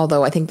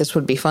 although I think this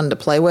would be fun to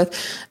play with,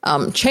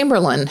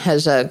 Chamberlain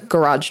has a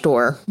garage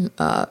door.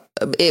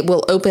 It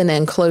will open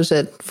and close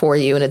it for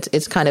you, and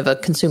it's kind of a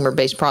consumer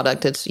based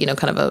product. It's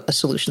kind of a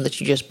solution that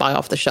you just buy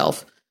off the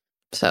shelf.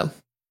 So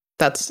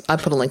I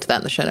put a link to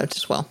that in the show notes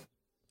as well.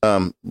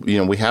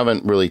 We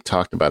haven't really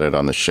talked about it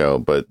on the show,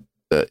 but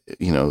the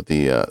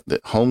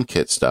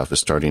HomeKit stuff is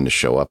starting to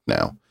show up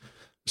now.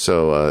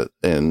 So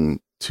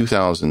in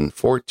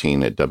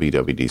 2014 at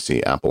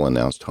WWDC, Apple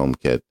announced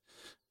HomeKit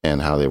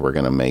and how they were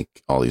going to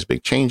make all these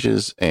big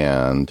changes.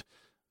 And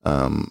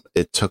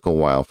it took a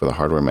while for the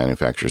hardware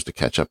manufacturers to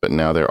catch up. But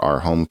now there are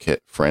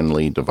HomeKit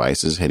friendly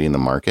devices hitting the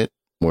market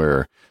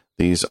where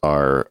these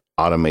are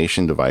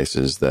automation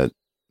devices that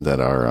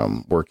are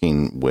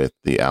working with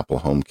the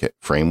Apple HomeKit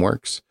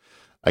frameworks.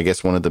 I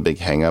guess one of the big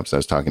hangups, I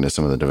was talking to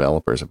some of the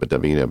developers up at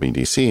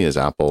WWDC, is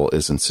Apple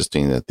is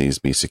insisting that these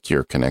be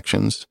secure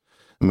connections.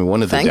 I mean,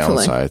 one of the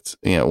Thankfully.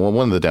 downsides,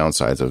 one of the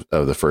downsides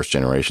of the first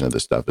generation of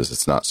this stuff is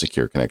it's not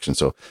secure connection.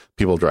 So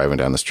people driving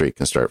down the street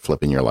can start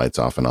flipping your lights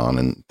off and on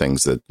and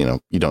things that,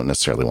 you don't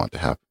necessarily want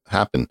to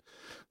happen.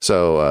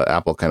 So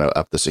Apple kind of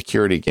upped the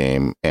security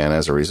game. And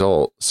as a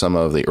result, some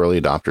of the early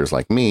adopters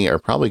like me are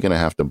probably going to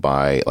have to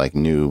buy like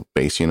new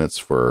base units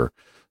for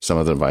some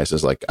of the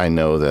devices. Like I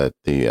know that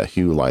the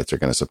Hue lights are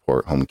going to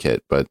support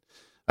HomeKit, but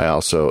I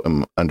also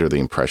am under the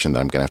impression that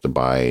I'm going to have to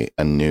buy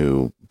a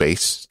new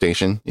base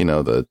station,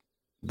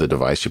 the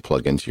device you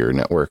plug into your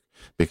network,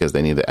 because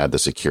they need to add the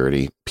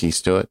security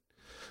piece to it.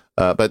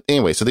 But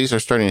anyway, so these are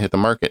starting to hit the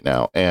market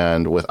now.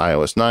 And with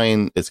iOS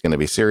 9, it's going to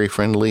be Siri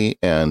friendly.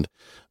 And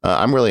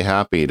I'm really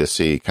happy to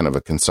see kind of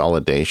a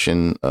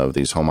consolidation of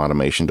these home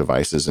automation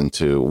devices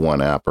into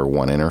one app or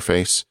one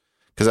interface.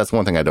 Because that's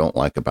one thing I don't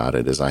like about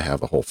it is I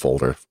have a whole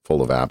folder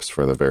full of apps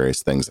for the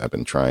various things I've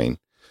been trying.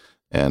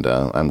 And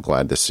I'm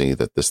glad to see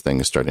that this thing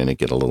is starting to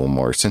get a little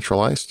more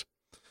centralized.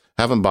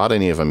 Haven't bought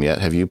any of them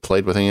yet. Have you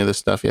played with any of this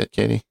stuff yet,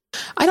 Katie?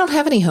 I don't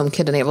have any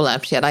HomeKit enabled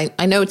apps yet.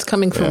 I know it's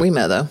coming from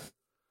Wemo, though.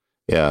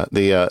 Yeah.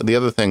 The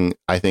other thing,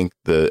 I think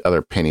the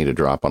other penny to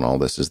drop on all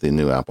this is the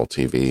new Apple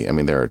TV. I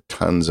mean, there are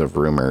tons of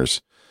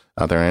rumors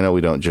out there. I know we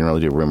don't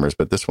generally do rumors,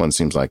 but this one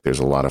seems like there's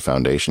a lot of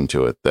foundation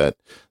to it that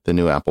the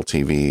new Apple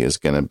TV is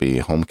going to be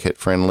HomeKit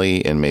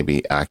friendly and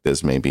maybe act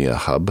as maybe a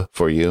hub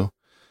for you.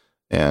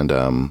 And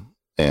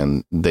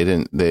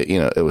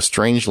it was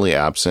strangely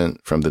absent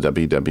from the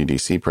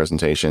WWDC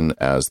presentation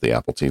as the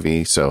Apple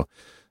TV. So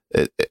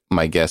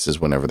my guess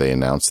is whenever they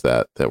announce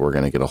that we're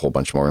going to get a whole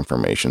bunch more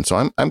information.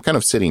 So I'm kind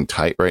of sitting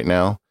tight right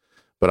now,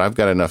 but I've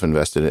got enough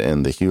invested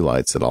in the Hue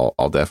lights that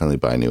I'll definitely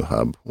buy a new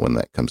hub when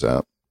that comes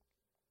out.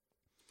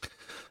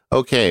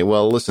 Okay,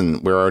 well,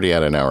 listen, we're already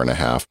at an hour and a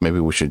half. Maybe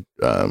we should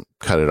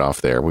cut it off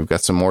there. We've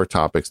got some more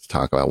topics to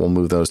talk about. We'll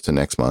move those to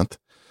next month.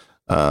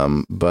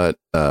 But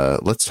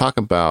let's talk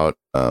about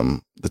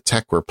the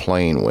tech we're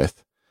playing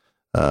with.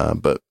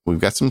 But we've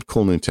got some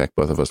cool new tech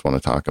both of us want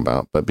to talk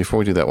about. But before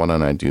we do that, why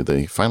don't I do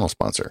the final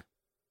sponsor?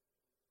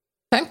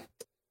 Okay.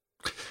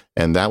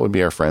 And that would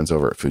be our friends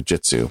over at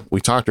Fujitsu. We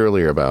talked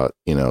earlier about,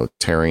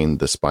 tearing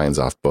the spines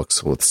off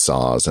books with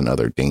saws and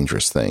other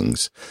dangerous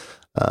things.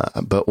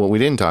 But what we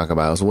didn't talk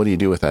about is what do you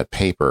do with that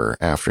paper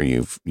after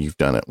you've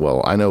done it?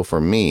 Well, I know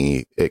for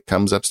me, it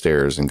comes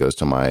upstairs and goes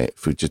to my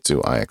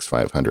Fujitsu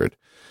IX500.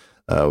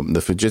 The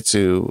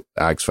Fujitsu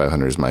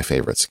IX500 is my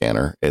favorite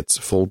scanner. It's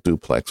full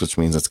duplex, which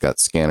means it's got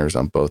scanners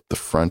on both the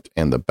front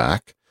and the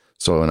back.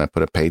 So when I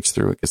put a page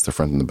through, it gets the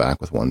front and the back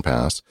with one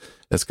pass.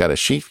 It's got a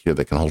sheet feeder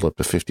that can hold up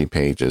to 50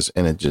 pages,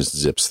 and it just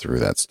zips through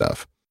that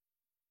stuff.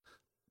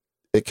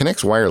 It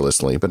connects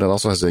wirelessly, but it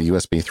also has a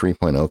USB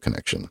 3.0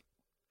 connection.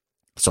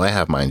 So I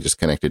have mine just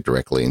connected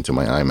directly into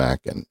my iMac,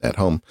 and at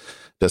home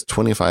does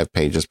 25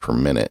 pages per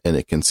minute, and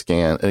it can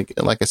scan.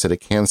 Like I said,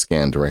 it can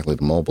scan directly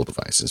to mobile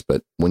devices.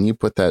 But when you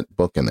put that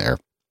book in there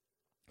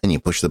and you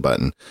push the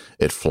button,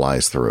 it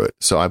flies through it.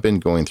 So I've been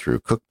going through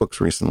cookbooks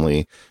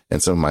recently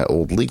and some of my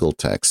old legal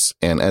texts.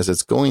 And as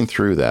it's going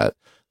through that,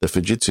 the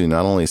Fujitsu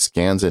not only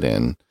scans it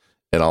in,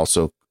 it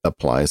also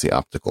applies the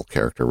optical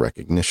character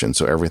recognition.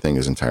 So everything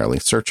is entirely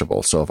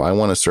searchable. So if I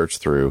want to search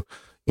through,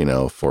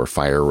 for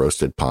fire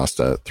roasted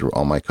pasta through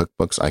all my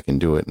cookbooks, I can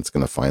do it. And it's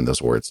going to find those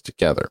words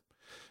together.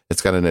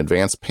 It's got an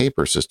advanced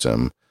paper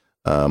system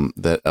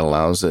that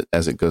allows it,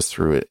 as it goes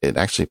through it, it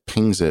actually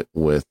pings it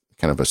with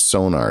kind of a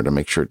sonar to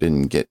make sure it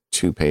didn't get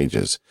 2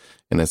 pages.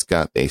 And it's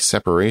got a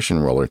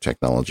separation roller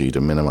technology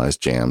to minimize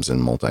jams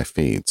and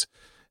multi-feeds.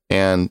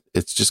 And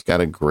it's just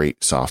got a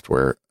great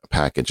software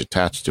package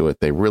attached to it.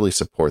 They really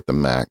support the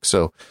Mac.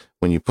 So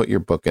when you put your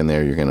book in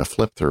there, you're going to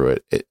flip through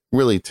it. It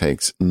really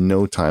takes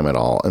no time at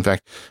all. In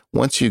fact,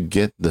 once you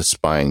get the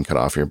spine cut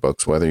off your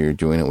books, whether you're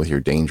doing it with your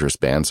dangerous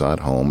bandsaw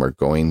at home or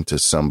going to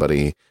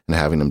somebody and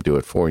having them do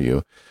it for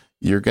you,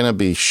 you're going to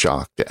be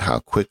shocked at how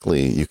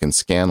quickly you can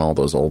scan all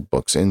those old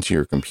books into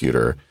your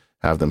computer,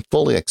 have them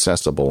fully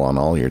accessible on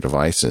all your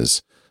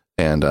devices,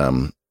 and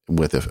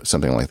with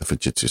something like the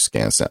Fujitsu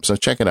ScanSnap. So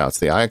check it out. It's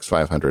the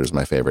IX500 is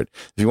my favorite.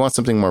 If you want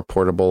something more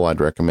portable, I'd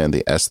recommend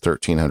the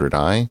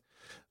S1300i.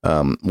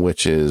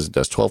 Which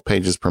does 12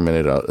 pages per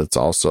minute. It's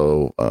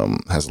also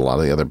has a lot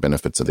of the other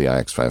benefits of the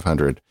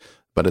IX500,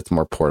 but it's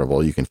more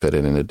portable. You can fit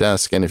it in a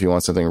desk. And if you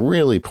want something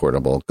really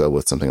portable, go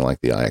with something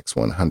like the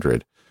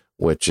IX100,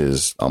 which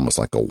is almost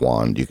like a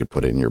wand. You could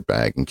put it in your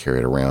bag and carry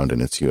it around,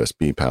 and it's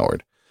USB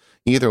powered.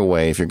 Either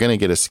way, if you're going to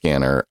get a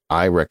scanner,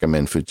 I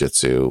recommend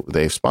Fujitsu.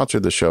 They've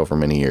sponsored the show for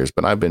many years,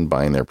 but I've been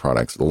buying their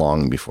products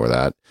long before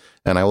that,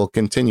 and I will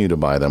continue to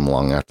buy them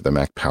long after the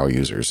Mac Power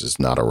Users is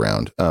not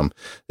around.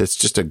 It's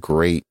just a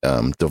great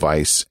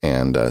device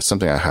and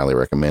something I highly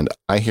recommend.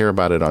 I hear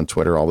about it on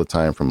Twitter all the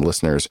time from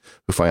listeners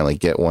who finally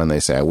get one. They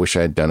say, I wish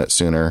I had done it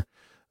sooner.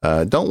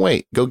 Don't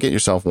wait. Go get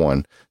yourself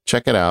one.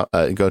 Check it out.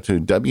 Go to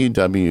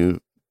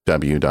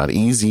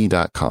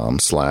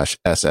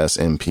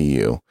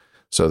www.ez.com/SSMPU.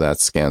 So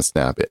that's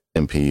ScanSnap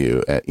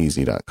MPU at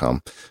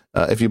easy.com.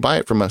 If you buy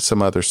it from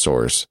some other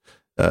source,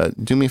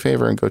 do me a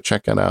favor and go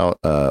check it out.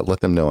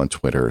 Let them know on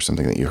Twitter or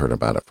something that you heard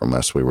about it from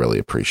us. We really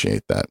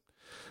appreciate that.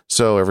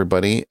 So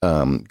everybody,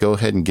 go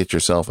ahead and get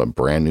yourself a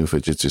brand new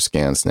Fujitsu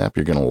ScanSnap.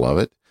 You're going to love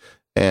it.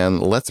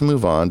 And let's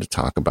move on to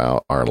talk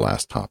about our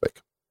last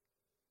topic.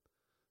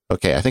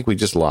 Okay, I think we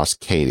just lost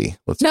Katie.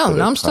 No,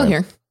 I'm still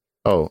here.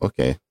 Oh,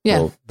 okay. Yeah.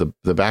 Well,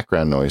 the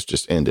background noise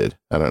just ended.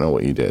 I don't know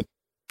what you did.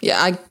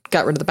 Yeah, I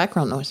got rid of the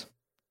background noise.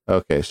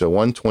 Okay, so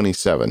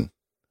 127.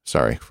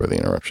 Sorry for the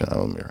interruption.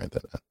 Let me write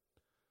that down.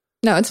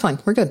 No, it's fine.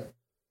 We're good.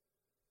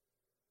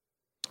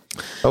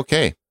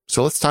 Okay,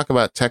 so let's talk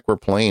about tech we're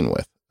playing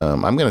with.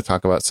 I'm going to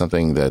talk about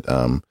something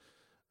that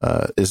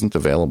isn't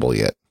available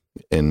yet,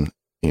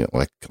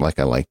 like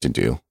I like to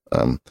do.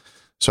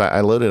 So I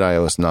loaded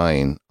iOS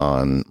 9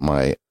 on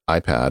my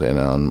iPad and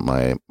on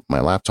my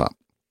laptop.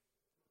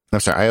 I'm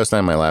sorry, iOS 9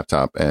 on my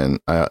laptop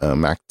and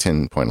Mac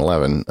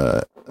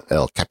 10.11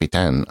 El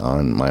Capitan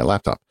on my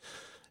laptop.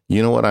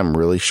 You know what I'm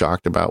really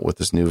shocked about with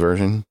this new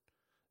version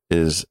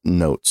is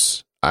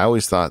Notes. I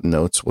always thought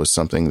Notes was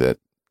something that,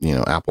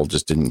 Apple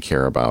just didn't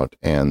care about.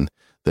 And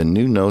the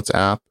new Notes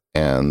app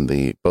and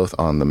both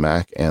on the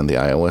Mac and the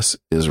iOS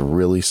is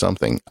really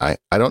something. I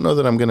don't know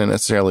that I'm going to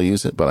necessarily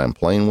use it, but I'm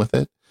playing with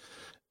it.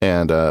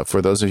 And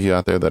for those of you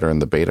out there that are in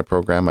the beta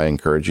program, I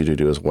encourage you to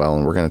do as well.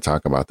 And we're going to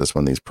talk about this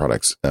when these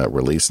products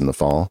release in the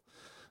fall.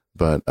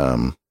 But,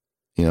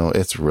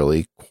 it's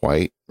really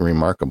quite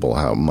remarkable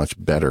how much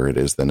better it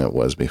is than it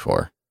was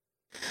before.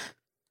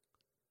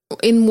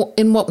 In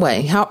what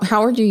way? How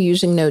are you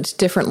using Notes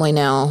differently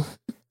now?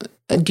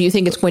 Do you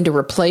think it's going to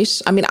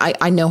replace? I mean,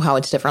 I know how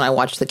it's different. I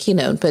watched the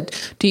keynote,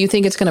 but do you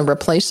think it's going to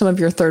replace some of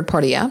your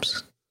third-party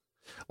apps?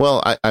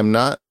 Well, I'm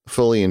not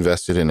fully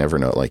invested in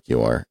Evernote like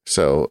you are.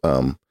 So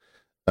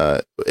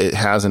it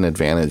has an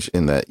advantage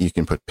in that you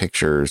can put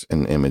pictures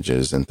and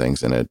images and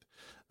things in it.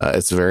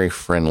 It's very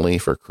friendly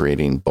for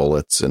creating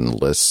bullets and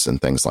lists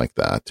and things like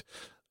that.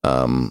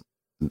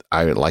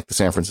 I like the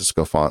San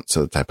Francisco font,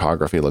 so the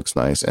typography looks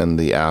nice, and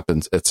the app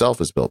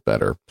itself is built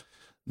better.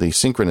 The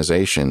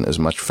synchronization is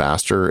much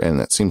faster,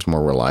 and it seems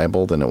more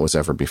reliable than it was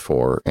ever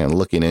before. And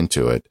looking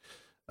into it,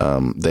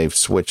 they've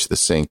switched the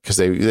sync because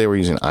they were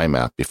using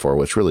IMAP before,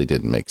 which really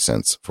didn't make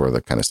sense for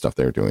the kind of stuff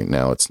they were doing.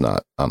 Now it's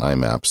not on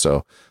IMAP,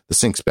 so the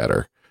sync's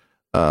better.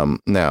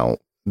 Now,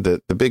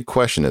 the big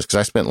question is, because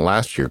I spent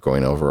last year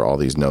going over all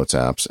these Notes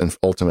apps and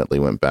ultimately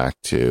went back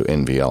to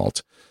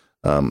NVAlt.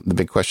 The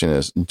big question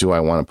is, do I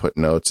want to put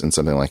notes in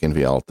something like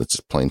NVAlt that's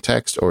plain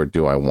text, or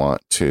do I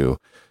want to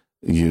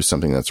use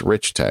something that's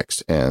rich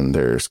text? And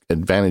there's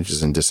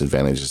advantages and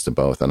disadvantages to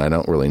both, and I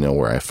don't really know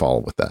where I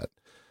fall with that.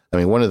 I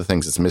mean, one of the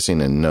things that's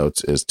missing in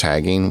Notes is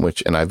tagging,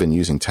 and I've been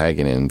using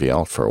tagging in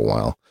NVAlt for a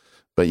while,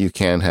 but you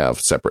can have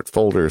separate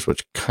folders,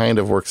 which kind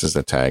of works as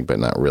a tag, but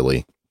not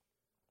really.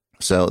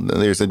 So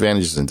there's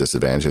advantages and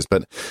disadvantages.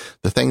 But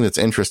the thing that's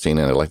interesting,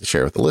 and I'd like to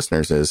share with the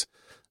listeners, is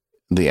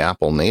the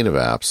Apple native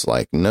apps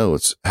like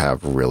Notes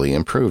have really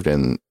improved,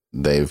 and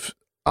they've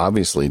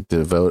obviously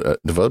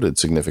devoted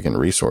significant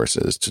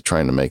resources to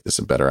trying to make this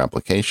a better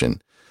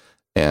application.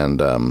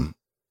 And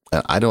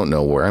I don't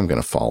know where I'm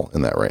going to fall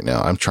in that right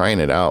now. I'm trying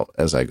it out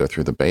as I go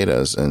through the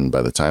betas, and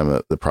by the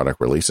time the product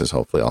releases,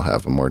 hopefully I'll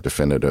have a more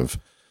definitive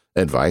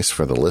advice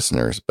for the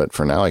listeners. But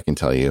for now, I can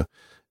tell you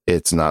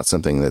it's not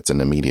something that's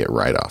an immediate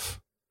write-off.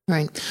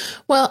 Right.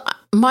 Well,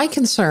 my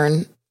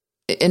concern,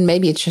 and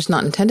maybe it's just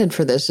not intended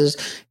for this, is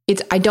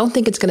I don't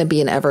think it's going to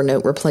be an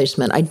Evernote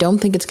replacement. I don't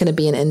think it's going to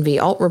be an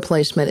NVAlt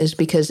replacement, is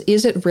because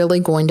is it really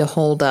going to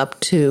hold up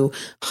to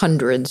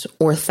hundreds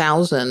or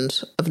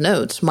thousands of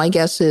notes? My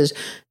guess is,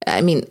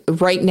 I mean,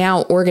 right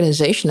now,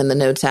 organization in the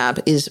Notes app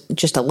is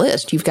just a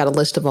list. You've got a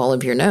list of all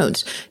of your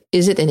notes.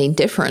 Is it any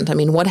different? I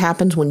mean, what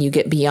happens when you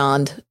get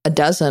beyond a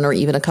dozen or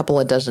even a couple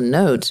of dozen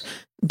notes?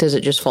 Does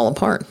it just fall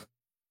apart?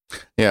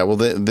 Yeah, well,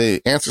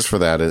 the answers for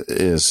that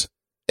is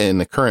in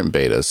the current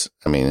betas,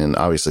 I mean, and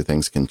obviously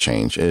things can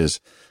change, is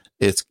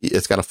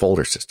it's got a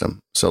folder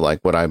system. So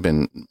like what I've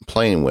been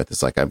playing with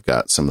is like I've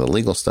got some of the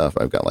legal stuff.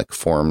 I've got like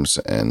forms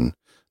and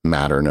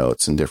matter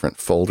notes in different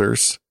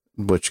folders,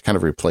 which kind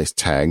of replace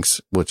tags,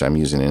 which I'm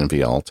using in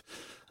NVAlt,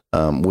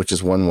 which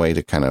is one way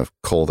to kind of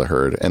cull the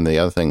herd. And the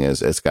other thing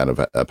is it's got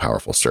a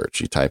powerful search.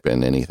 You type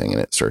in anything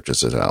and it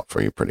searches it out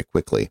for you pretty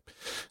quickly.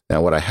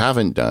 Now, what I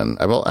haven't done,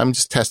 I'm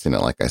just testing it.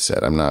 Like I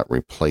said, I'm not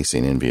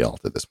replacing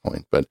NVAlt at this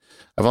point, but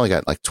I've only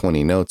got like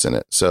 20 notes in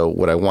it. So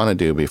what I want to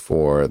do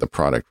before the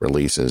product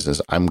releases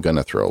is I'm going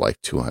to throw like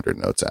 200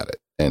 notes at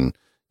it and,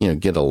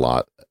 get a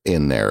lot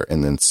in there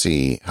and then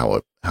see how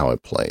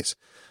it plays.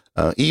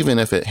 Even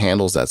if it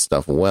handles that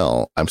stuff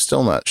well, I'm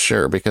still not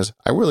sure because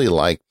I really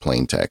like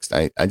plain text.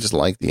 I just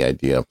like the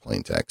idea of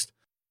plain text.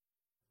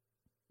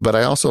 But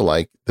I also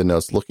like the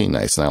notes looking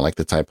nice, and I like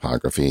the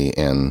typography.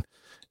 And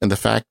the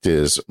fact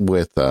is,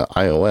 with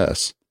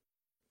iOS,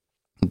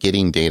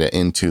 getting data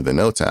into the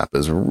Notes app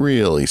is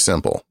really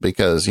simple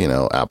because,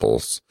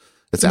 Apple's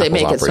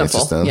operating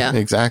system. Yeah.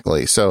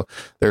 Exactly. So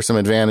there's some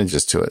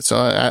advantages to it. So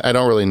I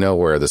don't really know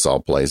where this all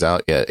plays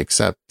out yet,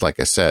 except, like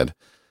I said,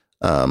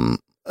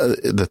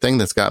 the thing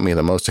that's got me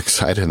the most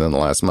excited in the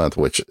last month,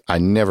 which I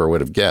never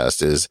would have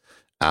guessed, is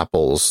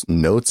Apple's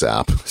Notes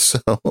app.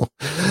 So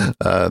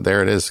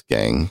there it is,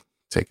 gang.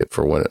 Take it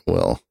for what it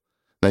will.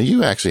 Now,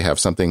 you actually have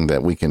something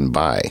that we can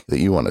buy that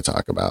you want to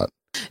talk about.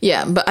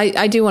 Yeah, but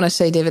I do want to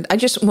say, David, I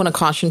just want to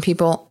caution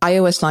people.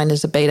 iOS 9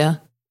 is a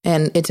beta,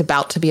 and it's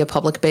about to be a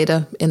public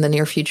beta in the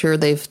near future.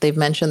 They've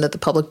mentioned that the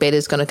public beta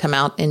is going to come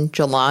out in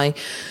July.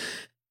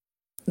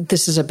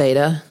 This is a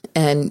beta,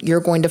 and you're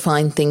going to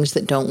find things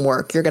that don't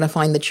work. You're going to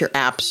find that your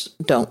apps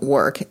don't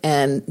work,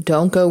 and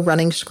don't go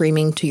running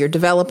screaming to your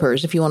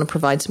developers. If you want to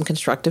provide some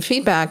constructive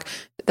feedback,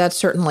 that's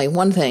certainly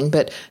one thing,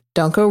 but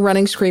don't go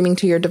running screaming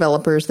to your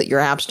developers that your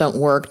apps don't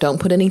work. Don't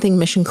put anything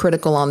mission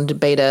critical on the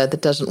beta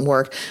that doesn't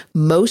work.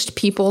 Most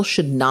people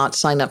should not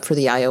sign up for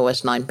the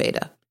iOS 9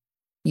 beta.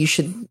 You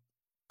should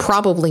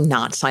probably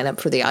not sign up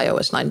for the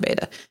iOS 9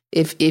 beta.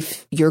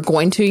 If you're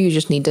going to, you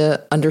just need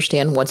to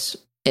understand what's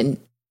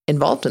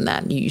involved in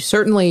that. You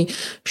certainly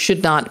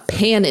should not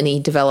pan any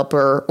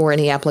developer or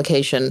any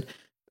application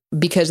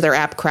because their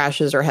app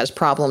crashes or has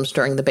problems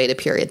during the beta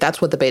period. That's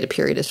what the beta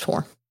period is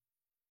for.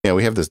 Yeah,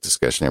 we have this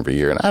discussion every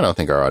year, and I don't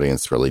think our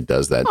audience really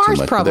does that too much.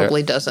 Ours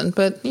probably doesn't,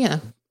 but yeah.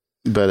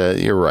 But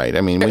you're right.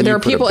 I mean, there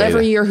are people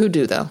every year who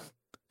do, though.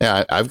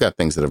 Yeah, I've got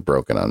things that have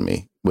broken on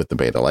me with the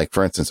beta. Like,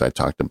 for instance, I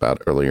talked about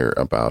earlier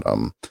about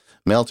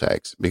mail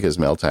tags, because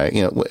mail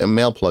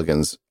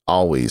plugins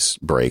always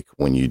break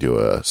when you do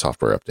a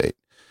software update.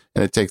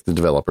 And it takes the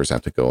developers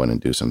have to go in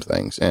and do some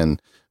things. And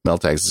mail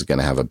tags is going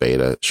to have a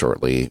beta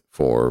shortly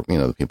for,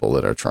 the people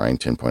that are trying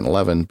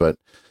 10.11. But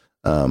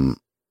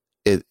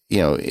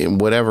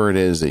whatever it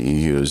is that you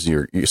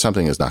use,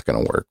 something is not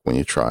going to work when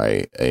you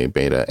try a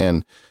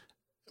beta.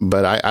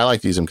 But I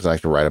like to use them because I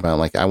like to write about it.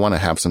 Like, I want to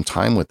have some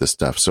time with this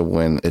stuff. So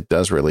when it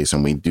does release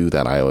and we do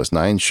that iOS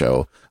 9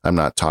 show, I'm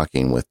not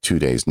talking with 2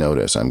 days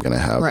notice. I'm going to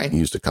have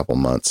used a couple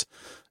months.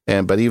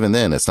 But even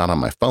then, it's not on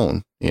my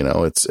phone.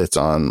 It's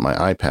on my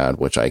iPad,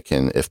 which I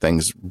can, if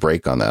things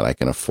break on that, I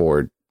can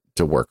afford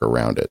to work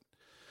around it.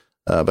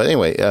 But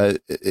anyway,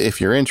 if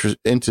you're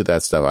into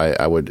that stuff,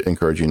 I would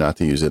encourage you not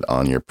to use it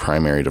on your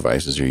primary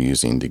devices you're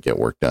using to get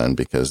work done,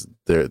 because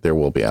there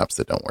will be apps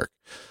that don't work.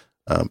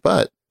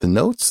 But the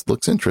notes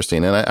looks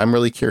interesting, and I'm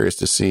really curious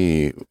to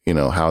see,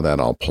 how that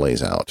all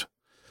plays out.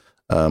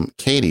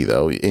 Katie,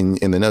 though,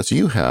 in the notes,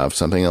 you have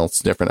something else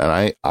different,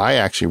 and I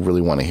actually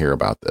really want to hear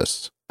about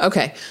this.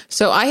 Okay.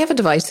 So I have a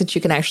device that you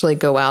can actually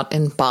go out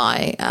and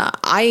buy.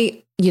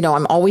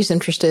 I'm always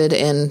interested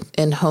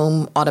in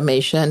home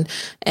automation,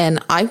 and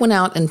I went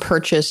out and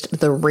purchased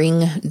the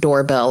Ring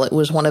doorbell. It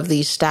was one of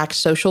these Stack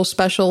Social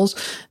specials.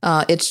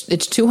 It's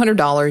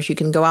 $200. You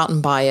can go out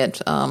and buy it.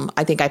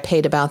 I think I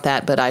paid about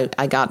that, but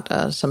I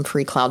got some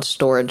free cloud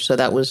storage, so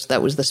that was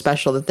the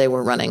special that they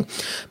were running.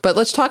 But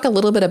let's talk a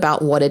little bit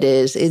about what it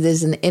is. It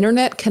is an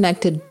internet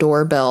connected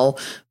doorbell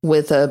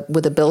with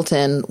a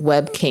built-in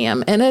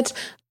webcam, and it's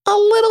a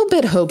little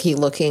bit hokey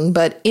looking,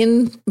 but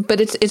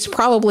it's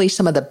probably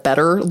some of the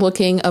better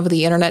looking of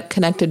the internet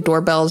connected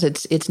doorbells.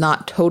 It's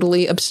not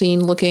totally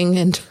obscene looking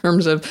in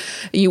terms of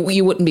you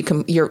wouldn't be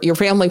your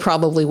family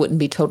probably wouldn't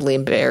be totally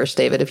embarrassed,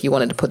 David, if you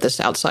wanted to put this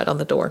outside on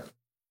the door.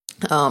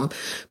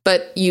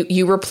 But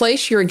you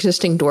replace your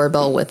existing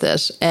doorbell with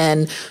this,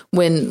 and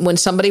when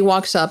somebody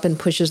walks up and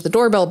pushes the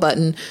doorbell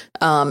button,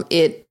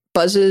 it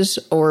buzzes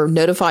or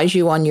notifies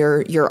you on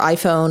your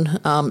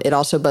iPhone. It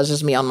also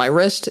buzzes me on my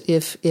wrist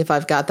if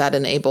I've got that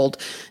enabled.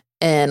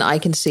 And I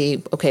can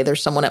see, okay,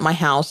 there's someone at my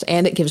house,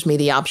 and it gives me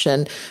the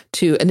option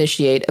to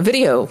initiate a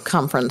video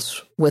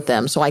conference with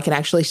them, so I can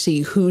actually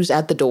see who's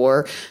at the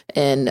door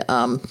and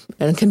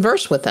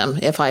converse with them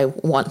if I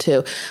want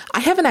to. I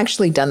haven't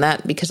actually done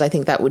that because I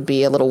think that would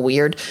be a little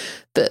weird.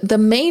 The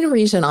main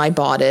reason I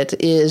bought it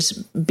is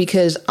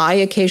because I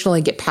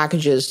occasionally get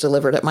packages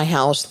delivered at my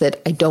house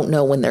that I don't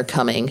know when they're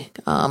coming.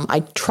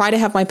 I try to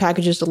have my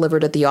packages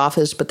delivered at the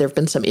office, but there have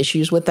been some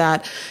issues with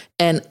that.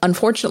 And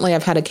unfortunately,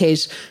 I've had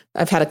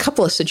a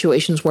couple of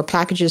situations where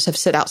packages have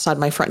sit outside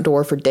my front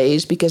door for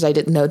days because I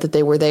didn't know that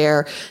they were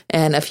there.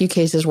 And a few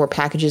cases where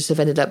packages have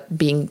ended up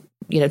being,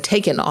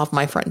 taken off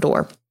my front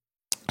door.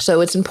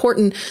 So it's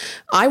important.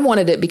 I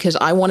wanted it because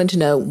I wanted to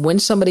know when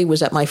somebody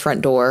was at my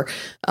front door,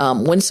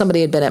 when somebody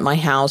had been at my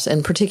house,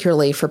 and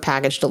particularly for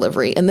package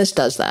delivery. And this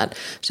does that.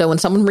 So when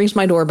someone rings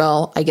my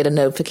doorbell, I get a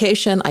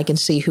notification. I can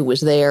see who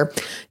was there.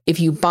 If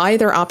you buy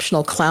their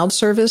optional cloud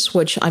service,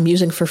 which I'm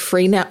using for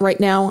free right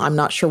now, I'm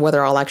not sure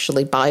whether I'll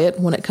actually buy it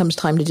when it comes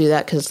time to do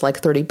that, because it's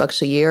like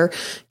 $30 a year.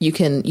 You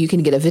can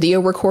get a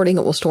video recording.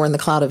 It will store in the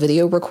cloud a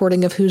video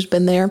recording of who's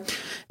been there.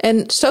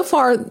 And so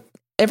far,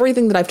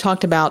 everything that I've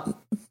talked about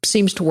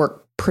seems to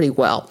work pretty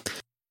well.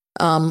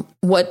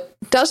 What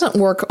doesn't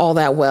work all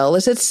that well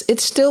is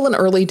it's still an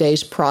early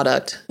days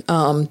product.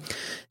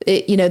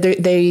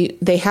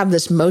 They have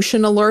this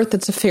motion alert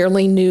that's a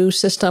fairly new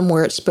system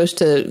where it's supposed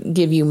to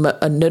give you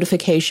a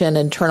notification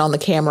and turn on the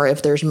camera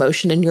if there's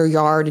motion in your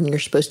yard, and you're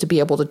supposed to be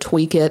able to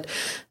tweak it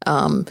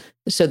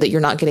so that you're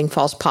not getting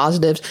false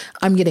positives.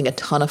 I'm getting a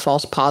ton of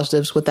false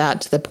positives with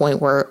that, to the point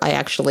where I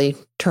actually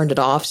turned it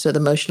off. So the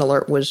motion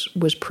alert was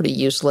pretty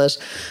useless.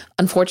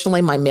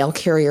 Unfortunately, my mail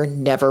carrier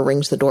never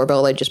rings the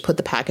doorbell. They just put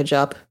the package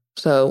up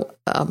So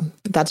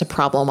that's a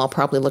problem. I'll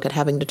probably look at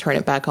having to turn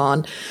it back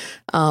on.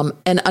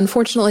 And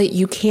unfortunately,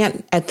 you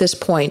can't at this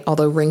point,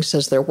 although Ring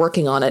says they're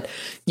working on it,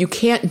 you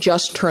can't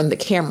just turn the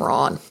camera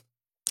on.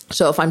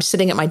 So if I'm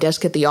sitting at my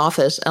desk at the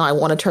office and I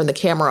want to turn the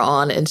camera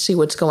on and see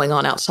what's going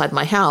on outside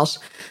my house,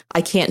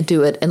 I can't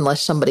do it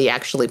unless somebody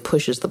actually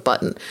pushes the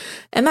button.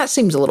 And that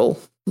seems a little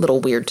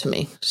weird to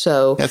me.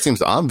 So that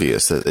seems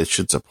obvious that it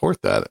should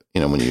support that.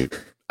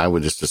 I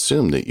would just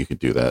assume that you could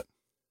do that.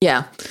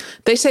 Yeah,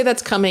 they say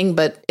that's coming,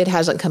 but it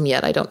hasn't come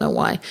yet. I don't know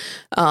why.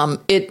 I'm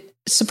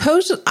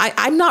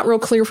not real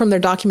clear from their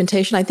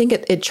documentation. I think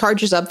it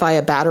charges up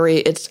via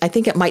battery. I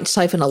think it might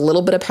siphon a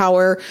little bit of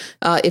power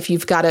if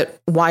you've got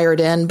it wired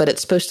in, but it's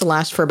supposed to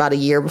last for about a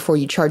year before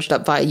you charge it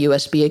up via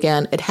USB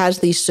again. It has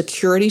these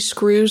security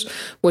screws,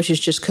 which is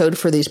just code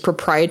for these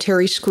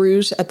proprietary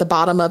screws at the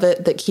bottom of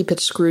it that keep it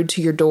screwed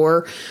to your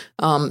door,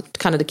 kind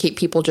of to keep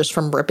people just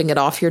from ripping it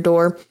off your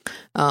door.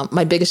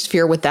 My biggest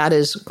fear with that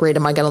is, great,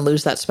 am I going to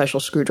lose that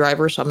special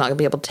screwdriver? So I'm not going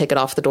to be able to take it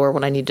off the door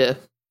when I need to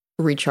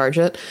recharge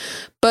it.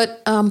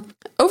 But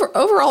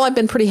overall, I've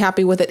been pretty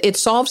happy with it. It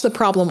solves the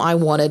problem I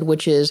wanted,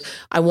 which is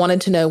I wanted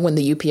to know when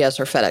the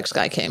UPS or FedEx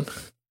guy came,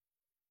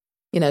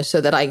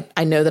 so that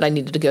I know that I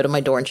needed to go to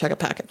my door and check a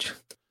package.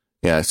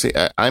 Yeah, see,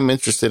 I'm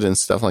interested in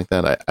stuff like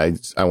that.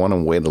 I want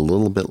to wait a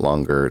little bit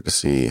longer to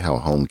see how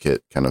HomeKit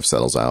kind of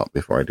settles out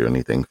before I do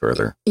anything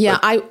further. Yeah,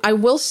 I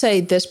will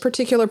say this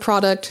particular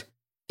product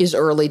is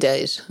early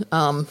days.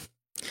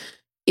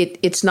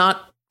 It's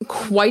not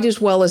quite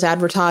as well as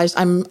advertised.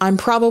 I'm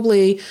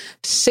probably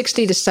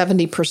 60 to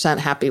 70%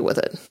 happy with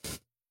it.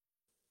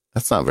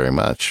 That's not very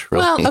much,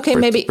 really. Well, okay,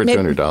 maybe for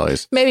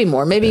 $200, maybe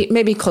more,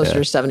 maybe closer to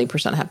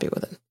 70% happy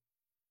with it.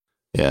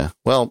 Yeah,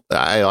 well,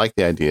 I like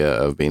the idea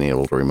of being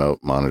able to remote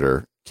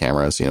monitor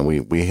cameras.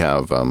 We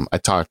have. I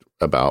talked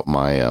about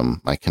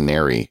my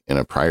Canary in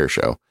a prior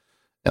show,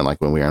 and like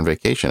when we were on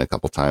vacation, a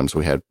couple times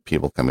we had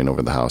people coming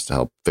over the house to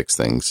help fix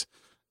things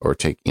or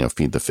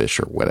feed the fish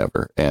or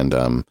whatever, and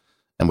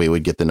we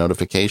would get the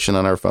notification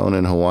on our phone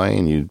in Hawaii,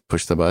 and you'd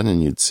push the button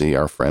and you'd see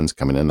our friends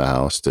coming in the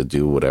house to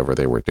do whatever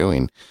they were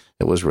doing.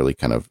 It was really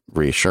kind of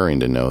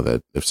reassuring to know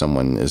that if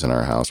someone is in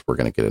our house, we're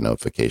going to get a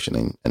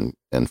notification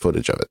and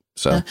footage of it.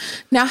 So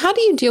now, how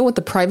do you deal with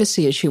the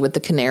privacy issue with the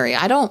Canary?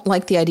 I don't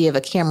like the idea of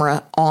a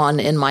camera on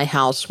in my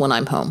house when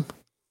I'm home.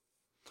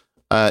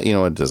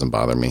 It doesn't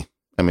bother me.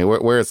 I mean,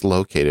 where it's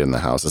located in the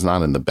house is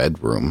not in the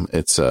bedroom.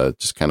 It's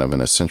just kind of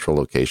in a central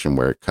location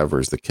where it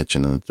covers the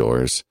kitchen and the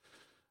doors.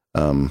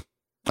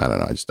 I don't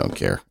know. I just don't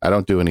care. I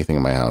don't do anything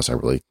in my house.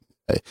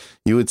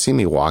 You would see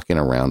me walking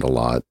around a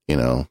lot,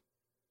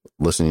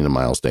 listening to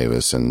Miles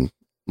Davis and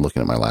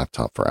looking at my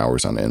laptop for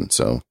hours on end.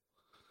 So it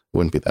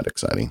wouldn't be that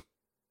exciting.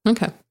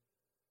 Okay.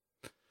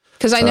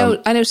 Because I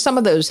know some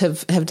of those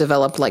have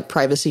developed like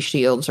privacy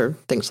shields or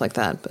things like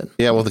that. But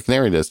yeah, well, the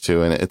Canary does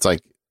too. And it's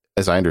like,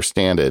 as I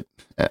understand it,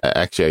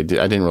 actually,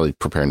 I didn't really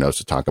prepare notes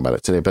to talk about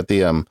it today, but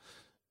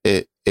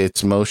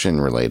it's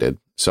motion related.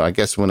 So I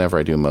guess whenever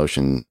I do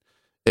motion,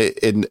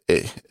 it's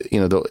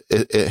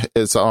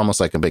almost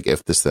like a big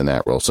if this then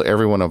that rule. So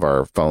every one of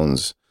our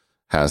phones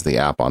has the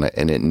app on it,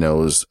 and it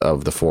knows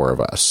of the four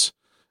of us,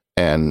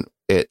 and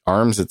it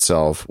arms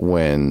itself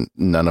when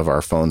none of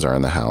our phones are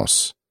in the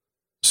house.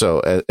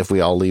 So if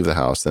we all leave the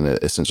house, then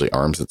it essentially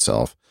arms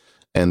itself.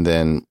 And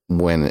then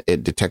when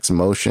it detects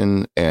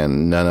motion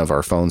and none of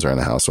our phones are in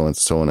the house,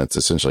 so when it's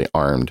essentially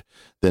armed,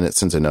 then it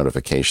sends a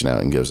notification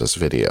out and gives us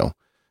video.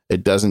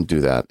 It doesn't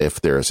do that if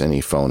there's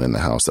any phone in the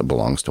house that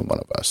belongs to one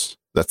of us.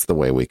 That's the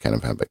way we kind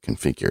of have it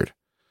configured.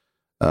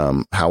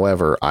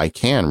 However, I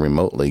can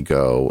remotely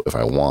go if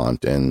I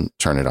want and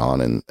turn it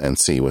on and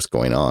see what's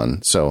going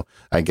on. So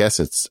I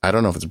guess I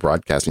don't know if it's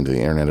broadcasting to the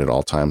internet at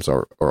all times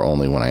or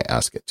only when I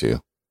ask it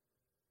to.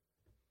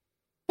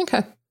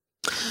 Okay.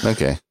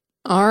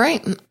 All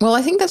right. Well,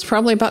 I think that's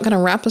probably about going to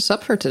wrap us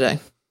up for today.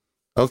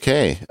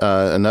 Okay.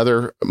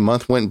 Another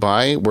month went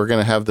by. We're going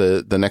to have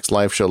the next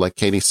live show, like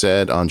Katie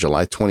said, on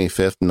July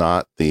 25th,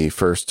 not the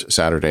first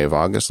Saturday of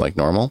August like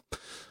normal.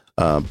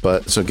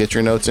 But so get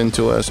your notes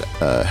into us,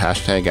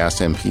 hashtag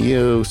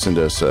AskMPU, send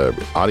us a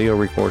audio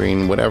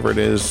recording, whatever it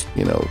is,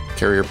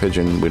 carrier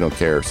pigeon. We don't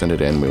care. Send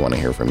it in. We want to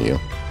hear from you.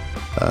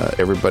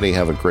 Everybody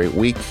have a great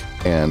week,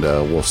 and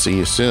we'll see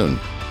you soon.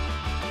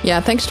 Yeah,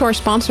 thanks to our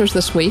sponsors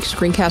this week,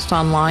 Screencast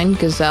Online,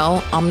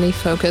 Gazelle,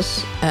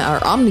 OmniFocus,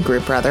 or Omni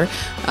Group rather,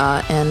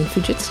 and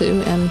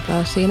Fujitsu,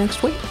 and see you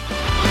next week.